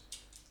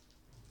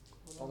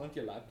 Al dan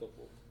jy laptop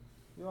op.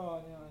 Ja,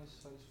 nee, hy's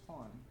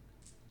fine.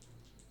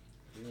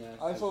 Nee,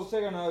 Hy sal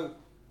seker nou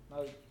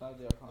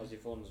deur gaan. as jy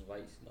vir ons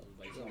wys, dan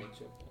wys hy net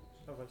so vir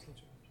ons. Oh, wat sien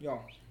jy? Ja,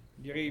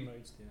 hierdie Nou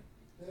iets doen.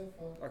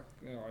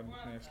 hy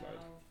moet net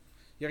sluit.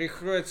 Hierdie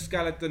groot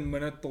skeleton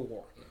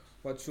minotaur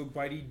wat so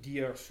by die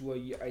deur so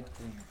hier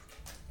uitkom.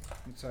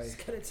 Met sy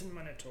Skeleton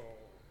Minotaur.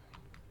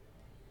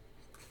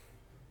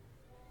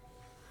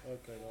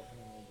 Okay, daar gaan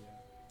we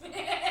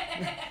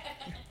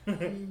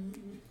weer.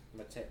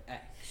 Met sy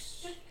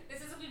axe.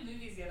 Dis is op die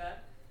movies, julle.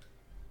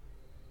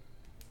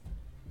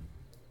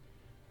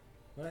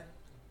 Wat?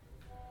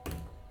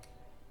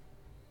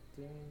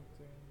 Ding.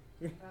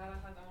 Ja, dat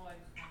gaat allemaal uit.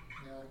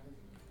 Ja,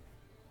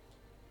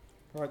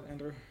 Right,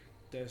 Andrew.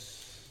 Dis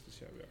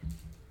jou weer.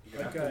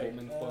 Grab Okay, hom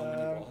en gooi hom in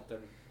die water.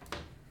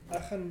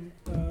 Ek gaan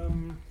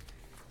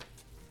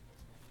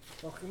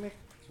wag net.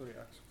 Sorry, ek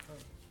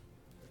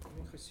het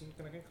nie gesien,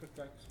 kan ek net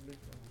kyk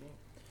asseblief?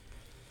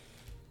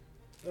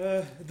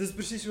 Dis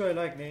presies hoe hy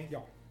lyk, nee?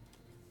 Ja.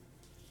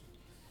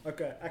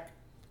 Okay, ek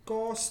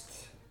cast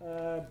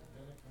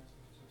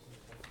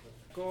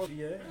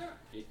weer.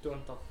 Jy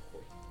 20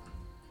 gooi.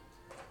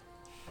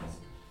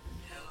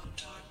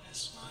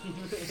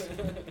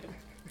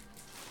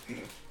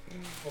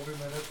 op die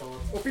Minotaur.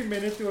 Op die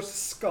Minotaur se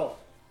skal.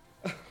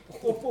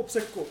 op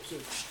sy kop so.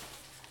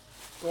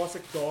 Cast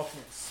ek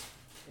darkness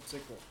op sy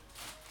kop.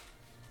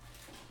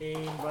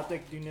 En wat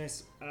ek doen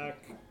is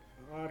ek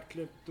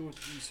hardloop tot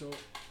hierso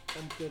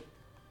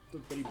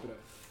tot by die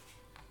brug.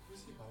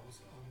 Dis die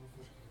bubbles almal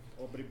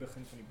verskil. Op by die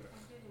begin van die brug.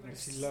 En ek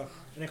sien lig.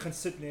 En ek gaan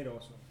sit net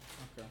daarso.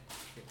 Okay.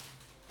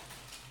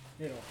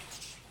 Net daar.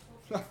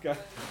 Okay.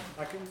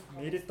 Ek kan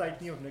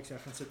meditate nie of niks,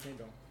 ek gaan sit net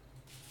daar.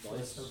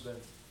 Daai is so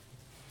blind.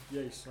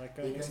 Yes, ek Jy kan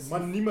kan niks, sien-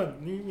 maar niemand,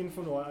 nie een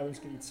van daai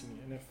ouens kan iets sien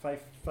nie. In 'n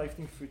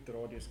 15 voet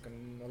radius kan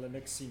hulle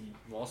niks sien nie.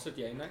 Waar sit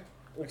jy nou?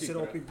 Ek sit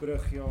op die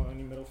brug ja in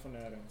die middel van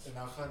nêrens. En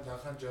dan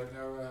gaan Jared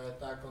nou 'n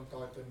attack on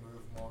Titan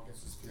move maak en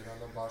so stuur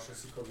hulle Basha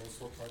se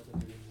kolossal Titan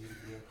deur die muur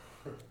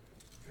deur.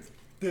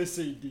 Dis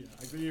 'n idee.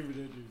 Ek weet nie wat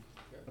dit doen.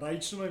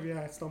 Rage sommer weer,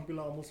 ek stamp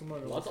hulle almal sommer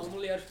Laat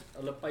almal eers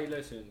hulle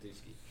pile so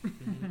intussen.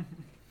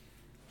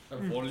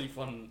 'n volley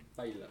van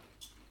pile.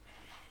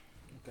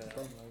 Okay, ek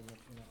gaan nou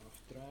net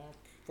aftrek.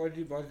 Voor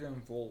die body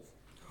en wolf.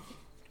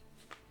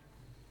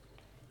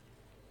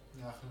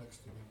 Ja, ek gaan niks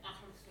doen.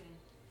 Ag, ek sien.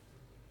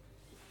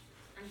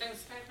 En dan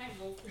skryf my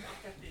wolf goed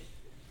agter dit.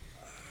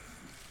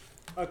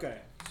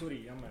 Okay,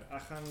 sorry, jammer.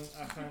 Ek gaan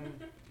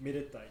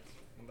meditate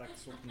want ek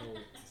is op 0.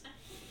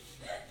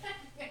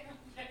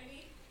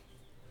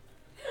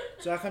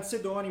 So ek gaan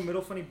sit daar in die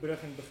middel van die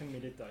brug en begin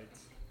meditate.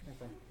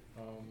 Okay.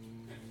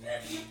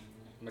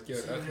 Met jou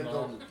Sien rug jy na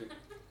dop? hom toe.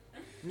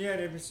 Nee,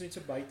 dit is net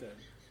so buite.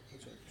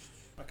 So,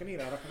 ek kan nie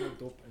regtig met 'n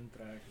dop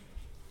intrek nie.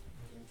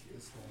 Dink jy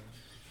is daar.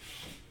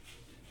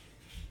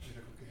 Hier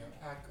ek kan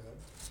akker.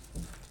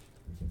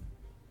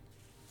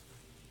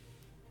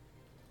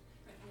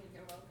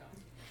 You're welcome.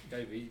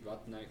 Kyk wie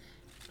wat nou.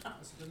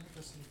 As ek dit net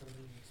kan sien kan ek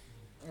niks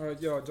doen.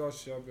 Ja,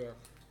 Josh, ja, weer.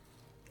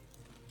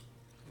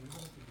 Hoe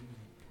gaan ek dit doen?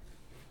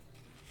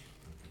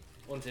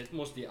 Ons het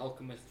mos die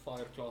Alchemist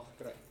Fire klaar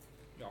gekry.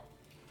 Ja.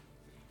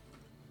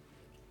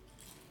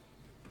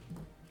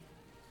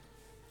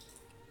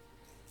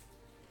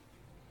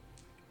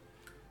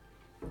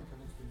 Ek kan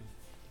niks doen nie.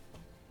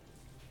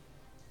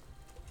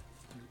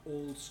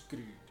 All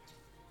screwed.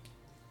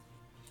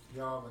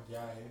 Ja, want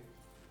jy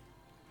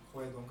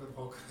gooi 'n donker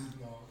wolk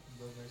na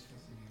dat mens kan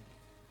sien nie.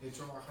 Net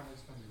so maar gaan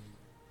niks kan doen.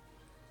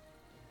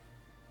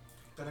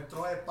 Kan ek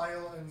draai 'n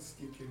pyl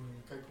insteek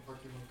en kyk of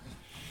ek iemand kan.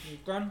 Jy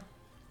kan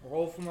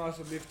rol vir my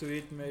asseblief te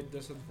weet met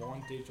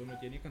disadvantage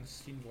omdat jy nie kan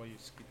sien waar jy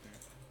skiet nie.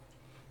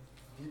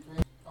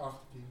 Die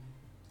 18.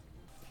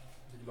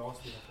 Die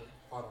laaste een vir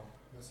arm.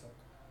 Dis ek.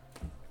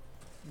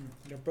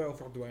 Die pyl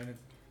verdwyn het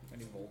in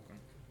die wolke.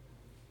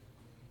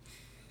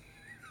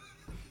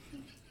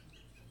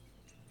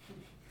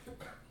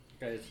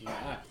 Kyk, dit is nou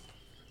ek.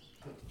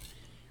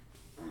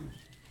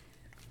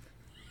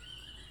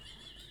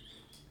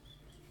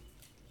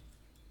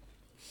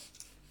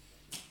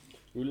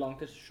 Hoe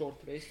lank is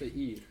short rest? 'n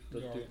uur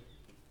tot Ja. toe.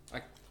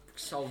 Ek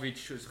salvage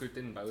soos goed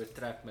en bou 'n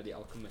trap met die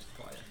alchemist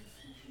fire.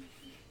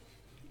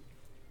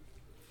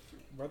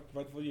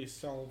 Wat wil jy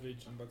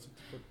salvage en wat se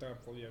tipe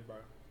trap wil jy bou?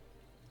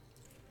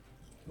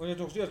 Want jy het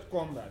nog steeds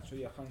combat, so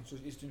jy gaan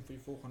soos iets doen vir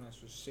die volgende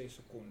soos 6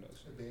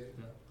 sekondes.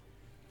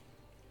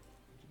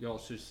 Ja,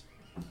 soos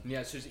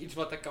nee, soos iets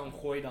wat ek kan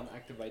gooi dan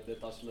activate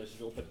dit as hulle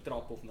soos op 'n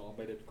trap of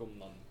naby dit kom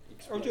dan As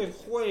explode. jy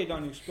gooi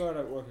dan die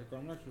spurre ook, ek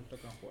kan net so te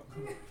kan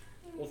gooi.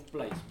 Of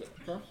place dit.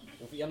 Okay.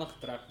 Of enige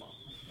trap maak.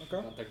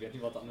 Okay. Want ek weet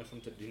nie wat anders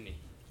om te doen nie.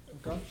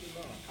 Okay.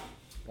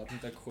 Wat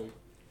moet ek gooi?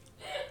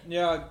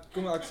 Ja,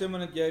 kom ek sê maar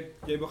net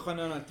jy begin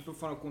nou 'n tipe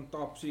van 'n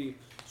kontapsie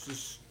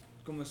soos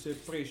kom ons sê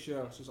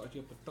pressure soos as jy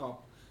op 'n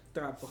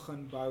trap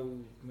begin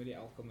bou met die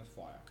alchemist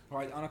fire.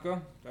 Right,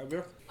 Anneke, jy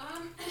weer?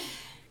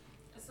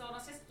 Is daar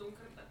nog steeds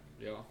donkerte?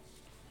 Ja.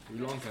 Hoe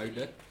lank hou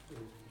dit?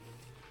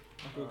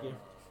 Ek ook nie.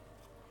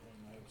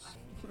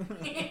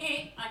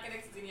 Ek kan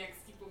niks doen nie, ek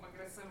skiep op my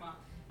grisse, maar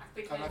ek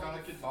pik Kan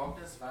ek die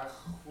darkness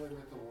weggooi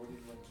met 'n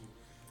holding monkey?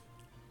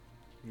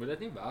 Moet dit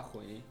nie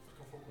weggooi nie.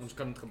 Ons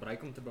kan dit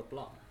gebruik om te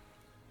beplan.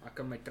 Ek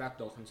kan my trap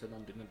daar gaan sit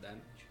dan doen dit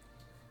damage.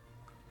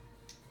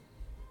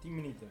 10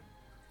 minute.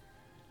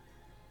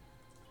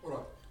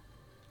 Alright.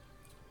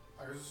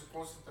 Ek is so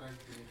concentrate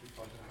op die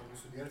pad. Ek het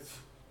gestudeer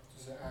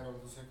soos 'n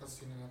arrow, dus ek kan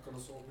sien en ek kan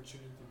 'n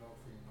opportunity maak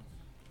vir iemand.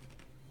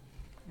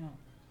 Ja.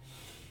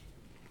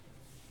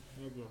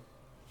 Ja, bro.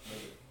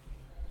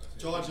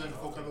 Charge en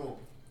Fokalo.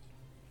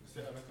 Dis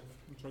die ander kant.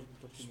 Ek sal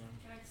dit sien.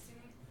 Kan ek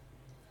sien?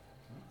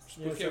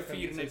 Spoeg jy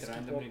 4 net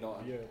randomly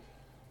daar. Ja.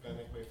 Kan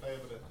ek my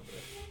favorite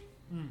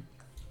gebruik?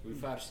 Hoe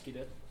ver skiet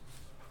dit?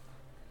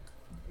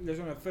 Dis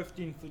on 'n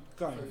 15 foot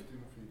cone.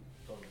 15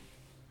 feet dan.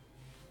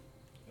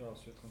 Ja,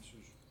 so dit gaan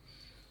soos.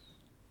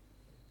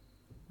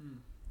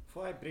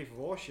 Firebrief,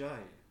 waar's jy?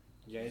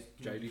 Jy het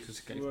Jody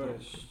geskyk.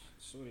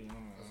 Sorry,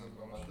 man.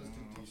 Wat is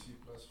die DC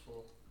plus 4?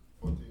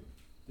 14.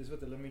 Dis wat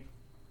hulle met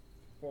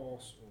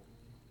pass op.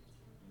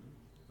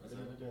 Wat is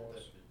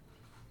dit?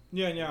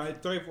 Nee, nee, hy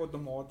tref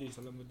outomaties.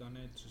 Hulle moet dan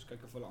net soos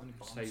kyk of hulle aan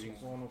die Saving.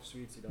 Son of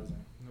sweet dit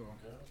dan.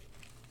 Ja.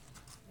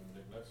 En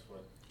dit next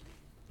one.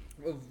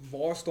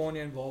 Waar staan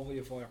jy en waar wil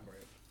jy fire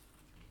break?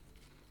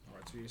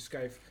 Alright, so jy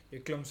skuif, jy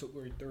klim so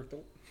oor die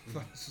turtle.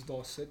 Wat is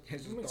daar sit? Jy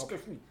so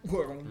stap nie.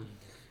 oor hom.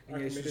 En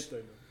Ek jy met soos,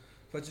 dit.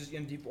 wat soos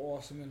een diep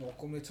asem en daar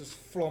kom net soos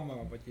vlamme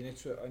wat jy net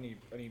so in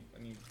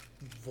die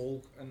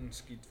wolk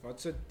inskiet.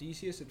 Wat se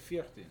DC is dit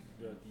 14?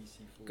 Ja, DC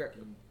 14. Kyk,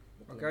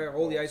 Okay,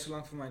 rol jy so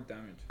lank vir my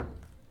damage.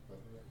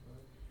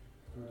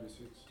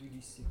 2d6.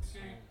 2d6.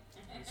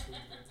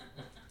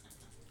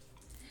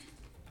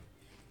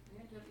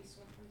 Net loop die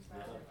son van die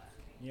berg weg.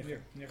 Nee,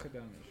 9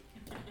 damage.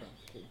 Okay,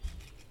 cool.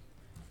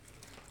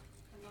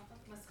 En nog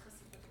wat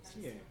misgesit het.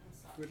 Sien jy?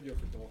 Goed jou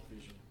vir dark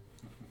vision.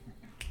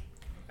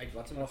 Ek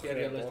wat se Ag,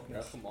 materiaal is darkness.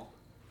 nou gemaak.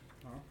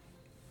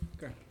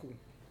 Okay, cool.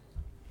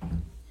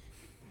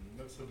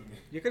 Niks te doen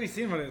nie. Jy kan nie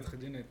sien wat hy het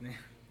gedoen het nie.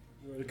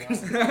 Met die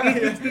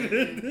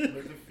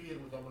 4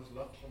 moet dan ons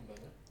lag kom dan,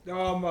 hè?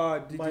 Ja,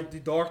 maar Maar-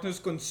 die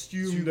darkness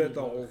consumed Consumed dit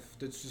al.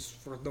 Dit is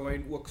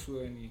verdwyn ook so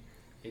in die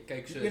Jy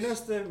kyk Die so.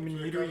 enigste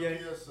manier hoe jy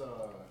is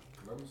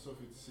glimpse of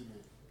iets sien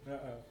nie.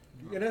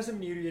 die enigste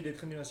manier hoe jy dit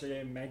gaan doen as jy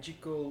 'n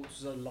magical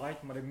soos 'n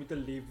light, maar dit moet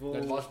 'n level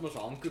Dit was mos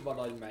Hanko wat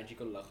daai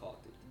magical lig gehad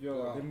het.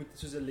 ja, dit moet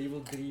soos 'n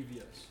level 3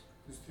 wees.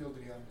 Dis steel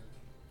 300.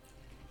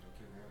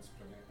 Okay, nee, dan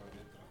spring ek maar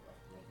net terug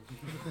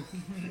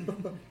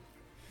agter.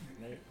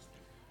 Nee,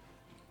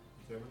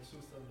 Jy moet so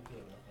staan met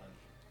jou lag aan.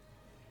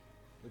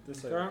 dit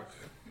is Ja.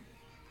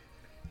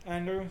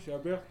 Andrew,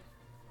 Shabir.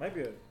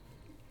 Maybe.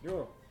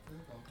 Ja.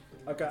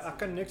 Okay, ek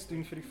kan niks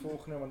doen vir die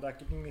volgende want ek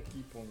het nie meer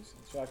key points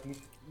nie. So ek moet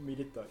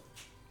meditate.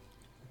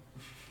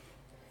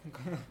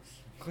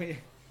 Goeie.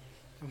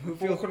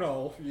 Volgende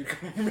halfuur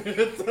kan ek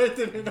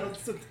meditate en dan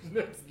sit ek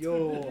niks. Jo,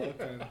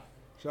 okay.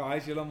 So hy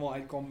is heeltemal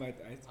uit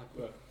combat uit. Ek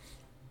ook.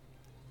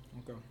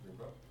 Okay.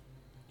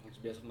 Ek is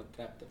besig met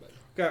trap te bou.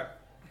 Okay.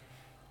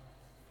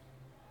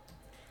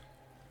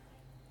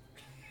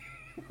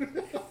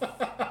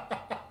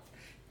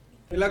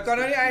 Julle kan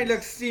nou nie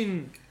eintlik sien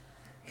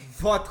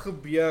wat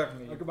gebeur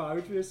nie. Ek behou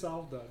vir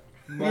jouself dan.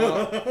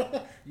 Maar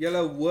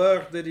julle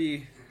hoor dat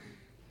die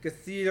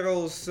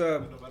cathedral se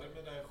Wat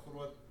met daai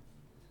groot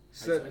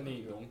se In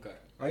die donker.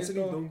 Hy is in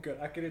die donker.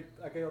 Ek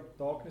het op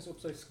darkness op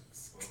sy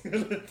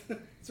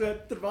so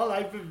terwyl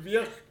hy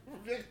beweeg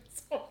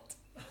saam.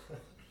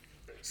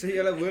 sê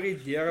julle hoor die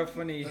deure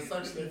van die Dis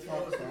ek net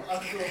vas.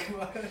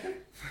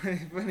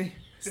 van die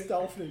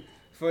Stelf net.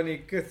 van die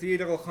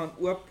cathedral gaan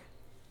oop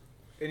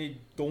en die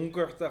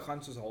donkerte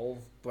gaan soos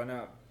half binne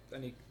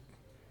in die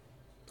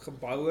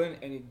geboue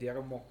en die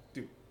deure maak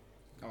toe.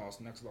 Daar's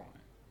niks daar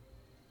nie.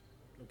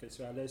 Okay,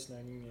 so hulle is nou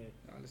nie meer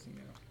Ja, alles nie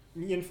meer.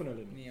 nie een van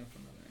hulle nie. Nie een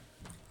van hulle nie.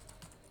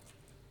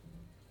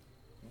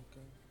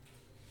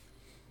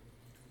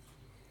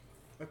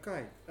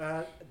 Okay.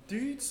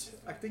 Dudes,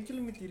 ek dink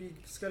julle moet hierdie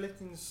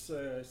skeletons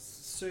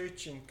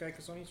search en kyk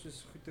as daar nie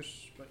soos goeters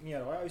nee,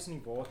 daai ou is in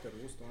die water.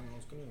 Ons daar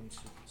ons kan nie ons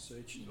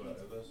search nie.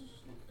 dit is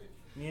snoek uit.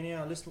 Nee,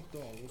 hulle is nog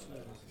daar. Ons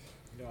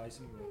ja, hy is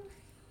in die water.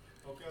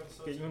 Okay,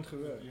 dan Ken iemand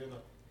gehoor?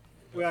 Ja.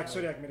 O ja,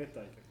 sorry, ek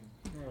meditate.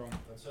 Ja.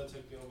 Dan sê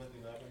ek jou met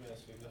die naam mee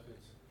as jy nog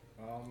iets.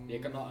 Jy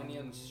kan daar nie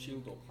 'n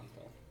shield op gaan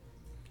tel.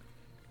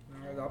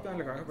 Ja, daar heb je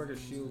eigenlijk eigenlijk een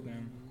shield,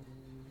 man.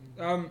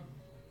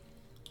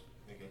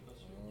 Ek het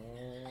dit.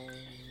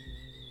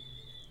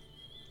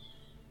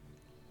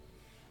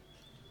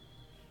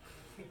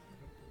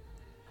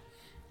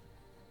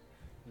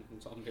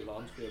 Ons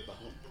ambulans weer bel.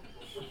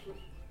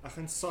 Ek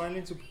gaan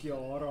silence op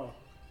Kiara.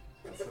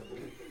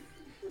 Asseblief.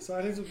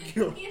 Silence op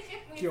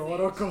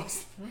Kiara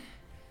kast.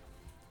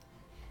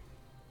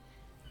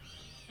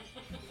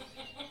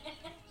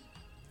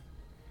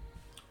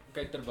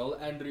 Okay, terwyl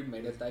Andrew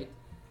meditate,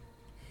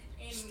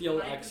 En Steel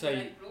my ek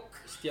sy- blok.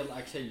 steel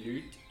ek sy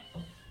loot.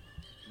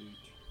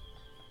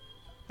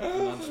 En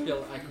dan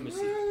speel ek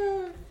musiek.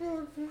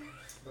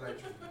 Bereik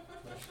jy.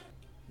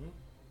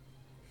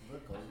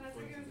 Wat kan Ag,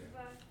 jy ek doen? is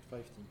baie.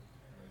 15.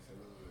 Sê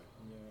dit weer.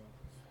 Ja.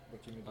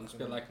 Wat jy moet Dan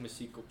speel ek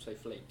musiek op sy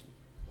vletjie.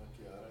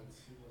 Dankie, Aaron.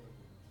 Sien wat ek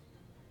doen.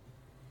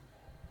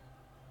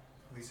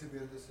 Wie se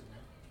beeld is dit?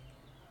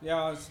 Ja,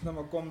 het is nou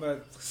maar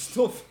combat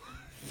stof.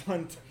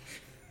 Want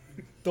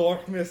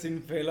darkness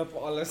envelop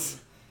alles.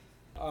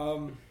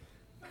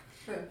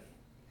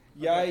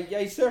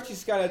 Jy search die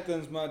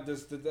skeletons, maar dit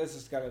is 'n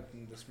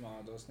skeleton, dis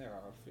maar daar's nie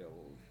reg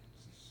veel.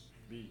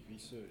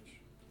 research.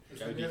 Is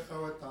Jou dit nie die- 'n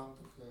goue tand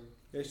of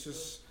Jy's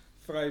soos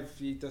vryf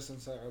hier tussen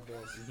sy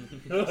ribbels.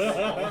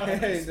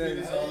 Hey,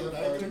 Nee,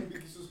 Hy klink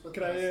bietjie soos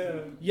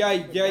Krye.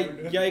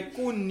 jy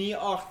kon nie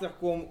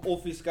agterkom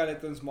of die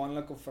skeletons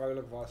manlik of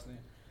vroulik was nie.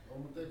 Hoe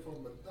moet ek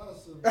van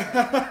betas?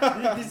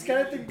 Die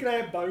skeleton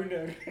kry 'n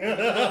boner.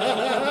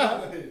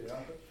 Ja.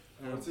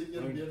 Wat sê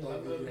een been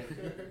langer?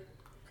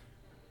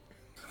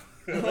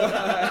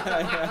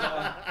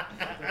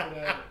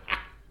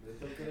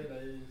 Dit ook kry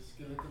hy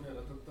skeleton en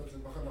dat tot sy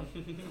begin.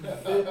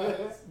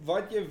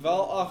 Wat jy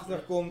wel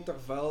agterkom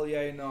terwyl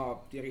jy na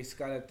deur die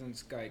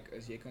skeletons kyk,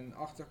 is jy kan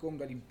agterkom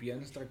dat die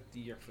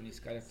beenstruktuur van die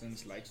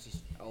skeletons lyk soos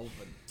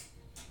elven.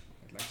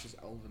 Dit lyk soos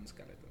elven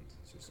skeletons.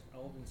 Soos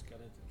Elven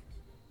skeleton.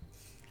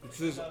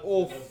 soos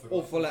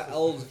of hulle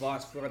elves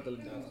was voordat hulle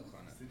dood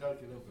gegaan het. Dis dalk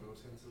julle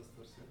broers en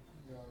susters.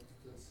 Ja,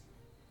 dit is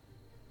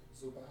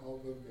so by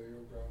album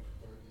burial ground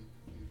gebou die.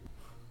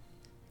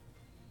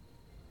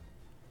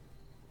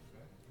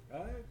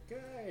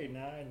 Okay,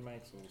 now it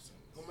makes all sense.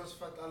 Kom ons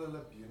vat al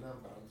hulle bene en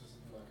brand ons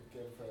dit maak 'n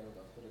campfire en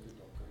agter dit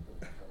donker kan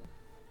gaan.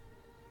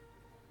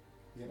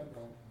 Bene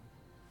brand.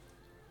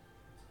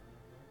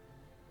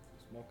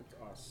 Smaak dit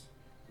as.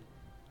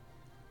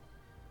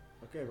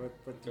 Okay,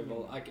 wat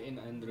Terwyl ek en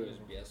Andrew is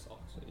besig,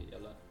 so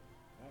julle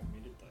Ja,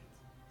 meditate.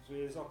 So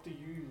it's up to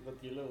you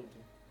wat jy wil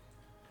doen.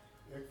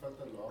 Ek vat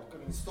 'n laak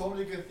in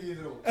Stormley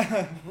Cathedral.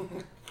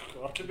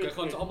 kyk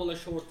ons almal 'n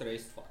short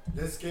rest vat.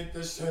 Let's get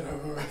this shit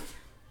over with.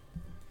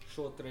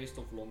 Short rest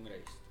of long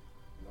rest.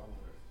 Lang.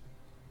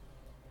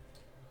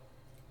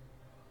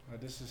 Ja,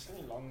 dis is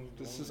nie lang.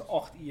 dis is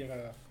 8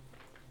 ure.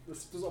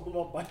 Dis op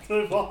nog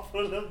buite wag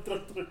vir hulle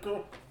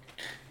terugkom.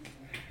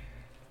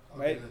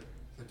 Okay, Right.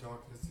 the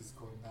darkness is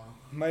gone now.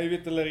 My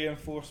weet hulle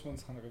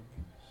reinforcements gaan roep.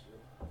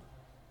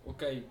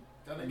 Okay,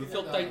 Kan ek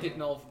hoeveel net tyd het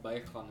nou al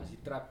verbygegaan? Is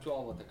die trap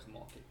 12 wat ek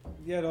gemaak het?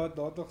 Ja, daar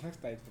het nog niks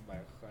tyd verby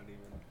gegaan nie.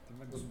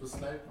 ons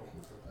besluit nog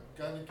hoe dit.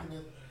 Kan ek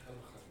net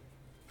ingaan?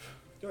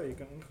 Ja, jy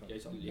kan ingaan.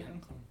 Jy's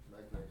alleen.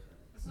 Lyk Dit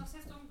is nog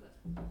steeds donker.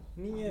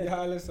 Nee, Ja,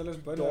 hulle is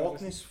binne.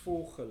 darkness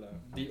volg hulle.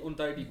 Die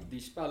onthou die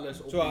spel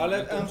is op. So hulle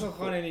het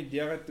ingegaan en die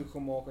deure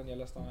toegemaak en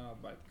julle staan daar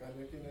buite. Kan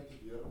ek net die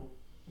deur op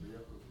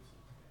breek of iets?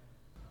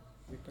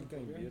 Jy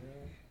kan weer.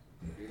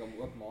 Jy kan hom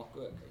oopmaak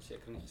ook. Hy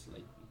seker nie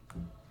gesluit nie.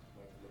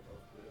 Maar ek loop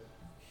afbreek.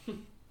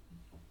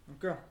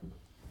 Okay.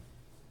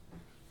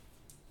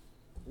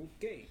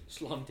 Okay.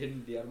 Slaan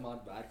teen die deur maar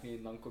het werk nie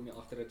en dan kom jy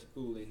agter dit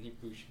spoel en nie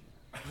push nie.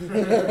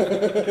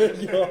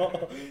 Ja.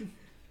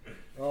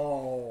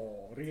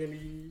 Oh,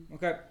 really?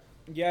 Okay.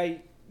 Jy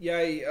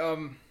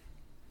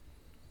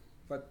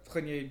wat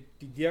gaan jy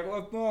die deur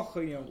oopmaak?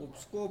 Gaan jy hom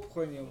opskop?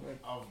 Gaan jy hom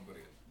op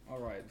Afbreek.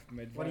 Alright,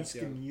 met Van die wat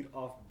jy skenier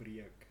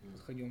afbreek.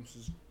 gaan jy hom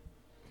soos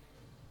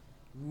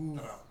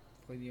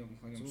gaan jy hom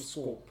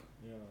skop.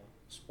 Ja.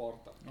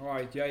 Sparta.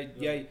 Alright,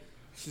 jy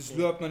soos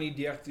loop na die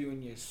deur toe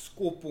en jy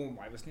skop hom.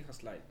 Hy was nie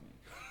gesluit nie.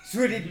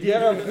 So die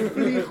deur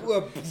vlieg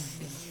oop.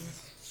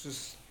 Soos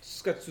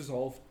skud soos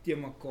half te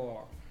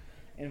mekaar.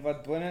 En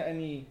wat binne in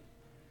die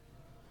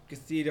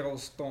cathedral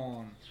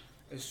staan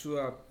is so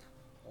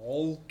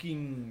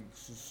hulking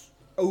soos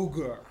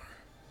ogre.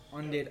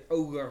 Undead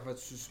ogre wat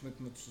soos met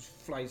soos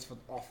vleis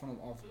wat af van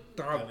hom af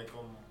drap. Kan ek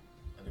kom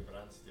aan die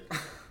brandsteek?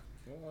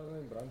 Ja, maar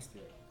in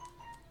brandsteek.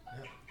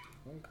 Ja.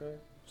 Okay.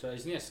 So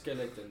hy's nie 'n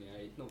skeleton nie.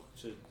 Hy het nog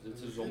so dit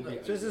is 'n zombie.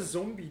 So is 'n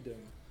zombie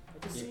ding.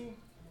 Ek het Ja. sien.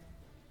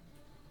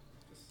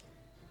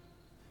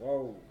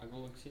 Wow. Ek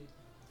wil ook sien.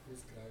 Dis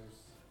gross.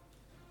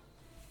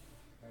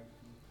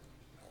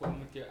 Gooi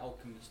met jou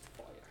alchemist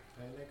fire.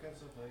 Hy lyk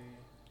asof hy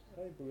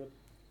Hy behoort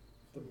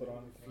te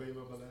brand.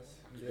 flammable is.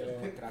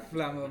 Ja. Trap.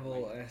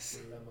 Flammable is.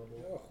 Flammable.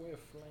 Ja, goeie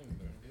flame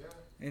bro. Ja.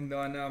 En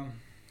dan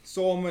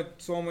saam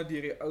met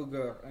hierdie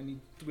ouer in die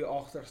twee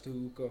agterste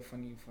hoeke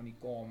van die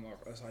kamer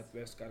is hy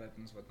twee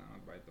skeletons wat nou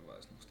aan buite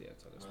was nog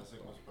steeds. Hulle is Maar as ek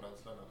nog ons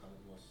brandslaan, dan gaan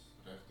dit mos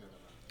reg teen hulle.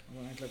 daar.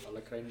 Maar eintlik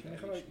Hulle kry nie Sien jy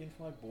gou een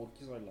van daai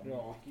bordjies, daai lang Ja.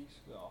 bordjies?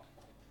 ja.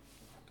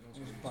 Ons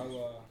bou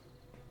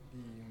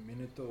Die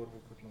Minotaur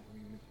ook wat nog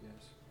hier moet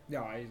wees.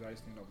 ja, hy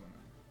is nie daar binne.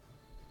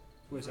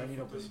 O, is hy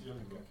nie op Dis die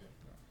een blokkie.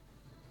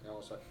 Ja,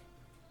 ons het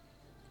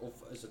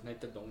of is dit net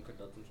te donker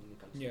dat ons hom nie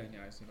kan sien? Nee,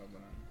 hy is nie daar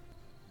binne.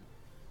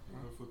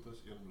 Hoeveel voet is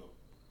een blok?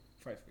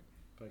 5 voet.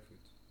 5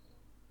 voet.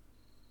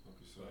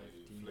 Okay, so die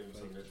 15, flames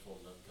sal 15. net vol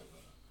net kan.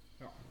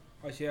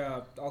 As jy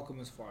 'n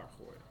alchemist fire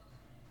gooi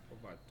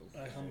of wat of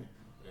Hy gaan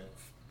Ja.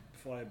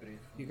 fire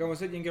breath. jy kan mos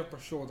net een keer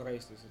per short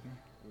rest is dit nie.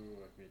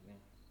 O, ek weet nie.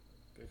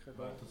 Kyk gou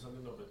Maar daar. dit is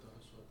nie nog beter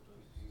as wat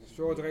dit is.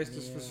 Short rest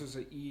is Nee. vir soos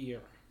 'n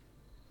uur.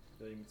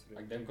 Ja, jy moet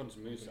Ek dink ons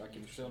moes, ek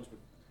het gesê ons moet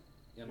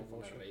een of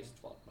ander rest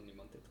vat, maar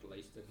niemand het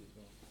geluister nie.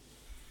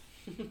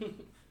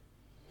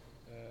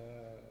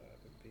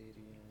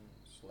 Barbarians.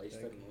 Ons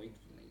luister nooit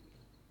nie.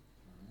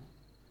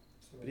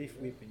 Brief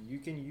weapon. You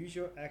can use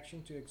your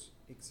action to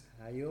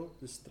exhale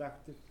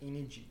destructive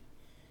energy.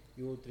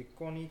 Your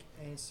draconic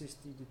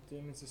ancestry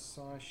determines the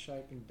size,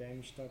 shape, and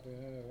damage type.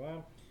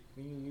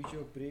 When you use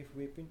your brief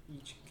weapon,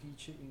 each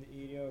creature in the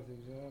area of the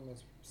zone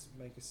must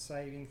make a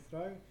saving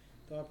throw.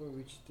 Type of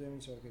which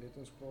determines okay, let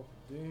ons call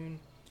doen.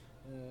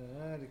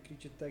 The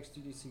creature takes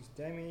 2d6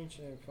 damage.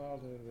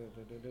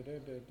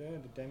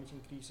 The damage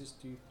increases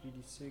to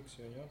 3d6.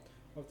 So yeah.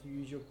 After you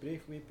use your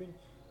brief weapon,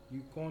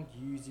 you can't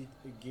use it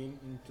again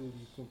until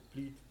you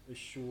complete a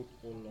short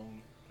or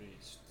long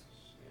rest.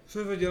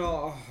 Soos wat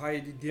julle hy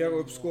die deur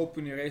oopskop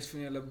en die res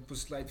van julle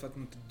besluit wat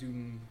om te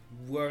doen,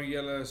 hoor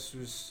julle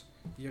soos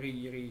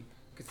hierdie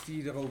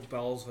cathedral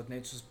bells wat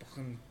net soos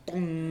begin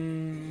tong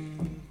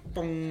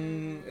tong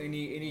en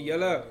die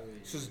hele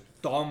soos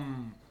dam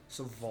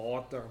se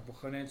water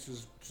begin net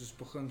soos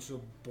begin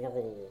so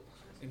borrel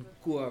en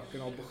kook en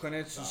dan begin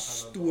net so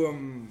stoom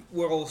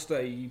oralste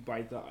hier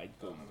buite Dan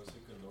uitkom. gaan ons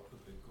seker nog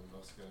gedrink kom,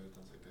 dan skryf dit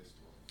aan sy test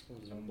toe.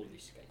 Ons moet body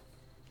skei.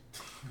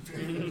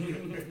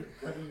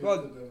 Wel,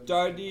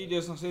 Jody,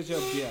 dis nog steeds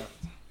jou beurt.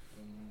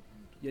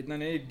 Jy het nou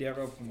net die deur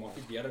oopgemaak.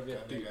 Die deure weer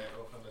Kan toe. ek hy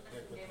ook aan dit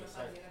kyk met my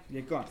sy?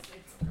 Jy kan. Jy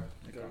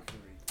Go kan. for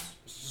it.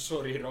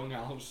 Sorry, wrong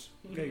house.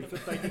 Okay,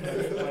 hoeveel tyd het jy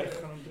verby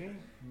gaan doen?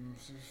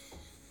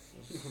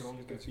 Wrong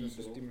Dit is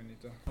soos 10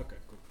 minute. Okay,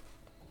 cool.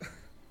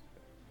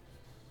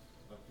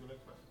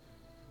 Natuurlijk maar.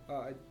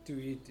 Toe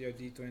hit jou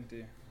D20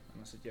 en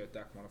dan sit jou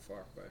attack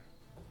modifier by.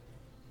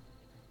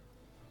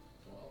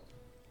 Wow.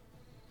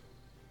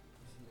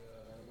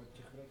 Wat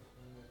jy gebruik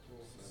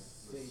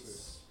Dis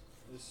 6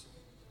 is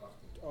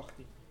 18.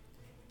 18.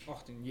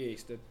 18,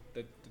 yes, dit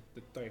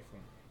tref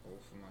hom.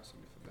 Of vir my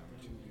asseblief vir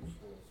damage.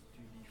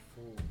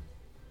 2d4.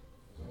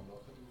 Is daar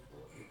nog gedoen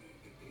voor?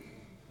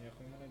 Ja,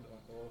 gaan maar net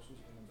daar. Daar is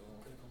soos iemand daar.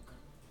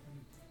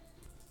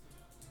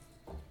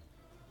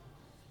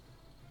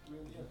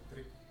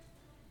 3,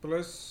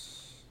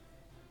 Plus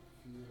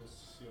 4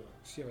 is 7.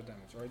 7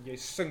 damage. Right? Jy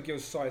sink jou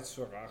side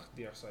so reg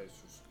deur sy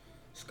soos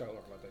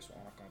skouer wat hy so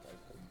aan die kant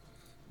uitkom.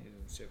 Jy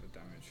doen 7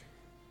 damage.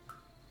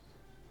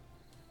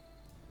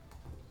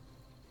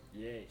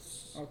 Yes.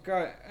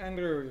 Okay,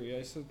 Andrew, jy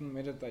sit in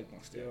meditate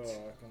nog Ja, steeds.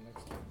 ek kan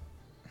niks doen.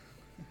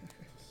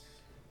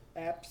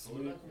 Hoe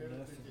Absolute laat meer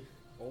nothing. dit?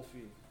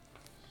 Halfuur.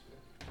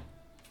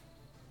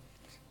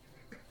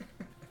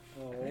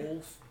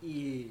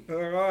 Halfuur.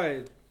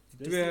 Alright.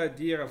 Dis Twee die-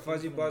 diere,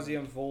 Fuzzy Buzzy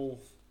en Wolf.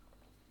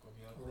 Kom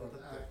jy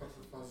Omdat aan ek was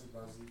vir Fuzzy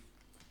Buzzy.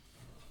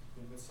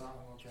 En dit saam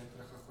op jy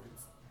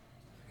teruggegroet.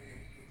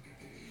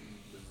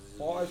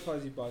 Waar is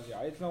Fuzzy Buzzy?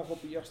 Hy is nog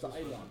op die eerste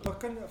eiland. Maar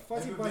kan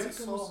Fuzzy Buzzy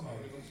kan ons... Ja,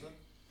 Wanneer kom sy?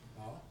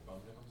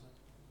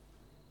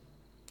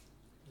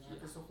 ja,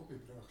 ek is nog op die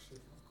brug,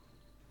 shit.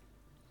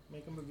 Maar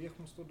jy kan beweeg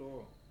ons tot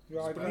daar.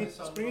 Ja, ek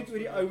Spring net oor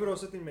die ou waar ons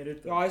sit in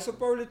meditate. Ja, hy is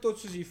probably tot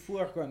soos hier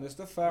voorkant. Dis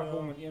te ver Ja.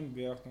 om in een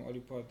beurting al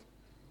die pad.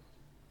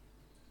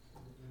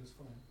 Dit is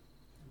fyn.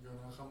 Ja,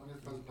 dan gaan we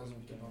net Fuzzy Buzzy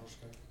bietjie na ons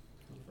kyk.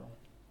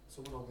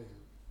 Sommer al by jou.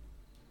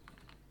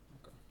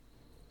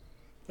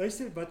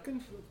 Luister, wat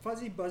kan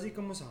Fuzzy Buzzy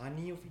kan ons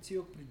honey of ietsie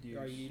ook produce?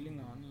 Ja, healing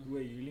aan. O,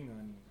 healing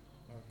honey.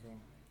 Okay.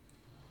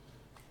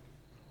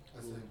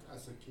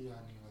 As ek hier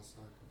aan nie was,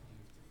 sal ek nie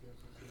te veel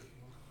gegee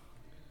nog.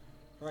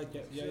 Right,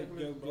 jou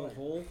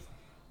Wolf.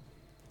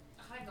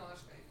 Ek gaan net daar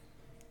skryf.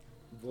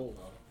 Wolf.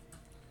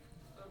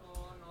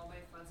 Daar naby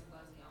Fuzzy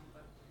Buzzy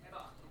amper. Net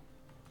agter hom.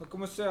 Maar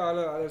kom ons sê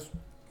hulle is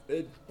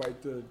net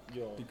buite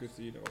Ja. die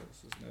cathedral.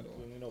 Dis net Ons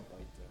al. net daar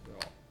buite. Ja,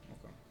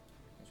 okay.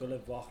 So hulle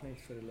wag net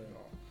vir hulle.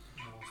 Ja.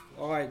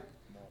 Alright.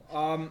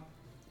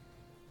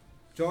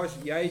 Josh,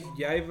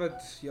 jy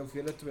wat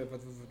julle twee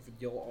wat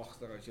heel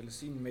agter is. Julle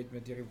sien met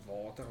hierdie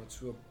water wat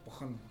so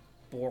begin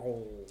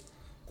borrel.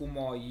 Kom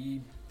maar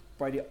hier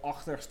by die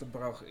agterste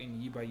brug en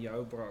hier by jou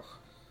brug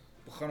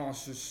begin daar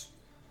soos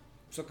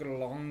sulke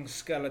lang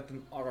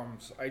skeleton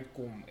arms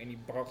uitkom en die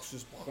brug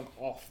soos begin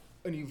af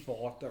in die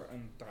water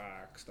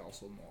intrek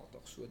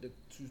stelselmatig. So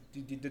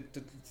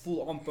dit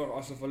voel amper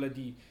asof hulle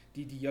die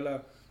hele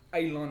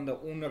eilande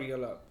onder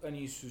julle in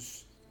die soos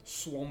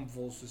swamp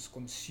wil soos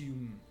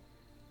consume.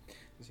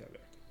 Dis ja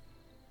werk.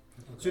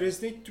 So dis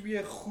net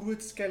 2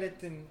 groot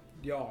skeleton.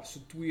 Ja, so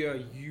 2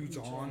 huge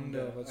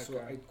hande wat so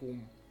Okay.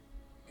 uitkom.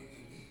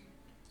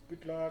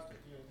 Good luck.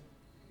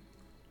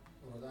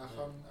 Want ek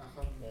gaan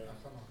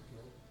nog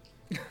loop.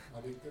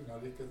 Na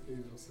die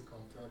kathedral se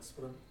kant. Ek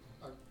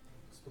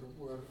spring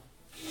oor.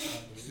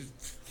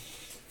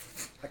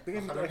 Ek dink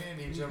Ek gaan nou nie 'n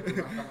ninja doen,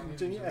 ek gaan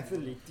jy nie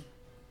athletic.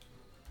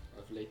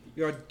 Athletic.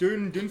 Ja,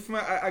 doen vir my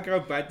 'n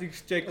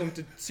acrobatics check om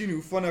te sien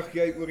hoe vinnig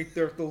jy oor die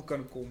turtle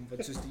kan kom,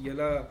 wat soos die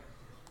hele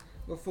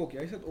Wat fok,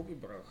 jy sit op die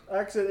brug.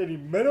 Ek sit in die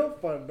middel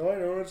van daai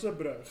Noordse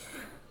brug.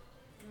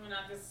 En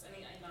ek is in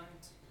die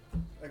eiland.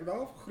 Ek daar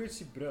op groot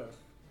die brug.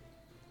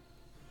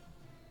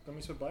 Kan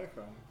mens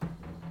verbygaan.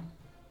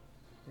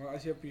 Maar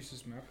as jy op die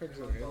soos merk, is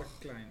dit regtig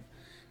klein.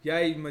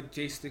 Jy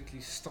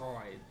majestically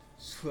stride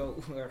so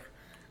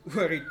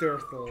oor die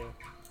turtle.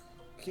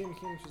 Geen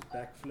soos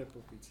backflip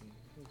of iets nie.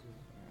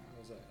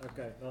 Daar's hy.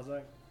 Okay, daar's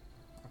hy.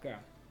 Okay.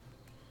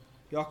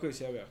 Jaco is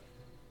jy weer.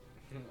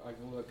 Ek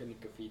wil ook in die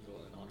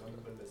kathedral in Dan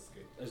aan. ben ik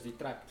skip. Is die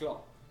trap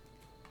klaar?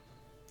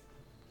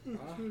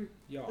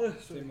 Ja,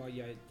 sorry. sê maar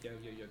jy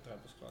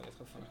trap is klaar. Jy het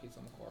gou vinnig iets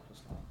aan mekaar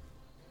geslaan.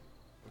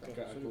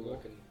 Okay, ek wil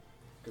ook in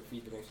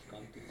kathedral se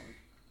kant toe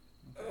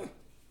gaan.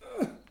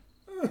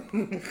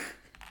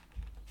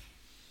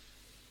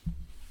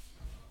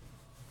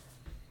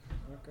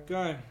 Okay.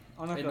 Okay,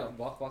 ander En kant.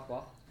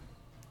 wag.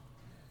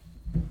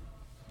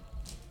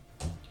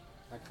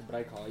 Ek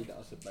gebruik hide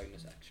as 'n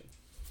bonus action.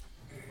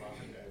 Waar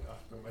gaan jy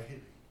agter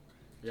my?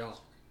 Ja.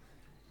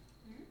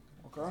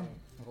 Okay.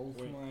 Rol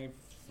vir my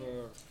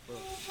vir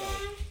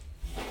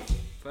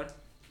Vir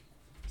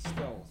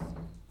stealth.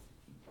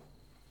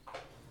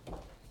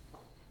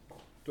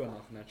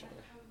 20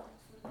 natural.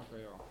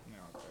 Okay, ja. Nee,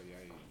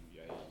 okay,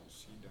 jy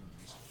sien dan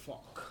is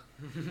fuck.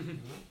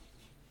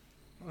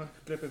 Ek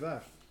klip dit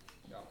weg.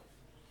 Ja.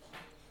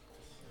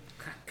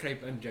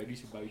 Kruip in Jody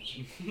se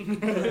boutjie.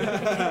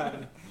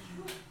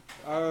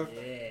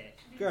 Okay.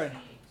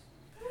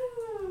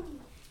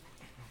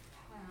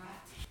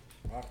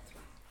 Hart.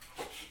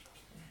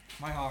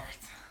 My hart.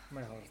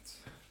 My hart.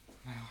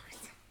 My hart.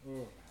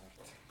 O,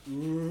 hart.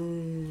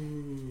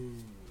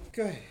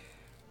 Okay.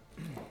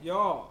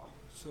 Ja,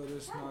 so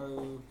dis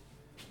nou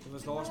dit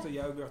was laaste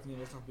jou beurt en jy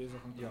was nog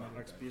besig om te Ja,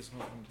 meditate. ek besig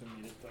om te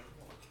meditate.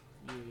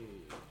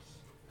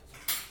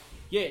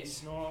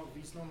 Yes.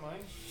 Wie's nou my?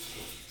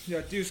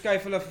 Ja, toe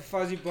skuif hulle vir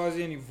Fuzzy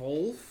Buzzy en die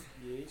wolf.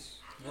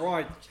 Yes.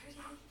 Right.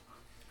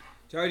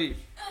 Jody.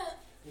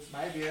 Dis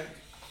my weer.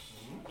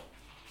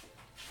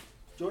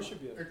 Joshua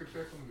beer. Ek het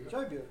trek om weer.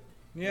 Joshua beer.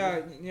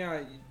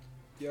 Ja,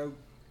 jou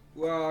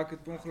ek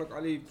het per ongeluk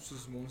al die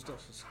soos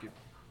monsters geskiep.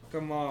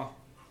 Kom maar.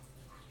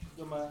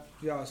 Ja, maar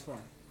Ja, is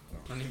fyn.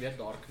 Dan nie weer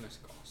darkness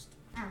cast.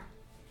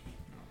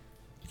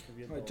 ek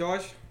weet Maar al.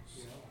 Josh,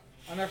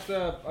 anderste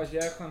as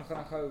jy gaan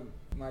ek gou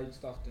my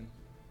staf doen.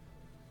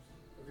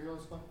 Wie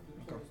ons van?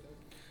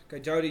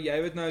 Kyk Jody,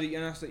 jy weet nou die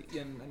enigste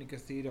een in die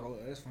kathedral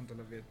is want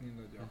hulle weet nie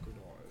dat Jaco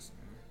daar is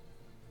nie.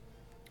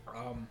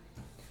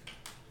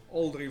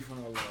 Al drie van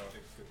hulle.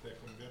 Ik trek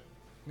hem weer.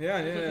 Ja,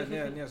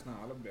 nee, is nou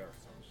alle berg.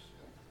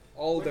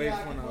 Al drie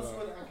van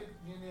hulle.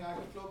 Nee, ek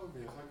het klaar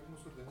beweeg. Ek moes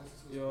vir dinge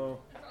soos Ja,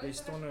 jy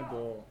staan nou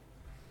daar.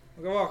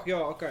 Okay, wag, ja,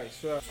 okay,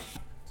 so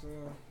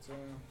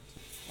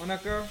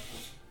Anneke,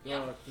 Ja,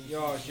 ek dink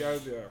ja, is jou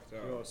beurt.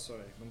 Ja,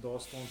 sorry, want daar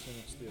staan sy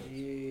nog steeds.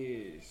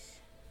 Yes.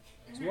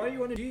 So what do you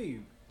want to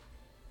do?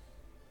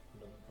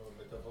 Dan gaan we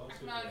met de was.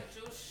 Ek nou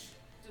Josh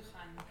toe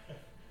gaan.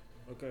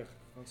 Okay,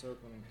 gaan sy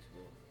ook maar net.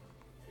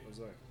 Wat is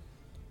hy?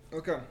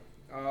 Okay.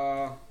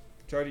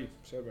 Jody,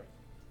 sober.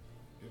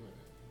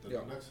 Dat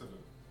Ja. is niks te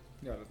doen.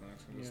 Ja, dat is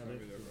niks. Dat is nou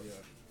weer ook.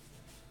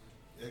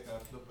 ja. Ik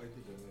hardloop uit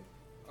die ding.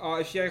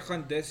 As jy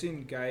gaan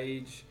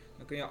disengage,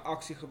 dan kan jy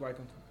aksie gebruik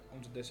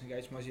om te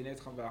disengage, maar as jy net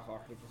gaan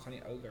weghardloop, dan gaan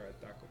die ouer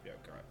attack op jou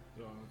kry.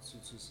 Ja, dit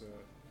is soos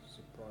 'n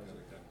surprise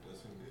attack. Dat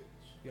is een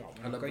Ja, maar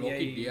Hulle dan kan blok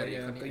die jy deur, jy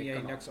gaan nie kan uit jy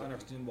kan niks hardloop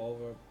anders nie. doen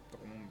behalwe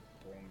rond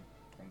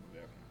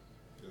beweeg.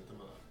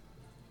 Heeltemal.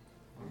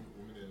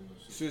 Hoe meneer nou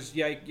so. Soos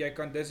jy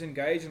kan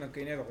disengage en dan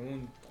kan jy net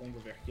rond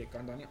beweeg. Jy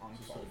kan dan nie Soos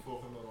aanval. die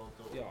volgende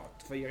ronde. Ja,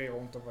 vir hierdie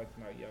ronde wat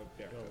nou jou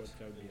beurt Ja, is. wat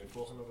jou In de beurt.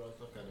 volgende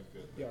ronde kan ik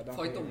het. Ja, dan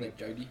Fight kan hom jy net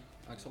Jody.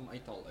 Ek sal hom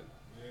uithaal ou.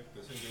 Nee,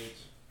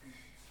 disengage.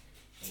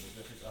 En dan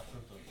leg ik achter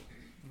tot.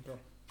 Okay.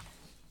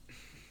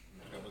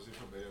 Ik heb als ik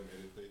voorbij om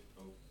meditate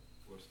ook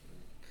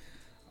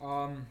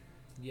voorspringen.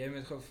 Jy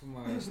moet gou vir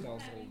my 'n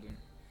stelsel doen.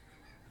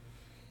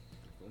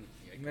 Kom,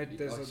 jy kan Met die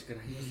dis dark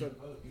kry.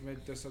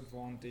 met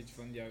disadvantage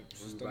van jou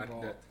Hoe stem werk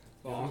waar. dit?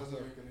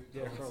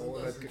 Ja,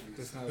 gehoor dit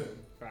is nou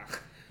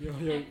weg.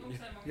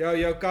 Ja,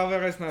 Jou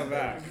cover is nou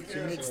weg. Sy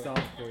net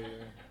staan vir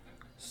jou.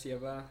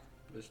 7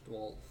 plus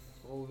 12.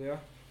 Rol weer.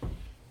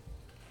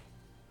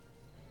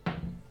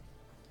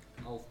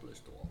 11 plus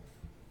 12.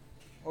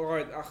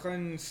 Alright, ek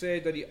gaan sê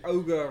dat die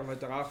ouer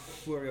wat reg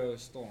voor jou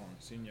staan,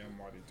 sien jy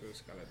maar die twee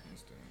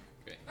skeletons doen.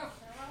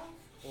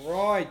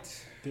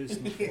 Alright, Dis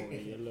nie vir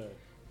julle.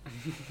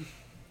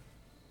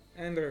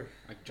 Andrew.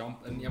 Ek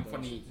jump in een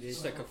van die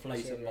stukke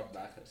vleis in wat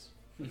weg is.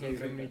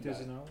 Hoeveel meters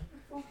is nou?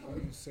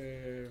 Ons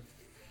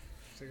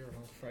seker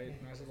nog 5,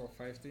 nou is dit al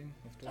 15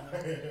 of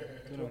 20.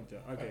 20,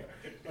 okay.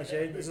 As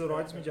jy is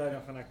alright met jou,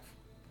 dan gaan ek...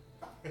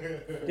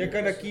 Jy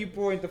kan 'n key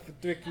point of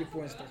 2 key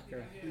points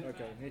terugkry.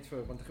 Okay, net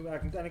vir, want ek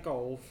moet eintlik 'n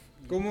half...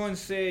 Kom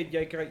ons sê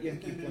jy kry 1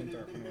 key point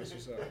terug, nou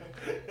soos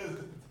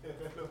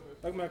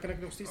Ook maar kan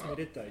ek nog steeds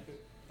meditate.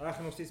 Ek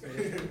gaan nog steeds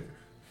meditate.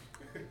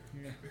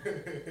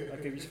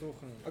 Okay, wie is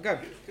volgende? Okay.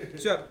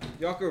 So,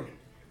 Jaco,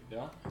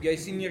 Ja? jy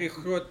sien hier die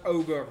groot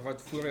ogre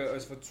wat voor jou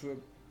is wat so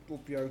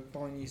op jou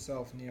tiny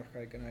self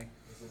neerkyk en hy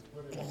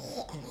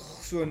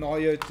so na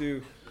jou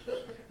toe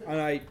en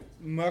hy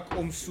mik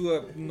om so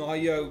na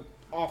jou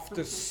af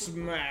te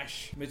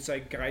smash met sy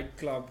great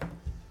club.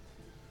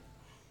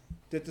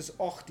 Dit is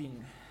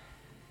 18.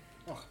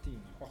 18.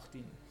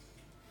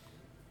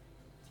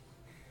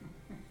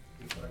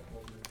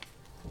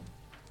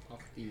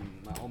 18,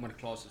 my armor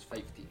class is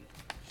 15.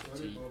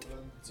 Sorry,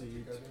 Bobbin.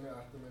 Ek kan nie meer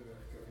agter my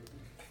werk kry.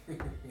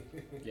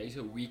 Jy's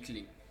 'n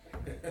weakling.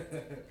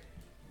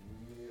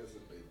 Nee, as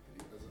dit by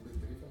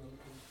 3 van hulle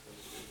kom.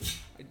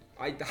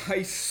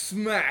 Hy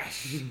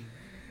smash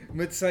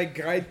met sy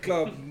great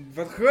club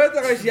wat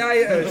groter as jy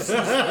is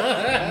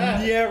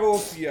neer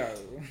op jou.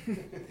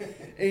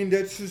 En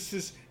dit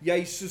soos jy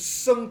so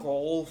sink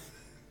half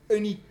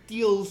in die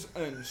teels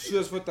in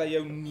soos wat hy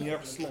jou Val ek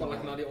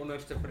neerslaan. na die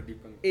onderste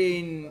verdieping.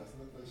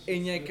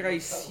 En jy kry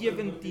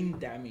 17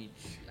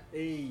 damage.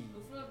 Hey.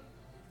 Hoeveel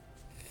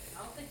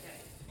help het jy?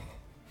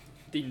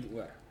 10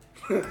 oor.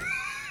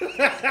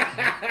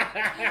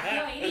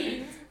 Ja,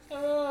 hierdie.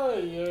 Daar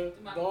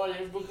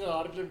jy begin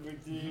hardloop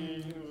met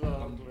die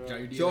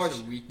JD Josh,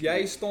 is 'n weakling.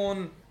 jy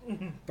staan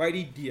by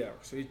die deur.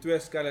 So die twee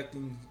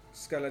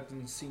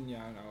skeletons sien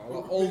jou nou.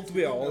 Hulle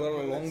albei haal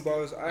hulle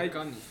longbows Ek uit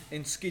kan nie.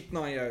 en skiet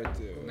na jou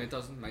toe. Net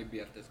as dit my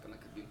beurt is, kan ek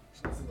dit doen.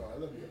 Dis in daai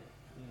hulle weer.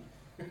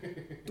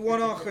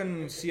 20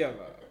 en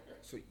 7.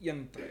 So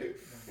 1 tref.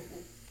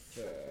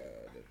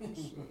 Dit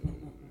is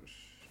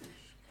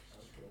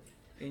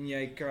en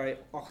jy kry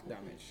 8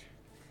 damage.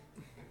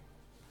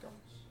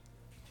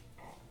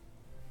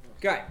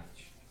 Okay.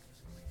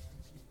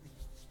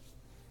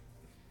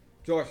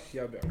 Josh,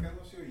 jou beurt. Kan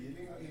ons jou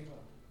healing aan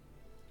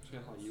Ons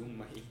gaan heal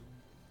my.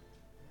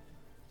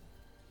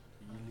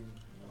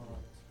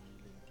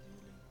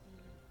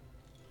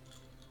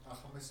 Ek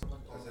gaan my sommer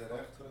Is hy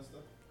reg,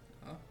 Christa?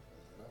 Ja.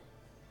 Is hy reg?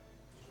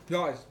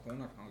 Ja, is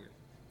wonderlik dankie.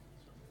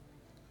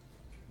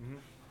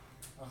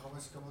 Ek gaan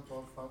my sommer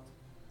daar vat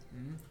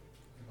Mhm.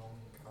 en dan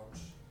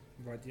crouch.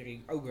 Wat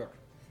hierdie ogre.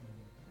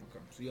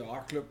 Okay, so jy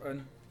hardloop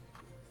in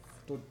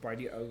tot by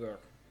die ogre.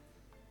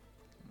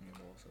 En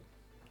daar so.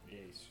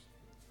 Yes.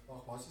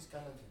 Wag, waar is die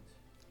skeletons?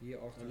 Hier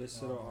agter. Hulle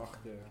sit daar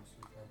agter. Ja, so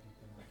ek het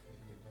dit net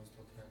vir ons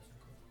tot traps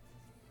gekom.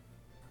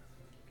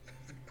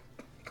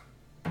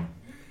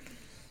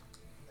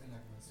 En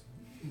ek was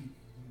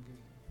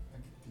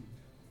ek het 10.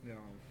 Ja.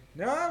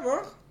 Ja,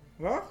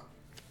 wag.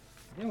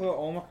 Nie wel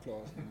almal klaar.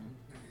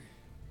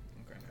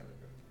 Okay, nou.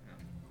 Ja.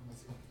 Kom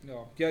ons gaan.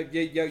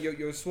 Ja,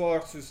 jou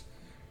swaard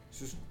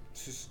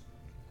soos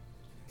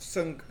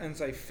sink in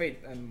sy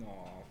vet in,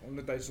 maar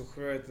omdat hy so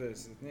groot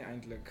is, dit nie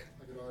eintlik.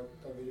 Ek het daai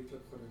video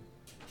klip gedoen.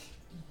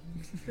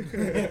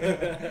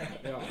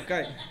 Ja,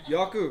 okay.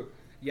 Jaco,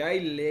 jy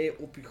lê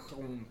op die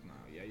grond nou.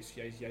 Jy's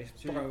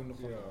prone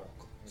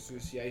gemaak.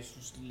 Soos jy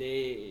soos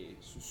lê,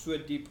 so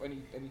diep in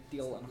die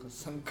teel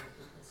ingesink.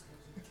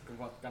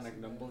 Wat kan ek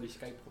nimble die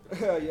skype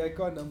gebruik? Jy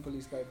kan nimble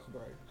escape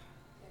gebruik.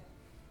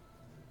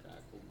 Ja,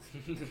 kom.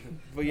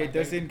 Wil jy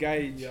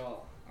disengage? Ja.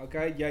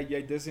 Okay,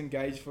 jy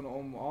disengage van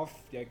hom af.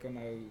 Jy kan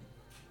nou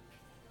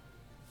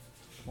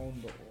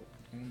onbeweeg.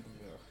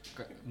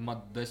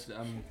 Maar dis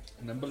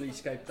nimble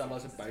escape tel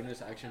as 'n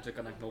bonus action, so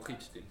kan ek nog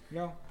iets doen.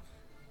 Ja.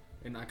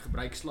 En ek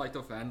gebruik sleight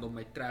of hand om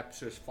my trap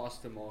soos vas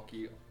te maak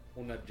hier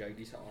onder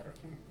JD se arm.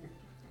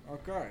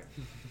 Okay.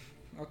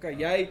 Okay,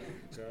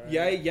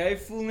 jy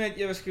voel net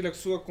ewe skielik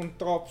so 'n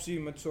kontrapsie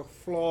met so 'n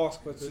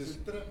flask wat Dis soos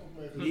 'n trap op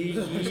my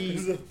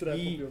Dis 'n trap op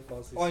hier jou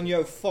pas. aan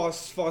jou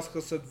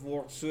vasgesit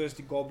word soos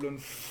die goblin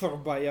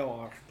verby jou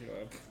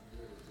hardloop.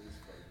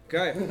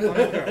 Okay,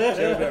 okay,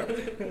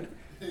 selber.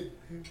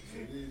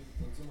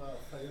 Wat so maar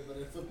fire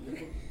bereid op jou.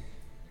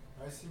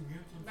 Hy is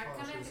immune teen Maar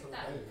kan fire, ek so dit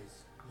hy dan? is.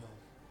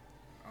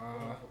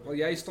 Ja. Wel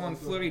jy staan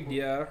voor die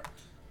deur,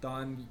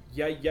 dan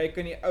jy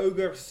kan die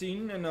ogre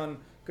sien en dan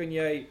kan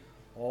jy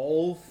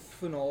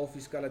half en half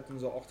die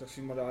skeletons daar agter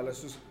sien, maar hulle is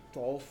soos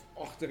half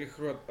agter die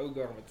groot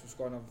ogre wat soos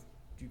kind of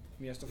die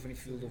meeste van die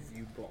field of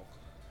view blok.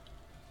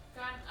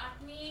 Kan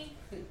ek nie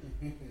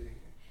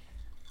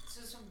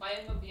soos verby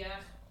hom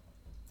beweeg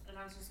en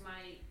dan soos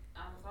my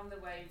van the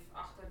wave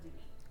agter doen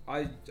nie.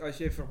 As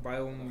jy verby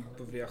hom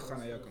beweeg,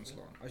 gaan hy jou kan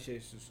slaan. As jy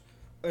soos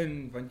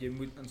want jy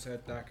moet in sy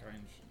attack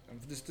range. En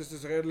dis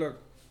is redelik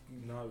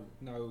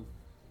nou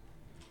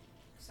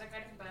So ek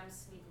kan nie verby hom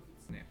sneak of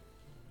iets. Nee.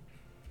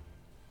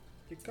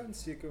 Jy kan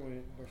seker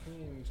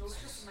begin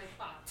George is op my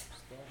pad.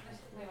 Dis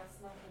my wat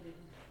snaak gedoen.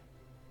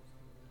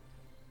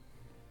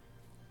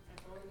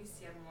 Ek wil nie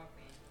seer maak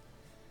nie.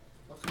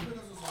 Wat gebeur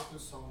as ons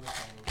altyd saam met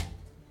hom?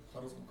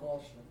 Gaan ons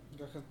mekaar slaan.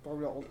 Jy gaan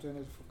probably altyd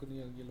net vir kan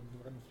julle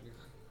moet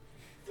vlieg.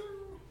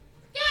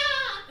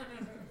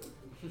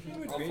 Jy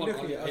moet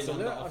wendig nie,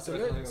 as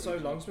hulle so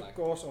langs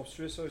mekaar op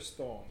so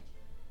staan.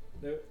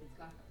 Nou,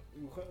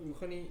 hoe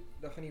gaan die,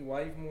 dan gaan die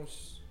wave mos...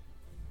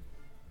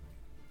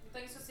 Ek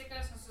dink so seker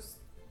as ons soos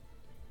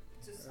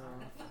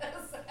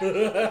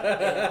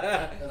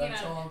En dan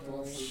chant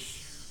ons.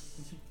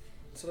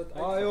 Sal dit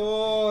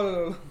Ajol!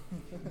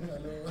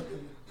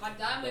 Maar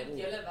dan moet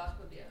julle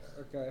wegbeweeg.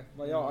 Okay,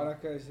 maar ja,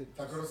 Anneke is dit.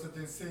 Dan kan ons dit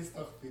in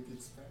 60 feet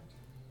iets spend.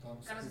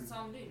 Kan ons dit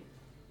saam doen?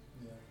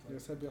 Ja. Jy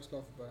sê by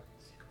slaaf verby.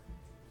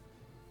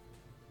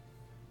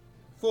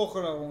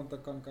 Volgende ronde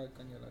kan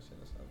julle as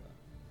julle sou wil.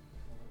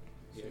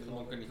 Jy gaan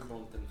ook in die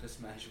grond en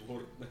gesmash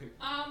word.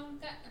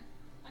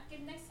 Ek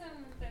het niks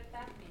aan te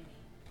tap nie.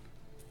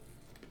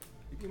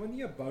 Het iemand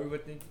nie 'n bou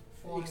wat net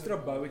ekstra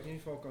bou wat jy nie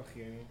vir haar kan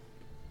gee nie.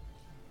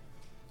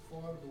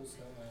 Fireball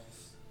sal is.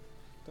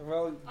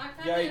 Terwyl Ek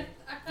kan jy nie-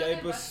 ek kan jy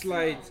nie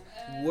besluit,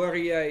 wat hoor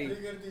jy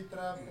Trigger die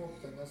trap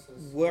op en dis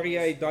is. hoor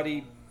jy dat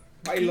die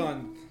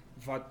eiland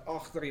wat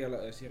agter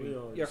julle is, hierdie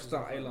O ja, eerste dis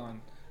is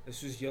eiland, is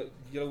soos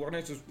julle hoor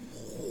net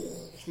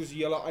soos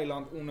die hele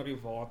eiland onder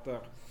die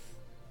water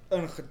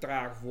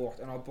ingetrek word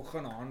en daar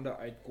begin hande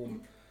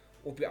uitkom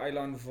op die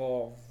eiland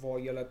waar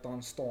julle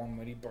dan staan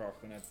met die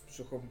brug en dit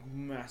so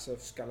 'n massive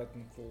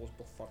skeleton claws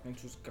bevat net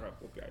soos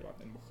krap op die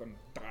eiland en begin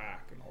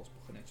trek en alles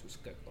begin net so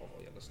skik daar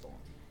waar julle staan.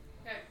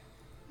 Okay.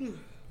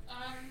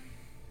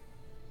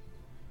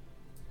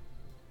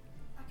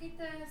 Ek het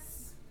 'n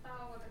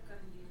spel wat ek kan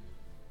doen.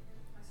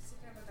 As ek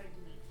seker wat ek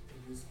doen nie.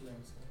 Dis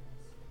klein sal.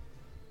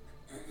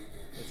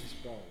 Dit is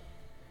spel.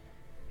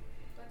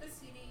 Wat is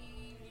hierdie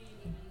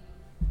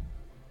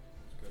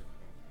Kyk.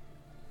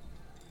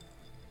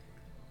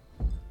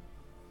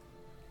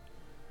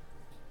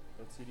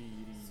 Wat sê die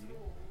hierdie?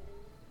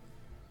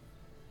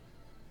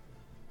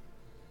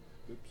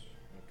 Oeps.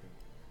 Okay.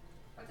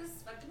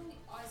 wat doen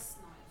die ice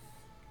knife?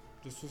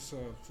 Dis soos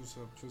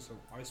 'n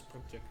ice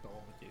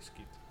projectile wat jy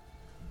skiet.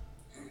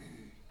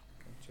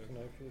 Kan check.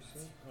 Knife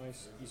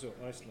is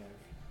ice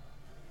knife.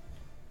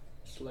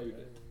 Slide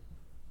it.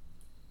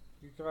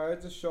 You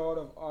create a shard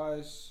of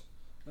ice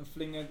and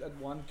fling it at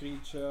one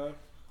creature.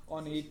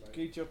 On hit,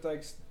 creature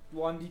takes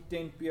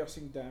 1d10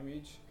 piercing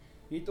damage.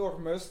 Hit or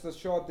miss, the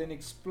shard then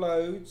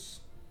explodes,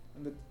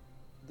 and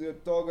the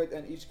target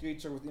and each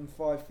creature within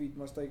 5 feet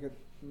must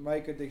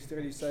make a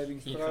dexterity saving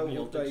Jy throw gaan nie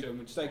or altyd so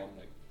moet take staan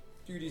nie.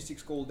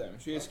 2d6 cold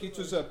damage. So jy skiet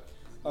soos 'n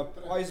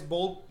ice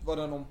bolt wat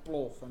dan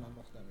ontplof en dan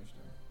nog damage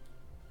doen.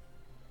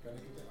 Kan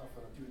ek dit af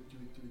van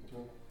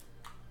 2.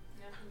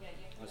 Ja, gaan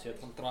jy. As jy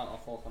dit gaan try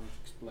afval gaan dit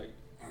explode.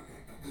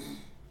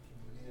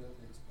 Nee, dat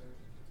expert.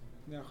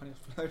 Ja, gaan nie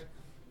explode.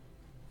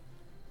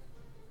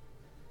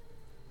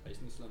 Hy is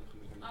nie slim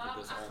genoeg om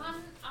dit te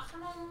Ek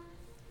gaan hom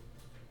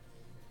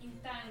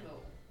entangle.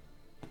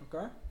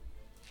 Okay.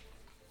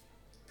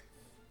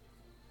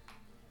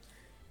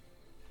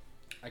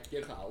 Ek het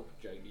jou gehelp,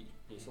 JD.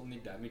 Jy sal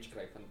nie damage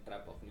kry van die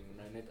trap af nie, moet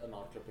nou net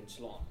inhardloop en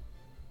slaan.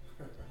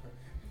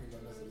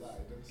 Dan is dit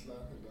laai, dan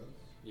slaan en dan.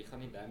 Jy gaan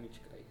nie damage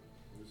kry.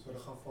 So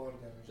dan gaan vaar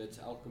damage. Dit's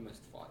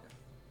Alchemist Fire.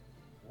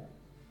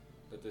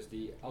 Dit is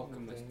die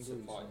Alchemist se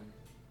fire.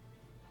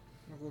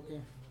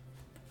 Okay.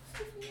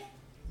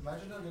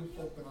 Imagine dat in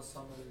pop en dan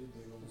samen die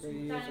devils. Okay,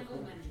 hier is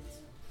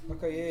Entanglement.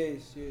 Okay,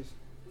 yes.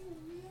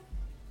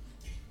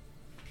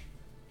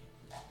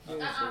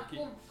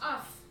 Kom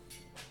af.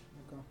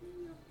 Okay.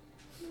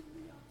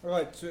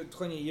 Alright, so het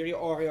gaan jy hierdie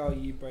area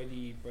hier by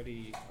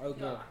die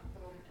oude. Ja, ek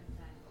wil hom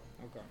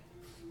entangle. Okay.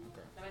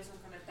 Dan is hom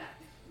gaan attack.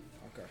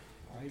 Okay.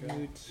 I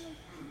moet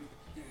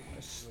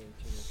 'n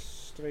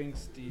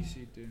strength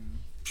DC doen.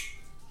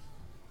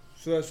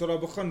 So daar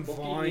begin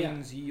Blokkie,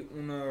 vines hier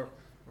onder.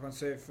 Ek gaan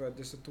sê vir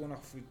dis 'n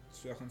 20 voet,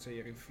 so ek gaan sê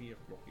hierdie 4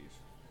 blokkies.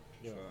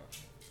 Ja.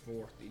 So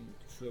word in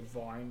so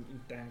vine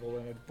entangle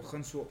en dit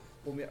begin so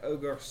om die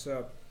ogre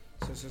se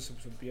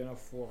so bene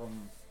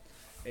vorm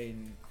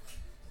en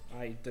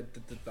hy dit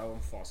hou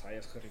hom vas. Hy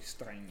is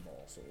gerestrain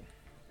daarso.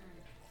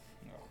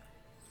 Ja.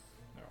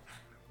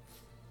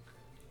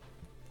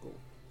 Cool.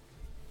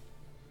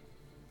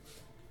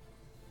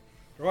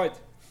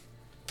 Right.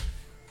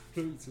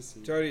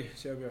 Jody,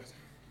 jou beurt.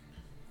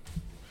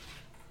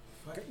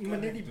 Kan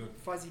iemand net die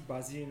fuzzy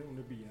buzzy en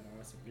onder beheer hou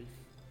asseblief?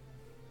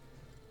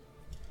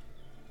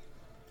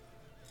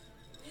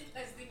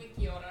 Dat is nie met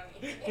Kiara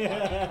nie.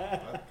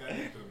 Wat kan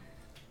jy doen?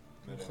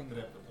 Met Begin. 'n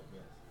trap of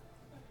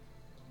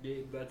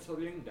nie? Dit sal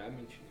nie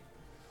damage nie.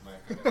 Maar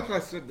ek kan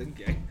Wat so dink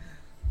jy?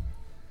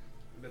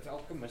 Dit's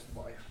Alchemist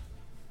Fire.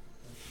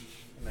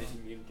 En hy is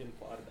immune teen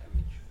fire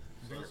damage.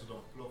 so as dit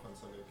ontplof en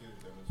sal jy keer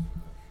damage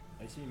doen.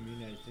 Hy sê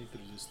immune, hy is net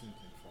resistant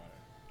teen fire.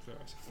 So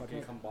as Maar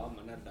jy gaan baie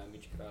minder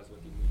damage kry as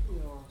wat jy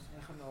moet. Ja,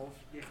 hy gaan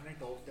net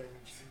half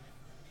damage doen.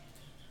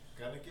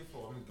 Kan ek nie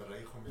vir hom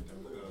dreig om met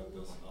hom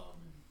te slaan?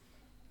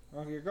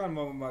 Ag jy kan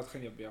maar het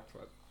gaan jou berg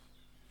vat.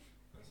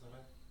 Dis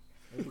reg.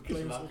 Hy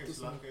beklei ons Slank op is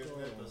tussen slank is net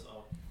mekaar. as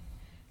af.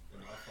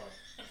 En afvat.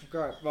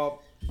 Okay, wel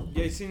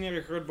jy sien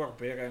hierdie groot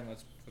barbarian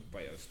wat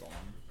by jou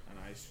staan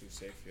en hy so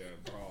sê vir jou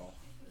bra.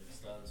 Hy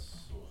staan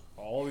so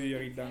haal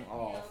hierdie ding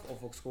af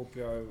of ek skop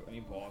jou in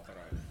die water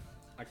uit.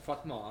 Ek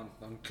vat my hand,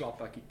 dan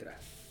klap ek die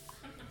trap.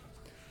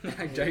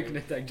 Ek joke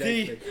net, ek joke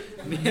net.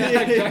 Nee,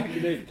 ek joke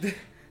net.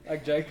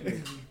 Ek joke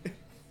net.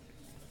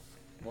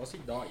 Waar is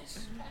die dice?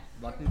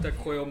 Wat moet ek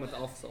gooi om dit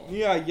af te haal?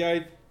 Ja,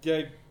 jy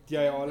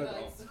haal dit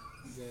af.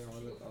 Jy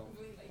haal dit af.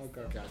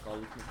 Okay. Okay, ek haal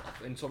dit net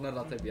af. En sonder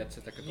dat hy weet,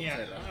 sit ek dit op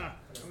sy rug.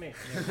 Nee.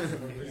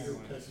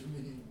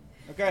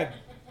 Okay.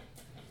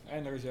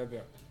 En daar is jou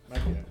beurt. My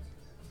beurt.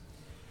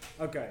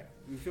 Okay,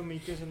 hoeveel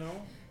meters er nou?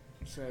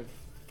 So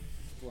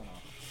 20,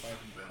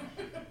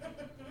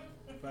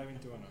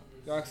 25.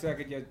 Ja, ek sê ek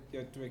het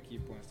jou 2 key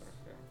points terug.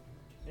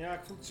 Ja,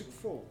 ek voel soek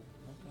vol.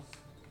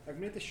 Ek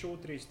moet net 'n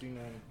short rest doen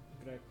en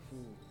kry ek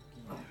voel.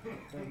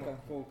 Dan kan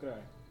ek vol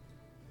kry.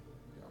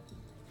 Ja.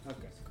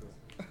 Okay, cool.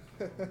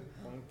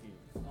 Dankie.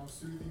 I'm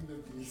soothing the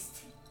beast.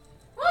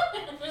 What the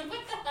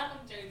hell,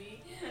 Jody?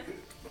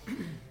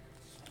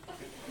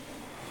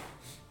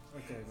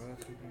 Okay,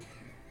 wat goed.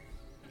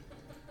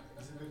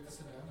 Is it weer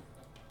tussen jou?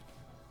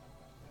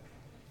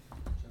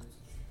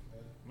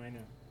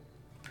 Myne.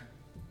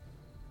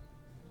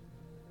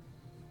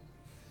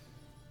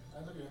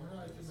 Eindelijk, jy moet nou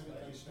uit die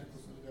meditation ek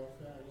was met jou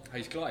vir Hy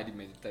is klaar uit die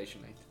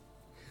meditation uit.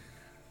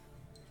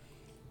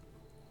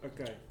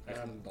 Okay, Hy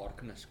gaan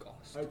darkness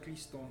cast. Oakley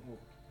staan op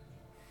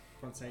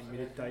van sy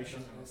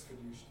meditation.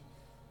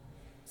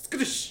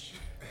 Skrish.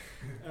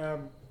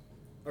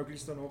 Oakley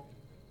staan op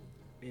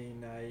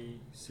en hy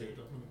sê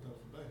dat moet ek nou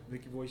verby. wil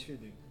ek die voice vir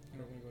doen?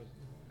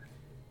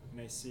 En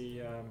hy sê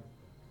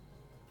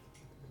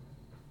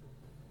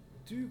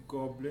two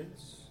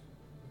goblins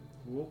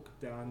walk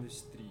down the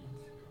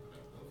street.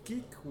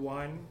 Kick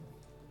one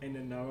and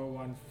another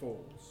one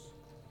falls.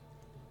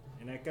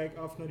 En hy kyk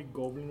af na die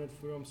goblin wat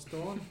voor hom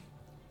staan.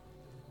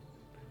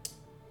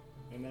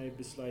 En hy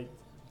besluit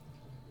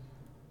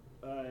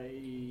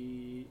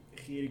hy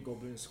gee die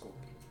goblin 'n skop.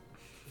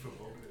 Vir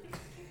goblin.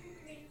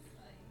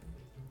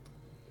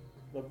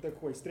 Wat moet ek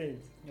gooi?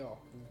 Strength? Ja,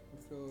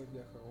 hoeveel het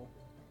jy gerol?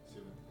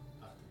 7,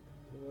 18.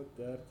 So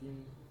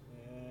 13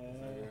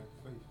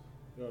 5.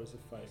 ja, dis 'n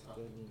 5.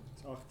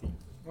 Dis 18.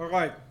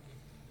 Alright.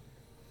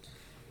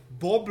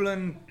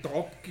 Boblin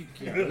dropkick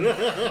jy.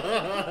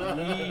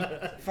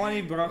 Van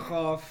die brug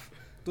af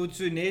tot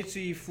so net so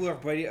hier voor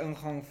by die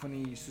ingang van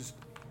die soos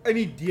in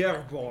die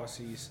deur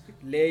basies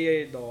lê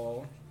jy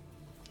daar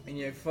en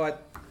jy vat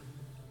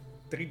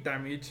 3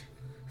 damage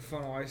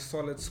van daai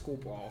solid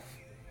skop af.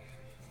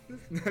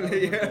 Dan lê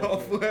jy daar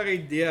voor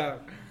die deur.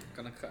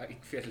 Kan ek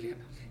uit vir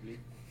leen asseblief?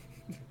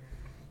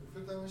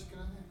 Hoeveel damage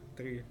kan hy?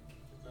 3.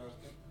 Nou,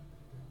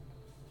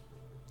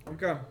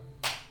 Okay.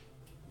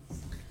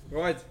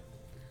 Right.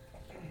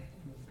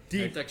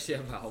 Net ek sê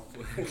help.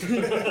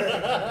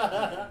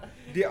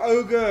 Die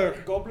ogre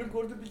Goblin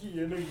kort 'n bietjie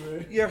heen hoor.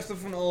 eerste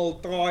van al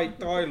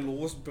try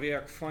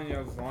losbreek van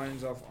jou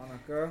vines af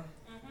Anneke.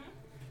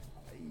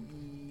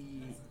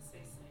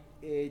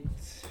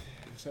 Het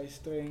sy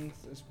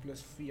strength is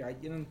plus 4. Hy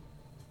het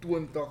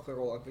 21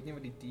 gerol. Ek weet nie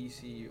wat die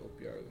DC op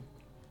jou.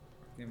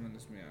 Ek neem aan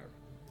dis meer.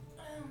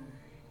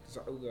 Dis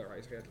 'n ogre, hy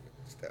is redelik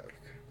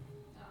sterk.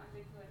 Ja, ek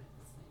weet wat.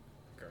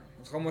 Okay.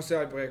 Ons gaan maar sê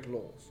hy breek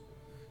los.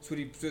 So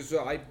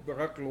hy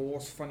breek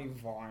los van die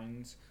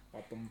vines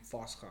wat hom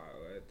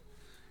vasgehou het.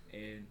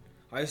 En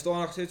hy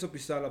staan nog steeds op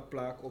dieselfde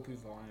plek op die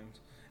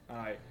vines. En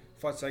hy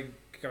vat sy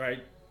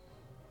great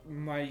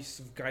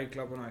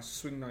klap en hy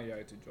swing na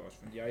jou toe, Josh,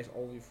 want jy is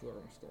al hier voor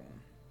hom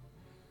staan.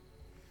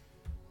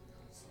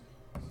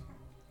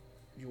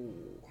 Jo,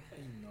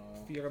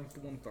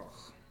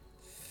 24.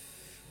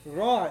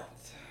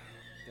 Right.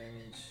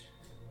 Damage.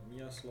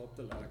 Mia slaap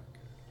te lekker.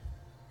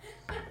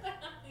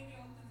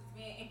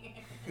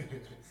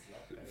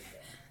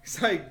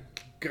 Sy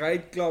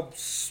great club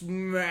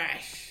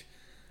smash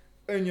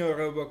in jou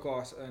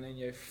rubberkas in en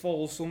jy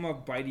val sommer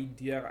by die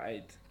deur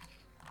uit.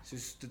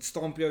 Soos dit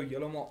stamp jou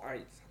heeltemal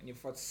uit en jy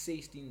vat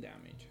 16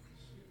 damage.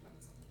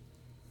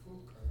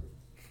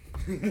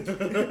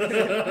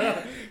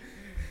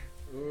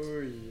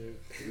 Oei.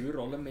 Hoe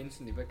rolle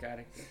mense nuwe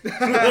karakter?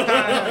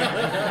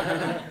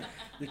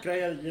 Jy kry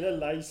 'n hele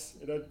lys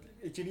en dan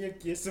het jy nie 'n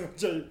keuse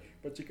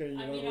wat jy kan I jy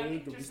mean, rol our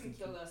dit op pictures can die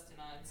kill us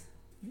tonight.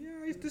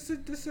 Ja, dis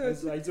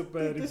hy's op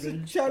 'n Dit is 'n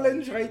revenge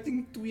challenge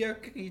rating 2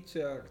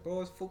 creature.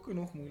 Daar is fucking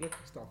nog moeilike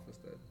staf is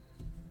dit.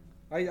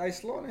 Hy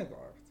slaan net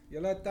hard.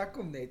 Julle attack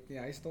hom net nie.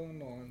 Hy staan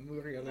daar en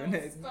moer julle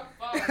net. Stop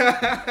bang.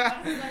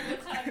 Dit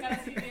gaan ek kan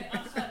sien nie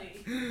aangaan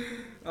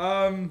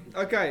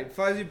nie. Okay,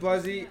 Fuzzy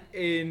Buzzy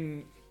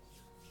en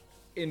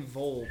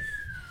Wolf.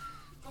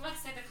 Kom ek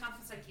sê ek gaan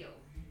vir sy kill.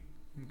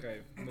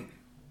 Okay,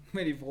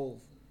 met die wolf.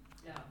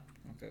 Ja.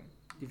 Okay.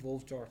 Die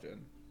wolf charge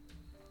in.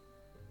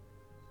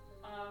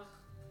 Ag,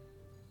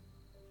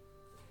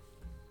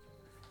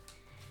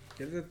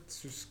 Jy het dit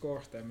so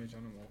score damage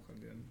aan hom al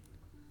gedoen.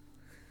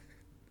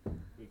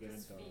 We get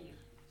dis it done. 4.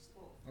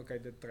 Stop. Okay,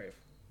 dit tref.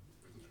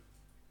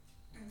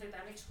 Dit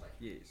damage gooi.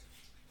 Yes.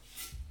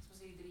 Dis mos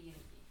hier 3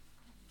 enetjie.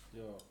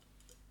 Ja.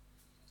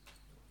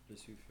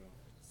 Dis hoeveel?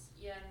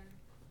 1.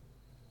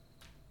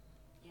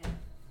 Ja.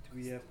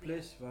 2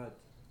 plus wat?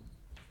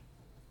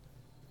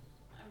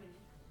 I mean,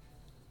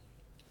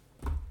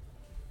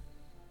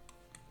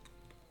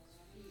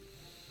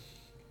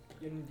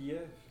 1D,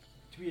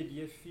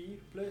 2D4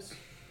 plus.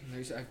 Nou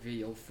is ek weer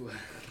heel voor.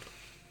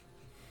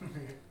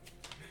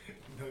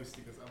 Nou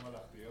stiek ons allemaal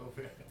achter jou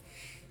weg.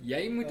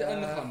 Jy moet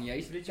ingaan,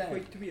 jy's Weet jy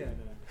gooi 2 in.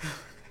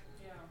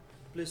 Ja.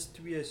 Plus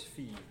 2 is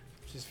 4.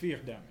 Dis 4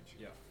 damage.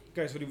 Ja.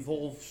 Kyk, so die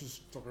wolf soos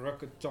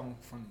ruk 'n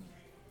chunk van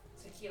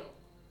Sy keel.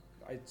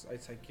 uit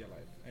sy keel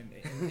uit. En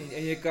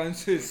jy kan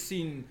so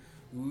sien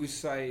hoe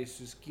sy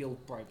soos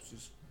keelpyp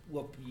soos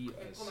oop hier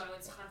is. Kom maar,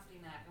 want sy gaan vir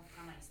die nek of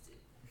gaan huis toe.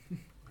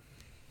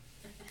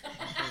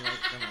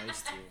 Kan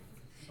huis toe.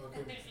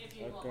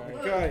 Okay.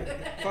 Okay,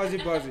 Fuzzy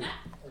Buzzy.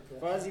 Okay.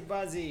 Buzzy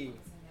Buzzy.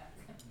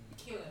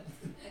 Keel.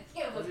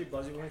 Keel. Buzzy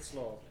Buzzy wil net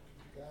slaap.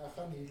 Okay, ek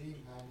gaan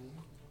healing honey.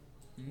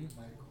 Hmm?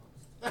 My god.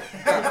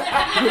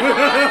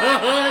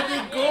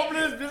 Die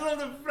goblin is besig om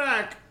te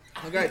vrak.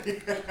 Okay.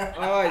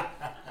 Alright.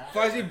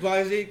 Fuzzy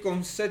Buzzy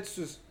kom sit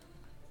soos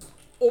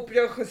op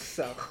jou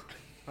gesig.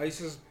 Hy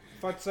soos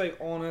vat sy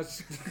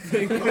anus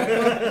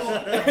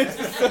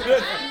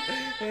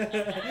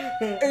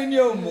in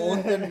jou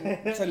mond en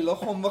sy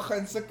liggaam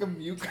begin sulke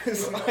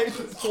mucus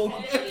uitkom.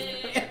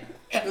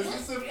 This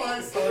is a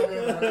 5-star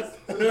man.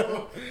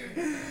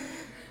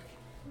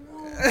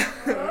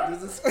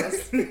 Dis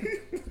disgusting.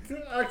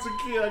 Ek se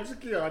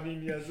keer Annie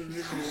nie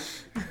asseblief nie.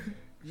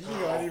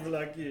 Nie Annie wil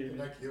ek hê En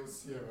nie. ek heel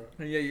 7.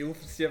 En jy heel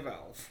vir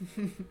 711.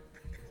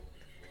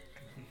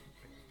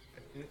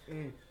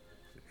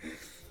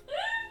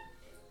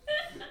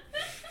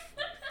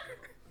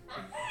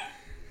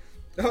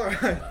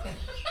 Alright.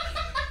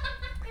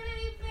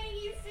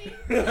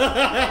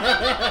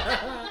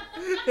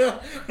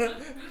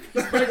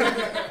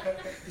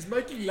 He's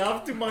making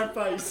love to my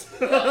face.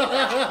 Moet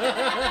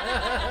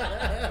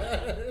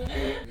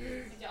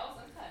jy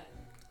alles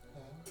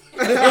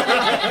inhou?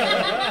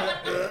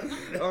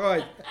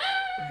 Alright.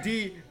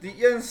 Die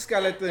een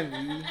skeleton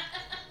hier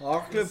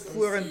hardloop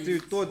vorentoe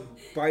tot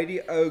by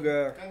die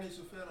ogre. Kan nie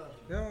so ver aan.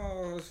 Ja,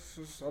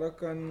 soos hulle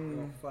kan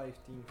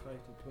 15,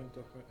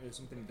 20 is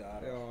omtrent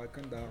daar. ja, hy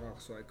kan daar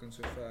reg so, hy kan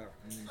so ver.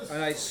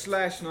 En hy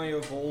slash na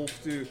jou wolf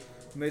toe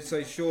met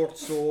sy short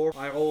sword.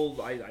 Hy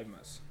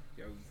mis.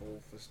 Jou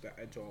wolf is te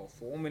agile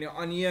vir hom en die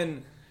ander een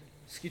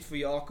skiet vir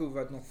Jaco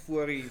wat nog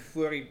voor die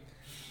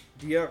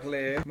deur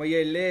lê. Maar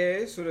jy lê,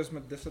 so dis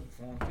met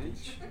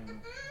disadvantage.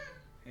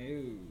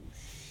 Oh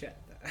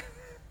shit.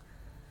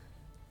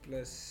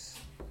 Plus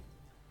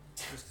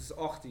dis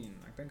 18.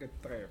 Ek dink dit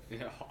tref.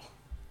 Ja.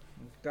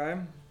 Okay.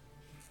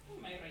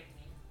 My right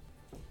nie.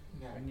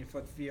 Ja. En jy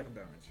vat 4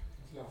 damage.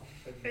 Ja.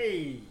 Hey!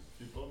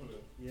 Die bobbele.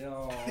 Ja.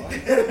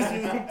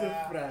 Dis om te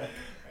vrak.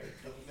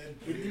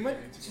 Het iemand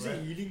soos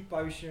 'n healing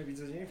potion of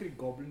iets as jy nie vir die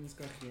goblins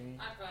kan gee nie.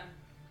 Ek kan.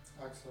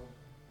 Ek sal.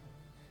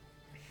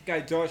 Okay,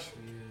 Josh.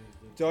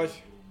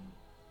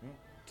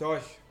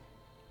 Josh.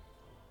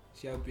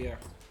 Is jou beer.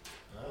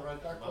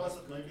 Alright, ek was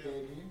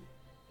Blueberry.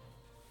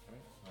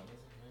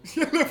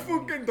 Julle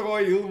fucking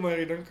draai heel maar,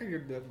 dan kan jy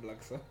dit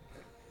blikse.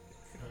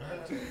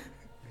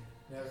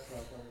 Nee,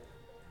 grappig.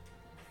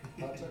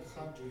 Wat ek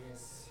gaan doen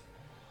is...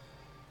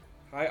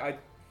 Hy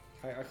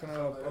gaan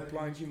nou 'n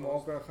plantjie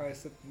maak en hy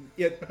sit en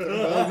eet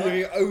terwyl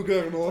hierdie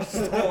ouer nog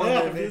staan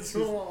en Dit net is so.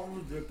 so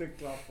almal dood te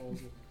klap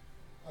also.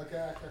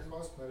 Okay, ek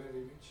los mirror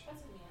image. Wat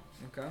is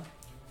nie? Okay.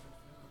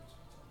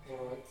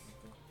 Alright.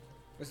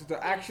 Is dit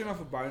 'n action of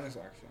 'n bonus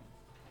action?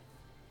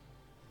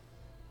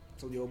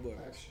 Sal jy op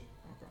Action.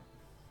 Okay.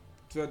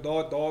 So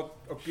daar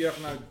appear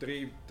nou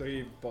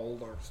 3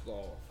 boulders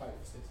daar. 5,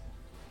 6.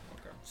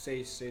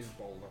 Okay. 6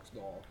 boulders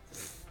daar.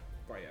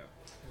 By jou.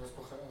 Ons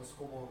begin, ons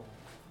kom al.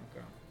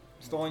 Okay.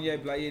 Staan jy,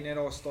 bly jy net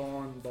daar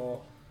staan,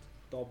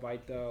 daar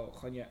buite,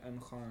 gaan jy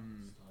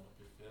ingaan?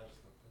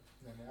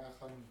 Nee, ek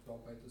gaan daar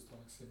buite staan,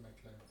 ek sien my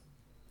klein.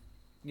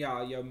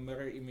 Ja, jou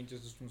mirror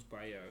images is ons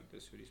by jou,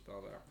 dis hoe die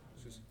spel werk.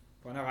 Soos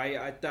wanneer hy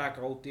 'n attack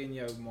roll teen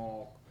jou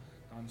maak,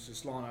 dan so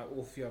slaan hy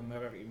of jou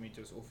mirror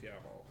images of jou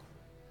raak.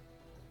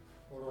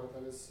 Alright,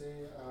 hulle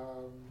sê,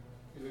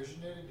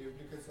 illusionary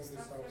duplicates of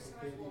yourself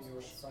appear in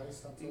your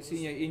space until... Ek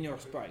sien jy in your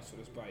space, so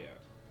dis by jou.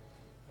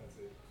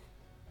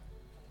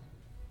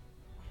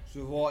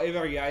 So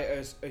wherever jy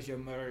is jou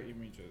mirror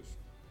images.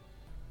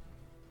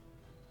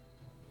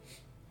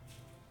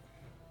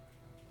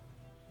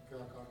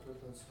 Okay, ek kan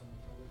dit instaan.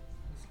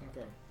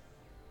 Okay.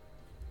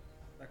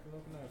 Ek wil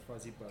ook nou 'n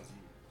fuzzy buzzy.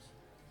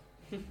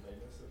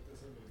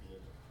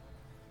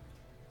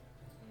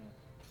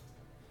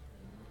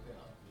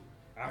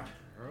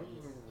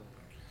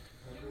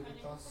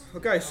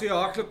 Okay, so jy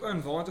hardloop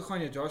in, waartoe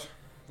gaan jy, Josh?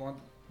 Want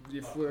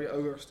jy voor die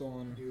ouer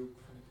staan Die hoek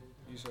van die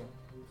hierso.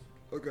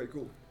 Okay,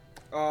 cool.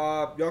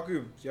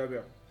 Jaco, is jou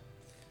weer.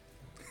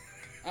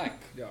 Ek.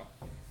 Ja.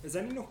 Is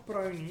hy nie nog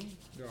prone nie?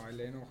 Ja, hy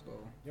lê nog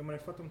daar. Ja, maar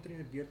hy vat omtrent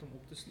 'n beurt om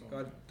op te staan.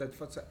 Ja, dit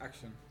vat sy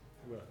action.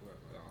 O.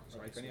 Ja, so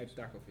hy kan nie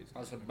attack of iets.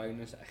 As 'n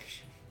bonus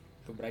action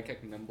gebruik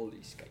ek nimble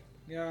escape.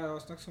 Ja,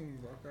 daar's niks om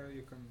okay,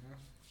 jy kan ja.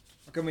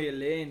 Okay, maar jy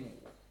lê en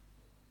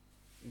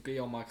Okay,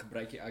 ja, maar ek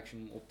gebruik die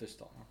action om op te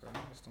staan. okay,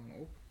 dan staan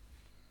op.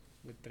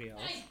 Met 3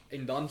 health. Hey.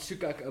 En dan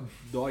soek ek 'n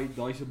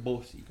daai se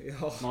bossie.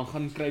 Ja. Dan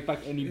gaan kruip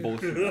ek in die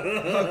bossie.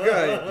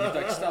 Okay. Moet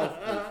ek stealth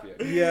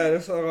probeer. Ja,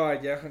 dis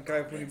alright. Jy gaan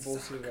kruip van die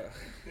bossie weg.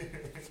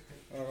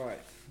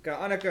 Alright. Okay,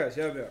 Anneke, is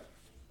jou beurt.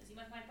 Is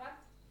iemand my pad?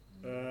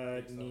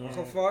 Nee.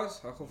 Hou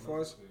vas, hou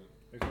vas.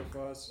 Ek hou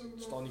vas.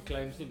 Staan die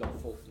claims nie daar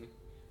vol nie.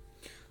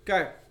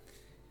 Okay.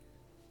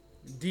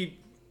 Die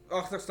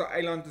agterste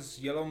eiland is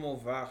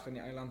heeltemal weg in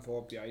die eiland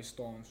waarop jy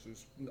staan.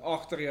 Soos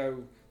agter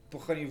jou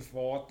begin die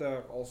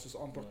water al soos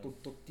amper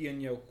tot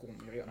teen jou kom.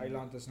 Hierdie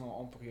eiland is nou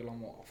amper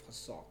heeltemal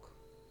afgesak.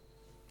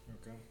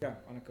 Okay.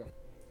 Ja, Anneke.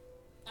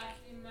 Ek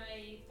doen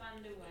my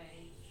Thunder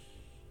Wave.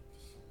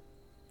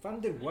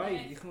 Van the way,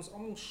 jy gaan ons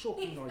almal shock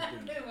in daai ding.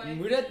 Thunder Wave. Jy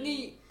moet dit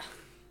nie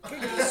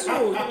Kyk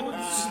so, jy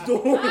moet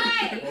stom.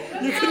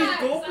 Jy kan die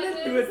goblin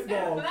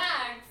doodmaak.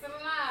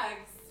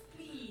 Relax,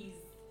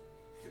 please.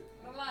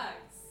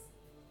 Relax.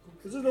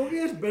 Is dit nog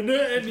eers binne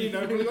in nie,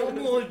 nou moet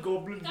almal daai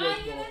goblin Kan jy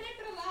doodmaak. net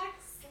relax?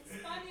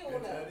 Ontspan jou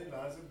Het oor. jy die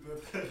laaste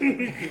dood?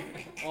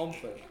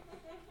 amper.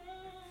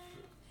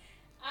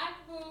 Ek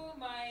wil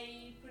my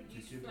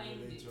produce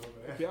flame doen.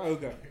 Op jou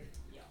ouge.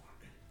 Ja.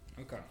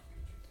 Okay. Ek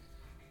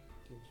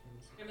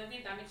kan dit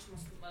net damage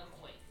mos moet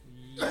gooi.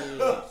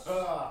 Yes.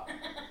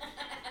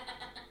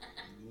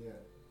 Nee.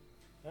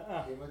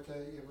 Ah, Jy moet 'n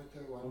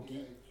 1d8.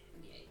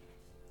 Nee.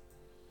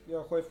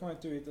 Ja, gooi vir my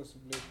 2 hit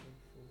asseblief.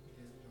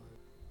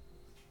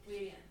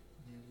 Weer een.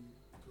 Nee, die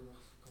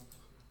 20 kant.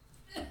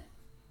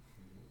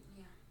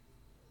 Ja.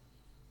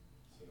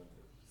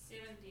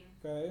 17.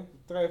 Okay,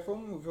 tref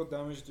hom. Hoeveel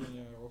damage doen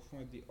jy? Rol vir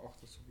my die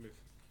 8 asseblief.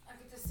 Ek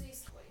het 'n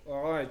 6 gooi.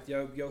 Alright,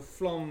 jou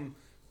vlam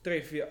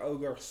tref die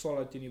ouer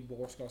solid in die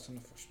borskas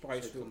en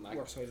versprei so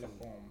oor sy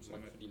liggaam so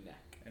Met met die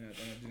nek. en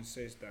dit doen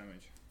 6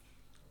 damage.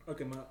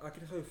 okay, maar ek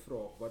het gou 'n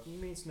vraag. Wat moet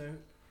mense nou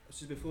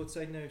soos byvoorbeeld sy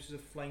het nou soos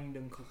 'n flame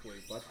ding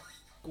gegooi. Wat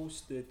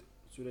kos dit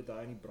sodat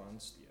hy in die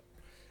brand steek?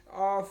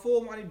 Vir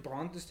hom aan die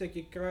brand te steek,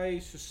 jy kry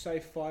so sy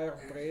fire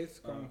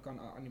breath kan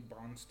aan die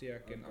brand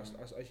steek en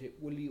as jy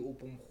olie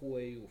op hom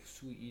gooi of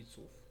so iets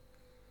of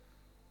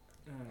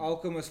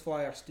alchemist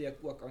fire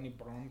steek ook aan die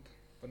brand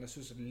want dit is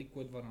soos 'n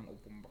liquid wat dan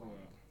op hom brand.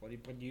 Ja. Wat die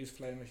produce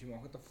flame as jy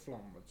maak dit 'n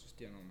vlam wat so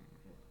teen hom.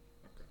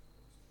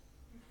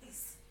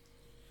 Nice.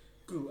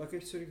 Cool, okay,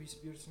 sorry, wie se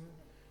beurt is nou?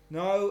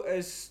 Nou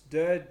is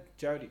dit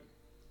Jody.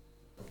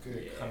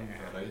 Okay, ek gaan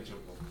rage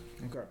op hom.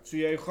 Okay. So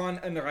jy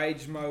gaan in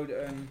rage mode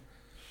in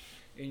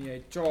en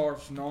jy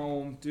charge na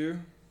hom toe.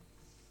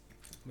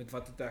 Met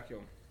wat attack jy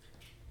hom?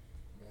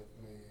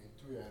 Met my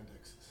 2 hand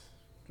axes.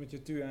 Met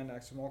jou 2 hand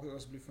axe. Maak dit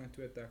asseblief van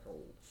 2 attack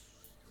rolls.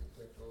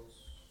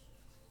 Tackles.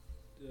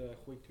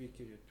 Gooi 2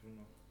 keer jou toe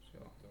nog. So,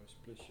 Ja. daar is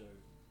plus jou.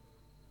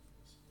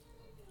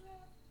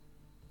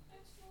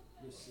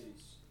 Plus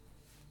 6.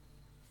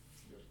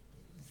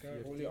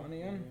 Okay, rol jy aan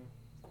die een.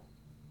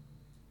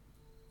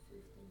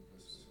 15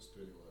 plus is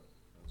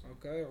 21.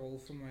 Okay, rol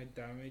vir my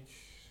damage.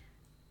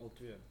 Al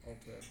 2.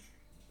 Albei.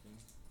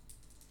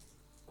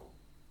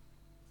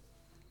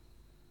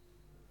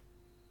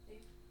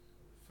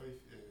 5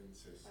 en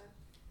 6.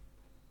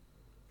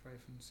 5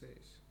 en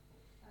 6.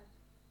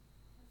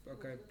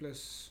 Okay,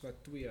 plus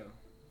wat 2.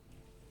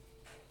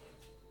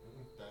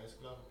 Daai is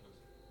klaar plus.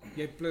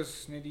 Jy plus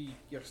net die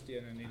eerste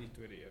een en net die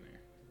tweede een nie.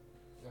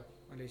 Ja.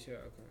 Alles jy,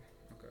 okay.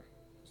 Okay.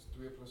 Dus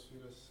 2 plus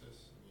 4 is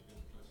 6 en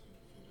 1 plus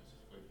 4 is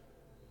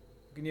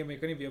 5. Nee, maar jy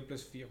kan nie weer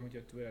plus 4 met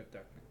jou tweede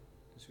attack nie.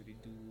 Dis hoe die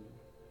dual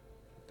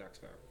attacks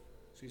werk.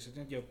 So jy sit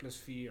net jou plus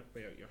 4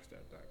 by jou eerste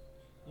attack.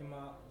 Ja,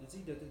 maar dit is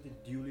nie dat dit 'n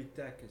dual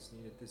attack is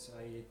nie. Dit is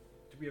hy het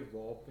 2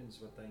 wapens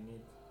wat hy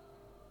net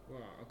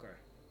Wow, okay.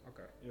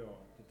 Okay. ja,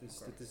 dit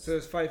is Okay. dit is So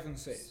is 5 en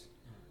 6.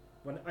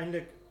 want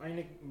eintlik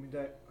moet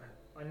hy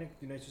eintlik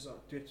doen hy soos 'n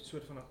twee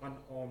soort van 'n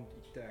unarmed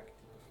attack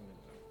tipe van ding.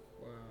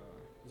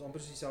 Wow. Dis amper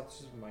dieselfde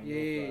soos my.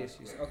 Yes,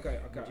 yes.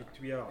 Okay, okay. Jy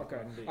 2 Okay.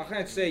 hande. Ek gaan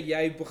net sê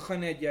jy begin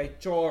net jy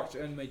charge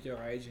in met jou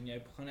rage en jy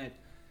begin net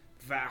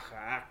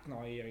weghack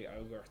na hierdie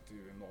ouer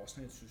toe en daar's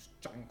net soos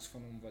chunks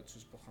van hom wat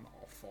soos begin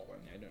afval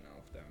en jy doen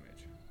 11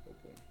 damage op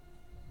hom.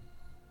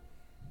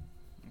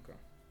 Okay.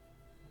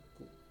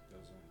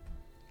 Dis hy.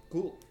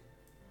 Cool.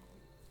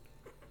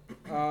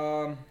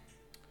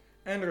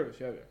 Andrew,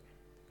 jy weer.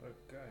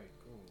 Okay,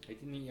 cool. Het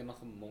jy nie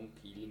enige monk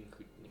healing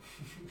goed nie?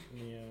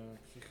 Nee,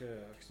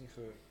 ek's nie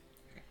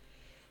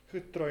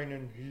getrain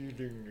in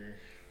healing nie.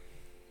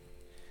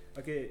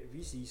 Okay, wie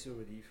is hierso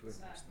wat hier voor my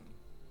staan?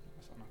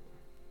 Wat is aan?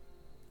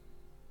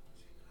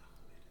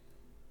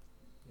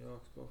 Ja,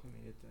 ek speel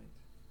gemediteit.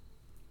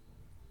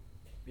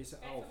 Wie is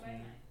 'n elf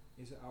nie?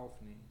 Is 'n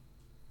elf nie.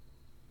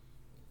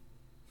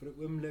 Vir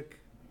 'n oomblik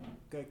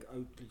kyk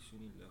Oudly so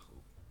in die lug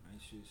op. Hy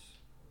soos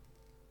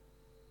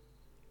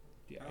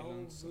Die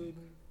eiland sink.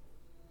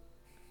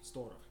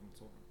 Stadig, moet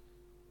sê.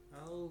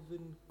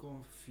 Alvin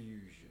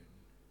Confusion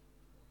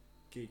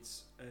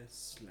gets a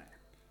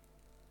slap.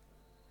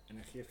 En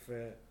hy gee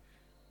vir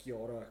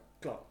Kiara 'n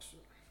klap so.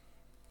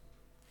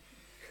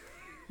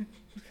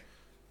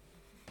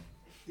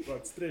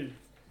 Wat streng.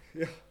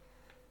 Ja.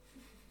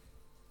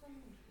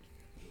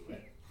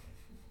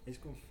 Hy's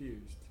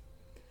confused.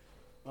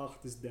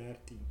 8 is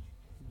 13.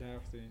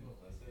 13.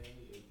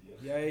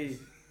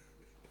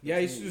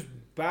 Jy is soos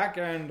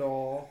backhand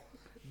daar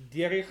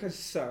deur die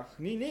gesig.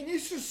 Nie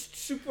so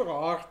super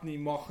hard nie,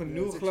 maar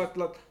genoeg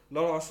laat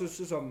daar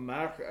soos 'n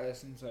merk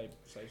is en sy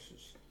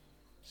soos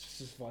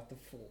what the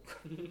fuck.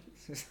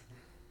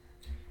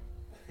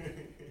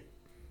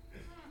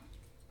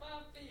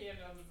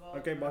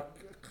 Okay, maar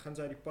gaan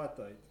sy uit die pad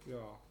uit?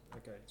 Ja.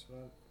 Okay, so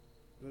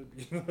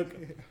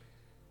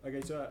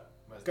okay, so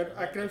kan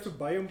ek kry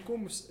verby hom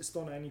kom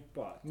staan hy in die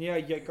pad? Nee,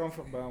 jy kan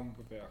verby hom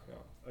beweeg,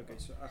 ja. Okay,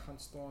 so ek gaan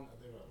staan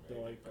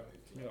daai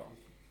kant. Ja.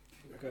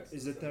 Okay,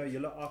 is dit nou 'n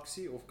hele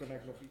aksie of kan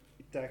ek nog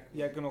attack?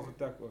 Jy kan nog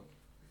attack ook.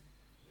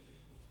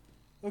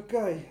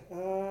 Okay,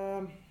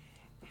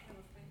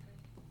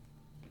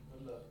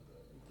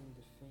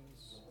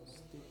 defense,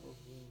 step of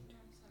wind.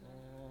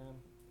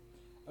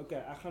 Okay,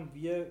 ek gaan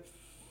weer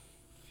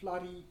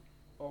flurry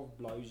of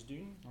blows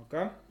doen.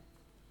 Okay.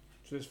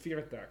 So dis 4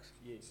 attacks.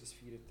 Yes, dis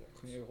 4 attacks.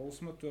 Gaan jy rol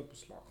sommer 2 op 'n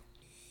slag.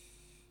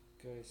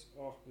 Okay, is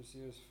 8 plus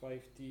 7 is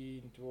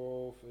 15,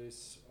 12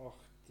 is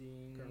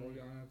 18. Kan rol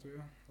jy aan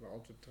toe? Hulle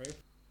altyd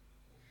tref.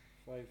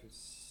 5 is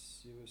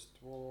 7 is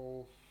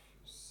 12,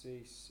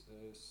 6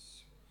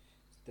 is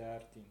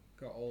 13.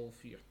 Kan al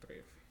 4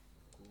 tref.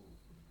 Cool.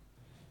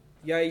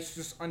 Jy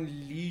soos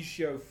unleash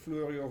jou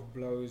flurry of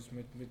blows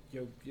met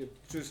jou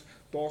soos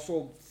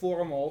daarso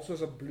vorm half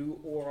soos 'n blue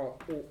aura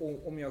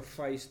om jou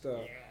face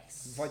te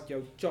wat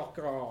jou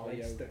chakra,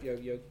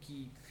 jou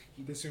key.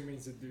 Dis hoe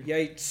mense doen.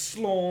 Jy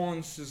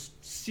slaan soos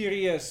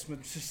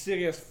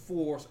serious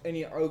force in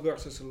die ouer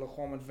se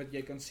liggaam en wat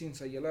jy kan sien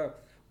sy hele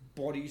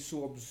body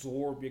so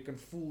absorb. Jy kan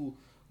voel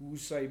hoe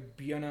sy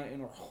bene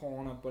en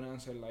organe binne in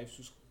sy lyf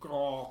soos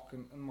kraak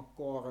en in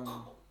mekaar en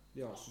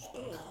ja, soos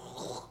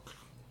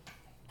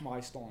maar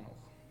hy staan nog.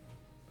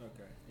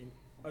 Okay. En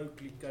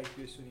Oakley kyk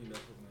weer so in die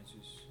lug op my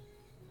soos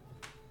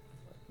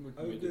Moet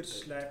ouder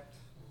slept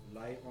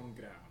lie on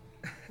ground.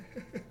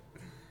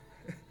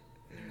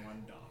 In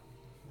one down.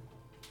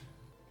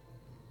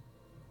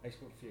 Hy's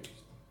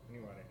confused. Nie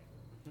worry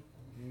nie.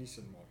 Nie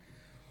sin maak.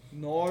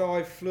 Na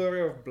daai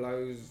flurry of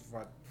blows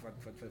wat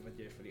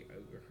jy vir die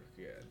ouer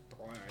gegee het,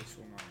 draai hy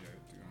so na jou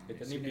toe. Het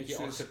hy nie bietjie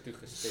agtertoe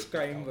gestep?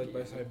 Skyn wat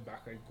by sy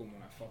bek uitkom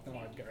en hy vat nou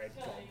daai great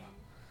klap.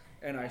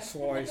 En hy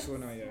swaai so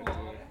na jou toe.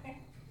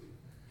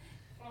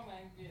 From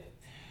my bed.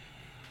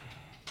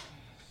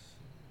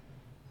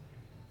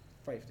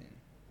 15.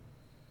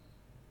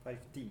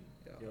 15.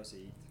 Ja. Ja, sê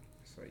dit.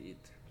 So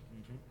eet.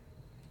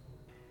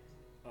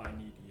 I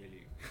need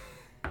healing.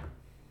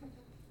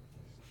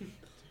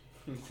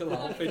 Hoeveel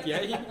half het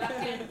jy?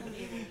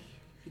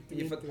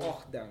 Jy vat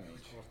 8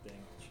 damage. 8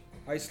 damage.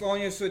 Hy slaan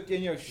jou so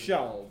teen jou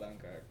shell,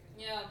 dink ek.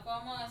 Ja,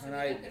 kom maar as En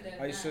ek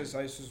hy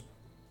soos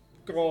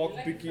kraak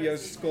bietjie jou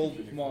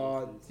skuld,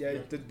 maar jy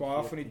het dit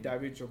baie van die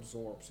damage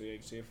absorb, so jy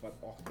sê vat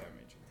 8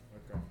 damage.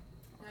 Okay.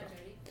 Nou,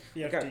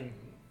 Jerry. 14.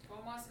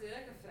 Kom maar as 'n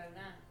lekker vrou,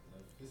 né?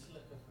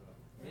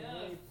 Ja,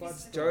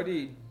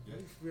 Jody,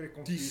 Weer die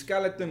confused.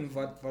 skeleton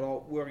wat daar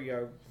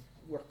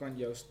oor kan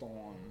jou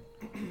staan.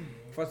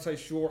 Vat sy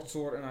short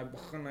sword en hy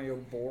begin na jou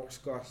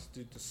borskas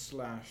toe te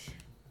slash.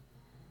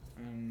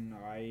 En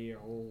hy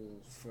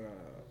rol vir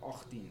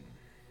 18.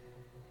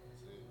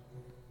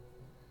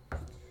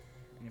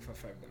 En jy vat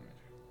 5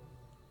 damage.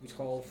 Moet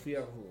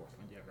gehalveer word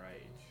want jy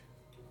rage.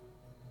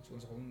 So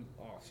ons rol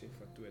sê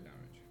vir 2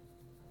 damage.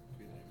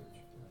 2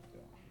 damage.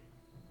 Ja.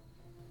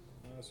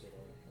 Ah, so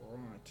raai.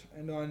 Alright.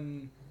 En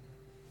dan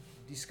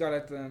die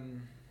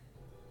skeleton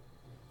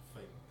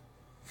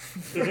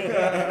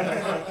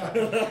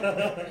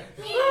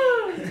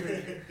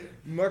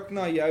mik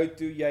na jou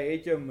toe, jy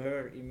het jou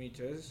mirror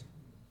images.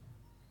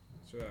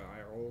 So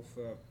hy rol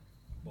vir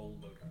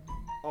Boulder.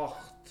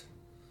 8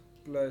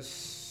 plus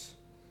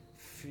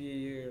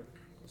 4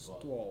 is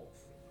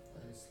 12.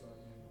 Hy slaan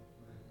nie.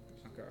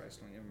 Okay, hy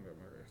slaan een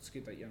mirror.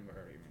 Skiet hy een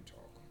mirror image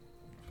ook.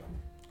 Okay,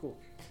 cool.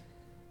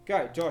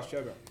 Okay, Josh,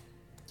 jy ben.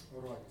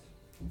 Alright.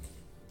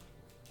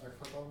 Ek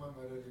vat al my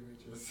mirror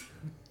images.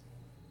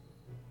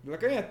 Jy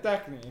kan nie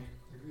attack nie.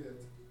 Ek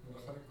weet, maar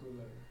dan gaan ek cool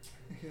lyk.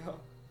 Ja.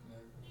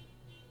 Nee.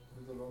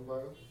 Met 'n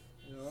longbow.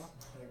 Ja.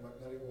 En ek maak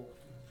na die ork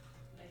toe.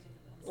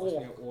 Ons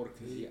nie 'n ork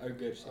nie, die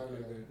ouders.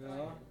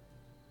 Ja.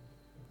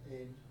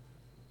 En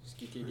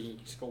Skiet jy die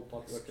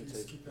skilpad ook in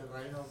sy. skiet 'n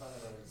rein of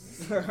arrows.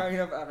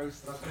 Gaan op arrows.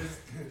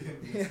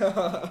 Strategies.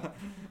 Ja.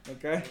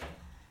 Okay.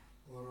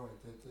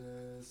 Alright, dit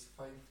is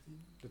 15.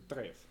 Dit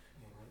tref.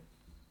 Alright.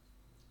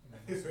 En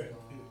dan is het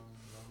dan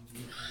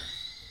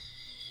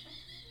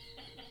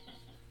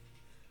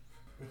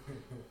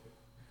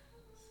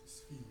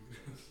is 4.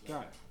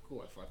 Okay,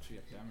 cool, hy vat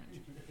 4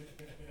 damage.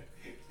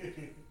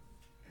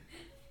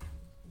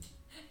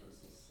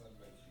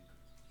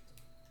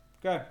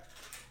 Okay.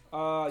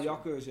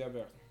 Jaco is jy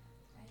weer.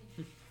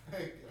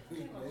 Nee,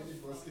 die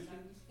bosie.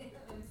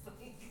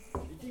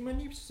 Het jy maar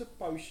nie so 'n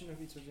potion of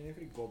iets wat jy net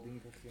vir die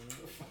goblin kan gee nie?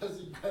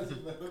 Fuzzy,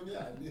 nou nie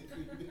aan nie.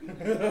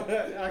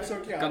 Ek sou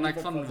Kan ek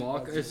van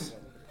waar ek is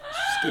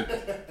skiet.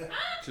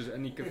 Soos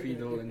in die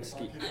kathedral en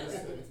skiet.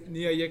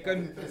 Nee, jy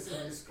kan Dit is in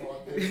die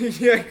skaat.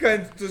 jy kan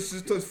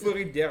tot voor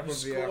die deur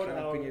beweeg en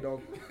dan kan jy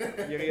dalk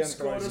hierheen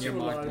Skade draai. is Nee,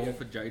 maar ek belangrijk. wil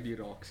vir JD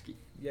raak skiet.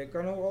 Jy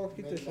kan nou al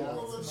skiet as jy.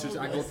 Soos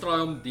ek wil try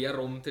om deur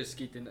hom te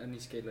skiet en in die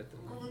skeleton.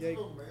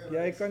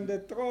 Jy kan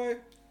dit try.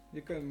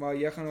 Jy kan maar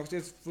jy gaan nog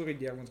steeds voor die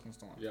deur moet kan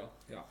staan. Ja.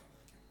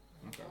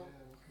 Okay.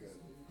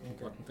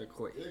 Wat moet ek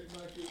gooi? Ek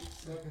maak dit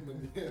sak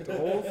meneer.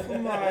 Rol vir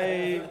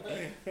my 'n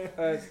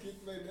Skiet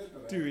my net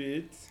raak.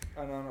 tweet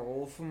en dan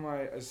rol vir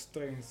my 'n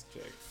strength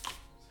check.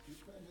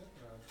 Skiet my net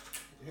raak.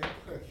 Ek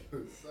maak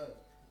jou sak.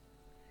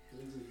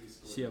 Dit is die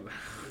skool. 7.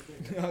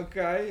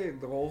 Okay,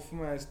 rol vir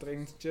my 'n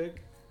strength check.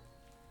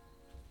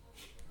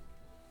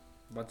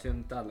 Wat is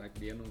jou tel? Ek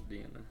die een of die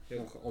ene? Ja.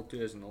 Nog al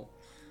 2 is 0.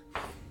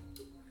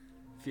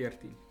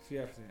 14.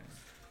 14.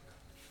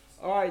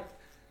 Alright.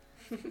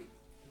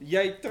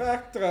 Jy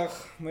trek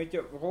terug met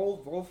jou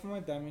rol vir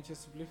my damage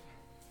asseblief.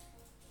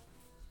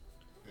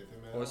 Het hy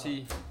my Was raak?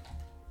 hy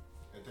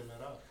Het hy my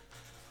raak?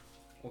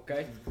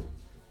 okay?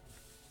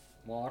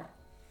 Maar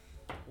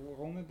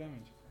Rol net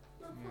damage.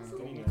 Ja,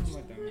 drie net vir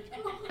my damage.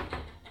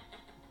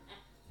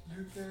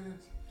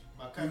 Lieutenant.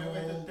 Maar kan hy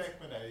met 'n attack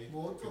met hy?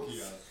 Mortals.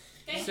 Ja.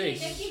 Kyk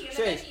Ses. hier,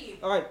 Ses.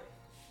 Alright.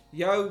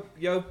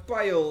 Jou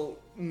pyl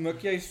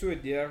mik jy so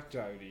deur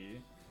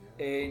Jody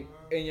en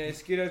jy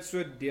skiet dit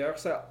so deur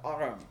sy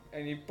arm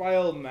en die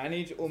pyl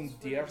manage om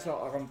deur sy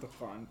arm te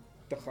gaan.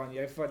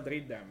 Jy vat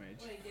 3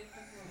 damage.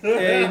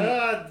 En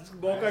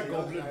Bokka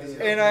goblin.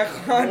 en hy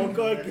gaan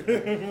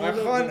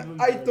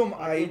uit hom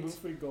uit,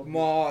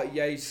 maar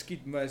jy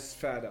skiet mis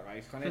verder.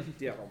 Hy gaan net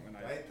teer hom en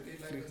hy. Hy het 3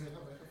 lyk as hy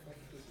gaan weggevat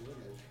het is hoor.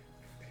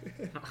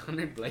 ek gaan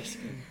net bly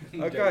skiet.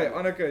 Okay,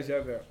 Anneke is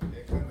jy weer.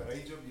 Ek kan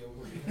rage op jou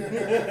gooi.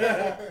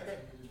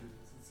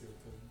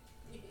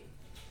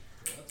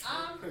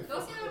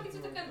 Daar's nie nog iets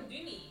wat ek kan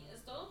doen nie, is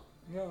daar?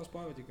 Ja, is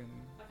baie wat jy kan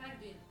doen. Wat kan ek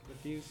doen?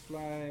 Reduce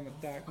flame,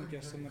 attack met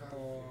jou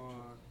scimitar.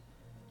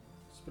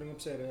 Spring op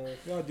sy rug.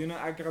 Ja, doen 'n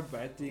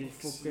acrobatic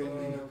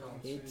fucking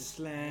head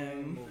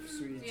slam. Of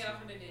sweet. Ja,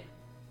 van dit.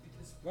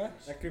 Wat?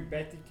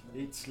 Acrobatic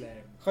head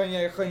slam. Gaan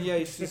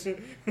jy soos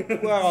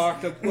oor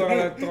hardloop, oor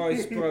hulle try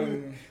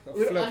spring.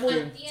 Flip.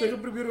 Sy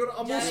het probeer oor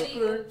almal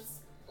spring.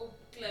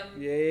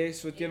 Opklim. Jy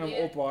so teen hom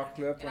op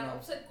hardloop En en dan dan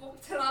op sy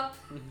kop trap.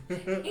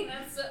 En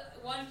dan so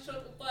one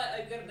shot op hy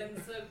eiger ding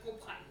se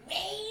kop gaan.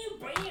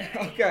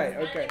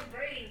 Okay.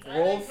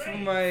 Rol vir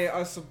my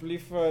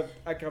asseblief 'n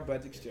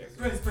acrobatics check.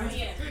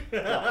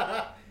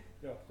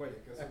 Ja, gooi.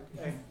 Ek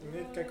moet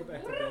net kyk op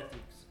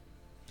acrobatics.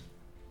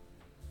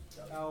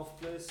 11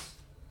 plus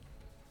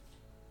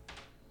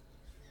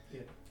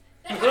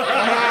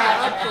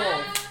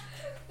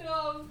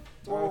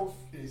 12.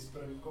 Jy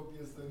spring kop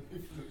eers in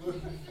die vloer.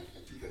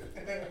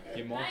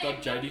 Jy maak dat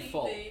JD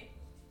val.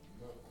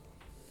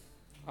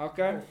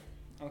 Okay.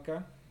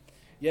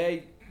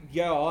 Jy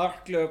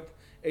hardloop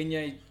en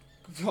jy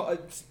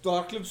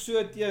hardloop so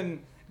teen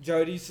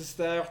Jody se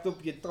sterk op,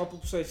 jy trap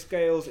op sy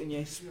skouers en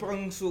jy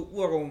spring so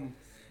oor hom,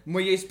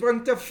 maar jy spring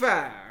te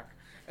ver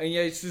en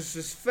jy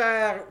soos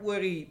ver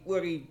oor die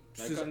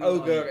Jy soos kan nie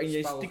ouer daai en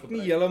jy spel stiek nie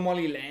gebruik. heeltemal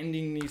die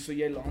landing nie, so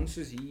jy land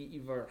soos hier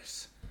iewers.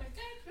 Kyk,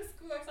 dis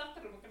cool, ek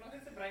agter hom. Ek kan nog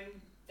net sy brein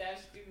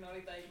dash doen na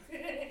die tyd.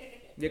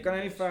 Jy kan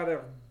nie verder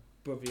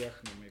beweeg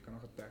nie, maar jy kan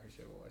nog attack as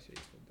jy wil as jy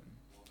iets wil doen.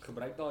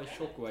 Gebruik daai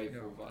shockwave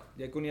Ja. of wat.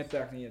 Jy kon nie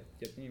attack nie, jy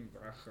het nie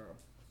reg gehad.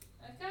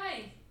 Okay.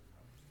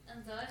 In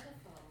daai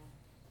geval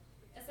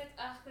is ek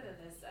agter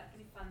hulle, so ek kan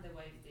die van the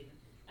wave doen.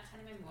 Ek gaan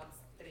nie my maats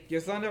tref.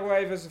 Jou thunder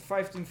wave is 'n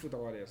 15 voet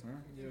radius, né?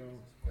 Ja,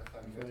 Ek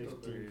gaan net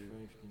tot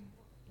 15.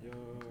 Ja,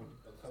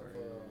 Dat gaan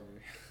vir ja,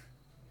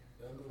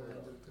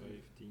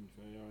 15.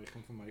 Ja, hy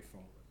gaan vir my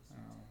val.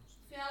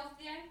 Vir half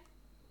jy?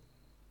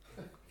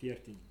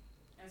 14.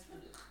 Dis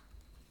genoeg.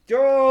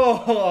 Jo,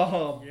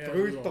 Ja,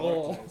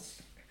 brutal.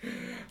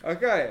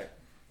 Okay.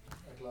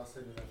 ek las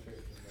dit in 'n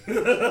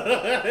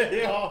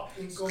Ja.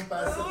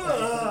 Incompatible.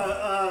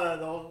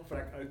 Dan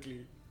vrek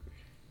Oakley.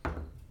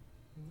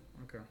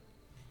 Okay.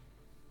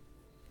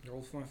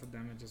 Rol vir my vir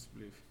damage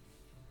asseblief.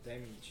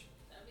 Damage.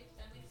 Damage.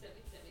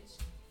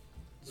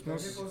 Dis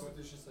mos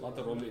Laat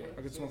 'n rollie.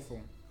 ek het sommer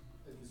vol.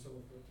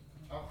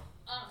 Ag,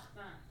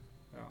 man.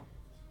 Ja.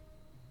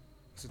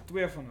 Dis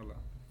 2 van hulle.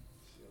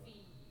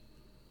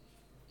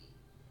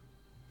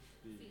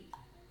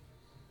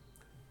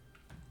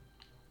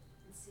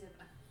 7.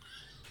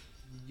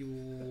 Jo.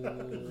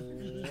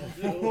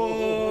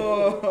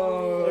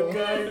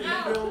 Okay,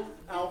 hoeveel?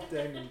 11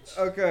 damage.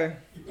 Okay.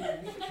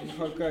 Ons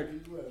gaan kyk.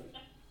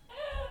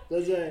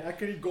 Dis hy, ek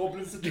kan die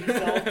goblins se self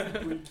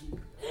voetjie.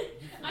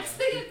 Ek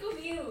sê jy kom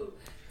hier.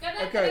 Kan ek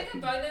Okay. ek 'n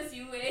bonus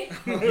you hê?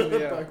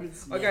 Ja.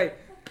 Okay.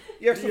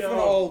 Eerste Ja. van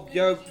al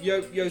jou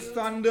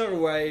thunder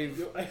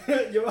wave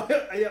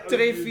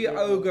tref die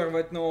ouer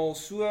wat nou al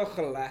so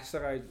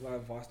gelasser uit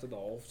was dat die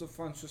halfte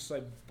van so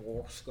sy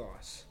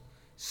borskas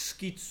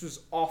skiet soos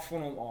af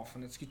van hom af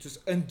en dit skiet soos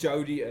in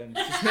Jody in.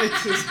 Soos net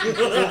soos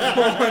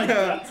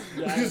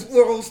soos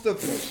oralste oor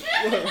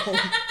hom.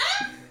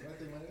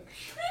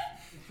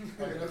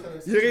 Wat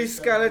Hierdie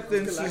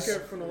skeletons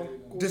Lekker is vanaand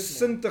kos.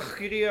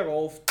 disintegreer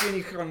half teen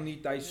die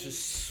graniet. Hy's so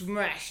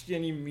smash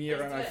teen die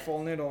muur en hy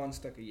val net daar in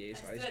stukke.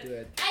 Yes, hy's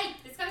dood. Hey,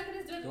 dis kan ek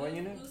net doen. Daai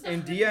ene?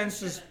 En die een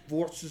soos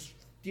word soos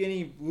teen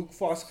die hoek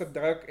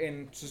vasgedruk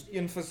en soos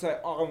een van sy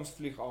arms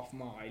vlieg af,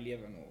 maar hy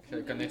lewe nog.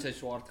 Hy kan net sy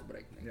swaard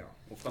gebruik nie. Ja.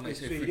 Of kan hy Okay,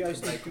 sy so voet hierdie is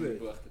gebruik om nie die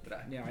dood. boog te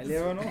trek. Ja, hy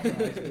lewe nog.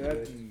 Hy's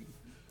dood. en-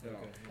 Ja.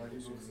 Maar die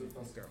boek sit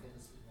vast.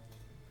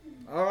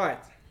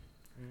 Alright.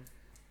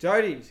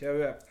 Jody, sê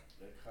weer.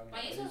 Ek gaan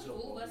Maar jy is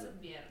hoe was dit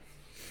weer?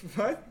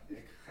 Wat?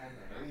 Ek gaan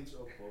rage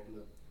op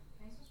Goblin.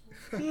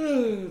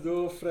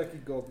 Doe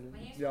frekkie goblin. Maar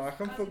jy is Ja, ek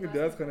gaan fuzzy fucking buzzy.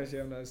 dood gaan as jy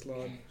hom nou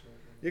slaan.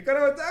 Jy kan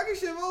nou attack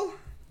as jy wil.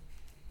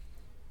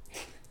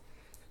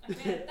 Ek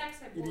weet dit teks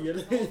hy Die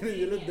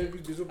hele ding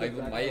is dus op Hy die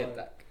wil plek my waar-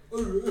 attack. Nee,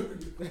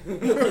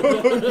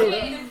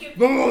 dan gee ek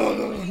vir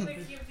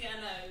jou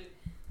nou.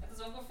 Dit is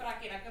ook 'n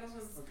frakkie, dan kan ons ons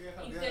Okay, ek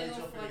gaan weer internal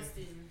rage op fights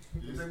doen. Jy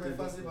dink my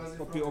passie was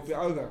Op je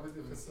oude. Met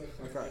jou gesig.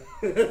 Okay.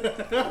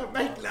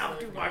 Make love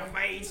to my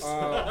face.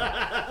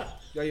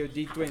 Ja, jou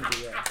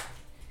D20, ja.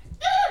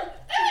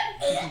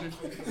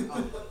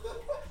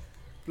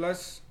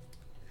 Plus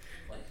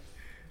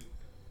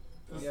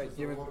ja,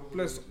 jy moet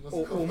plus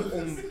om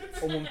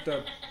hom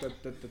te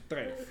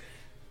tref.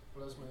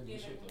 Plus my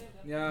initiative.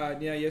 Ja,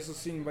 nee, jy sal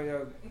sien by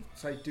jou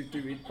sy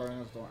 2 hit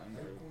bonus daar in.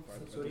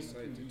 Sorry,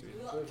 sy 2.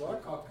 So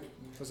wat?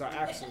 Vir sy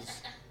axes.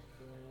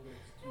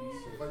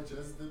 If I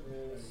just did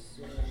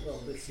Wel,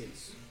 dit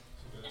 6.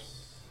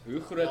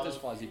 Hoe groot is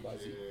Fuzzy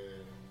Buzzy?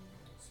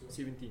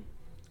 17.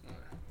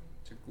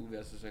 So cool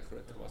wees as hy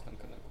groter was dan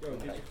kan ek. Ja,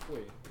 dit is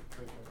goeie.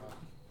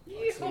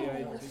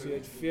 So jy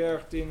het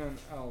 14 en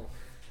 11.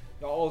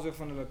 Ja, alsig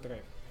van hulle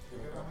tref.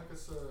 Ek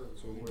is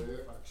so way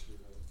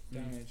actually.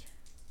 Damage.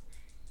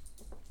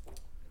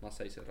 Maar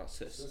sy's 'n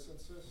rassis. 6 en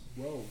 6.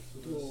 Wow. So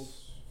dis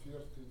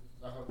 14.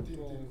 Ek gaan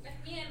 10. Ek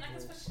nee, ek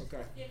is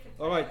verseker. Okay.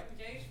 Alright.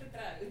 Jy is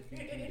vertrou.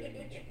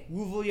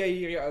 Hoe wil jy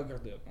hierdie ouer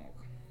doodmaak?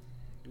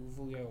 Hoe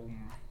wil jy hom?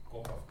 Ek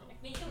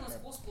weet jy ons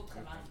bospot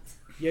geland.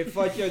 Jy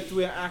vat jou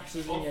 2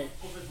 axes en jy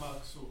Of ek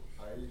maak so.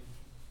 Hy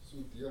so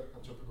deur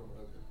gaan chop ek hom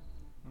uit.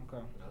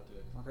 Okay. Dat dit.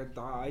 Okay,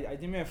 hy het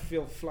nie meer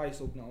veel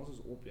vleis op nou, alles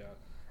is op ja.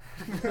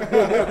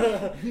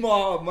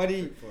 maar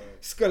die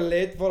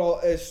skelet wat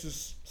al is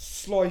soos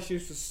slice jy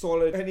so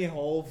solid in die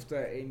halfte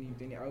en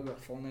die ouer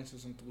val net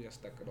soos in 2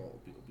 stukke daar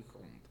op die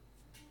grond.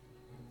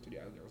 Toe die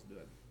ouer is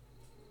dood.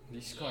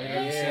 Die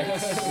Skyrim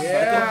Yes. sê.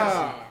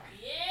 Ja.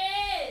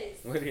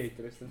 Yes. Hoor jy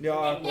Tristan? Ja,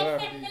 ek hoor.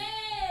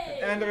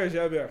 Andrew is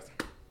jou beurt.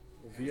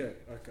 Of weer.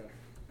 Okay.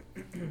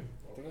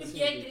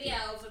 Jy 3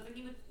 helps, ek dink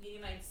jy moet hierdie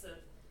net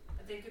sit.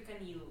 Ek dink jy kan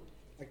heal.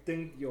 Ek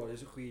dink ja,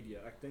 dis 'n goeie idee.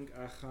 Ek dink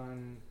ek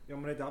gaan ja,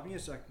 maar dit help nie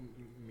as ek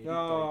meditate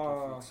Ja,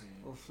 of iets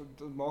nie. of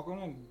dit maak hom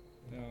net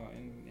ja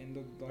en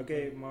dat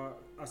Okay, maar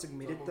as ek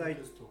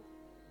meditate,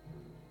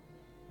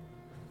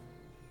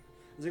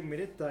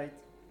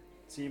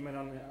 sê jy my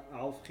dan 'n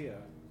half gee.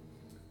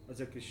 As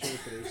ek 'n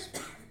short rest,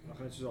 dan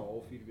gaan dit so 'n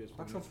halfuur wees.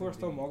 ek sal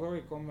voorstel maak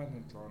hy kom met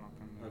net klaar dan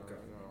kan Okay.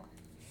 ja.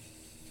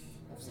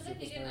 Of sit ek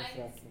hier in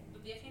uit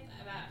beweeg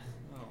net weg.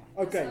 Ja.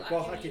 Okay, Sal ek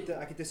wag, jou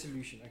ek het 'n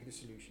solution.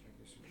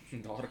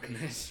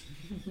 Darkness.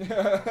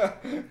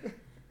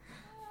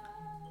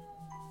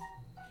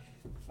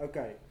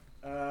 Okay.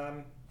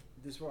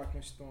 Dis waar ek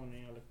nou staan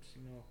nie. Ek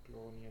sien nou al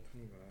klaar nie, dit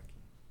gaan nie werk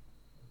nie.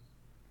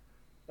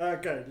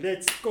 Okay,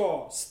 let's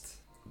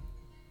cast.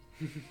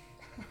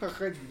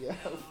 Goed ja.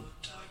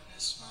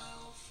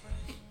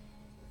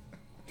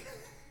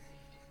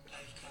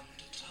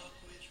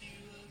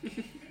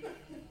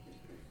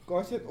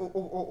 Kos dit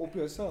op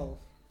jouself.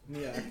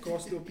 Nee, ek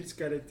cast op die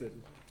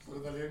skeleton.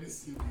 Sodat hulle nie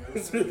sien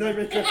Sodat hy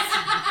my kan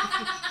sien.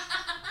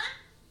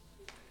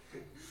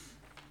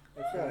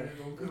 Okay.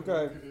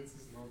 Okay.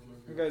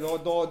 Okay,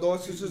 daar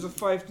is soos 'n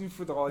 15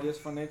 voet radius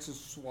van net so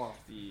swart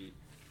die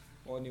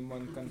waar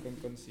niemand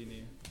kan sien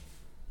nie.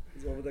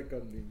 Dis wat ek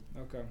kan doen.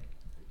 Okay.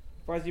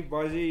 Fuzzy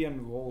Buzzy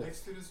en Wolf.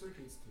 Next to is ook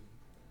iets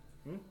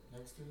doen.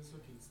 Next to is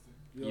ook iets doen.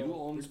 Jy wil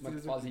ons met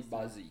Fuzzy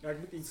Buzzy. Ja, ek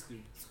moet iets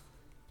doen.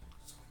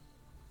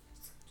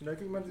 So nou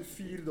kan iemand 'n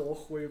 4 daar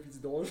gooi op iets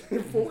daar.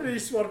 Volgende die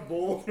swart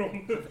bol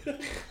rond.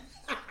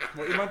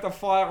 Maar iemand 'n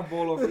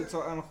fireball of iets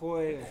sal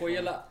ingooi. Gooi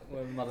julle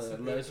maar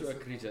hulle is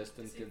ook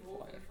resistant teen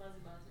fire.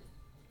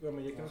 Ja,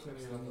 maar jy kan ons nou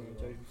nie want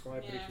jy het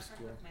baie Ja, breekjes ek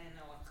speel. gaan my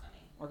nou wat gaan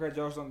nie. Okay,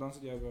 Josh dan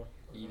sit jy weer.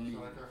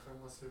 Healing. Ek gaan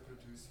maar sê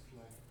produce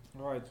fly.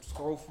 Right,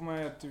 scroll vir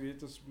my 'n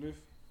tweet asseblief.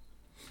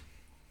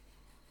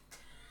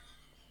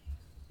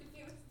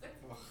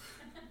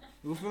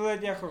 Hoeveel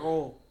het jy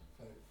gerol?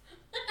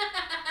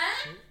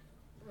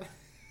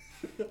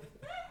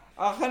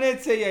 Ek gaan net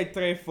sê jy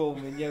tref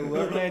hom en jy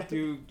hoor net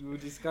hoe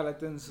die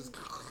skeletons is.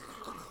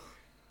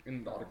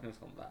 In darkness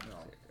gaan weg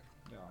seker.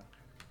 Ja.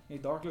 Nee,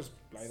 Darkless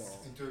bly daar.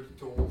 En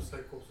toe op sy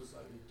kop soos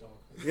uit die dak.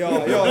 Ja,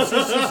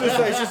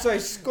 soos hy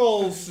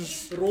skull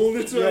soos Rol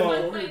net so Ja.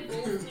 uit. My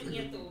wolf en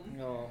eet hom.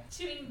 ja.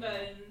 Chewing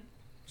bone.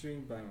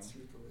 Chewing bones.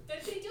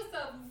 Don't treat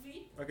yourself,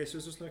 Wolfie. Okay, so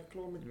ons nou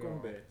klaar met Ja.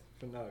 combat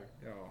vir nou.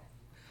 Ja.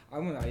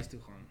 Ek moet huis toe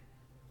gaan.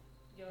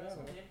 Ja, dis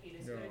Ja. reg hier,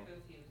 dis Ja. reg vir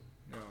jou.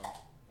 Ja.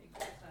 Ek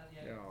gaan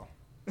jou. Ja.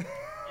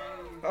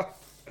 Jou.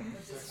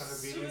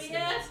 Sweet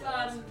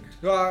man.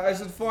 Ja, is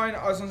dit fyn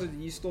as ons dit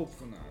hier stop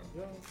vir nou?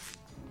 Ja.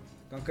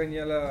 Dan kan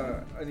julle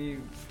in die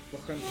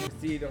begin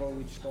consider al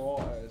iets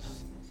daar is.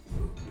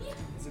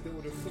 Is dit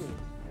oor 'n vroeg?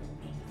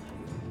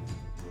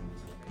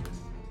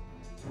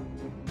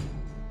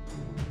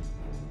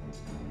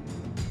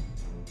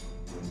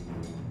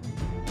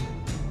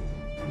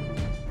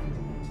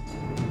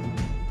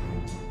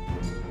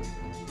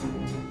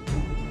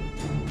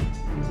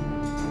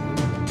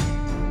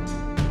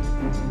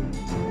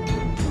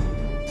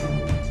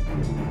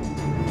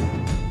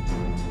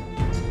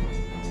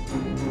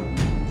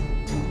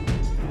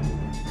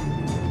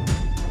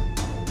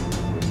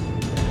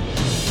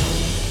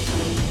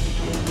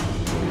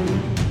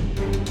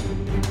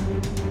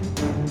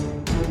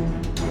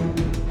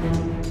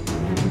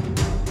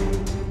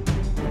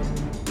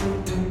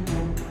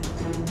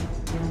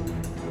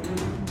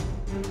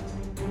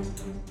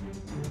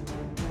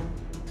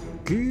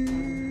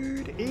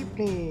 Good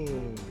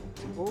evening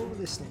to all the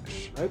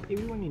listeners. I hope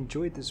everyone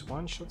enjoyed this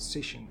one-shot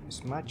session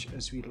as much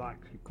as we like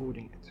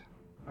recording it.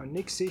 Our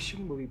next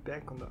session will be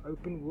back on the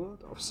open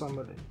world of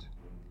Summerland.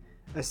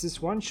 As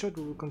this one-shot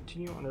will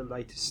continue on a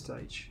later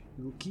stage,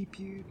 we will keep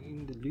you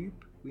in the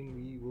loop when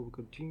we will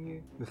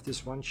continue with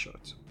this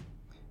one-shot.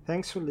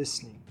 Thanks for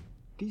listening.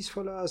 Please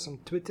follow us on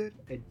Twitter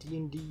at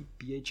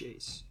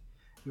DNDBHS.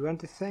 We want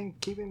to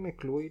thank Kevin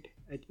McLeod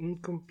at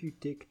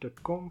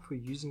incomputech.com for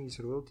using his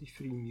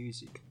royalty-free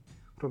music.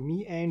 From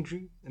me,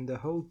 Andrew, and the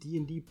whole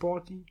D&D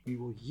party, we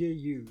will hear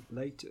you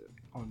later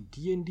on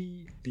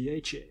D&D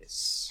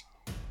BHS.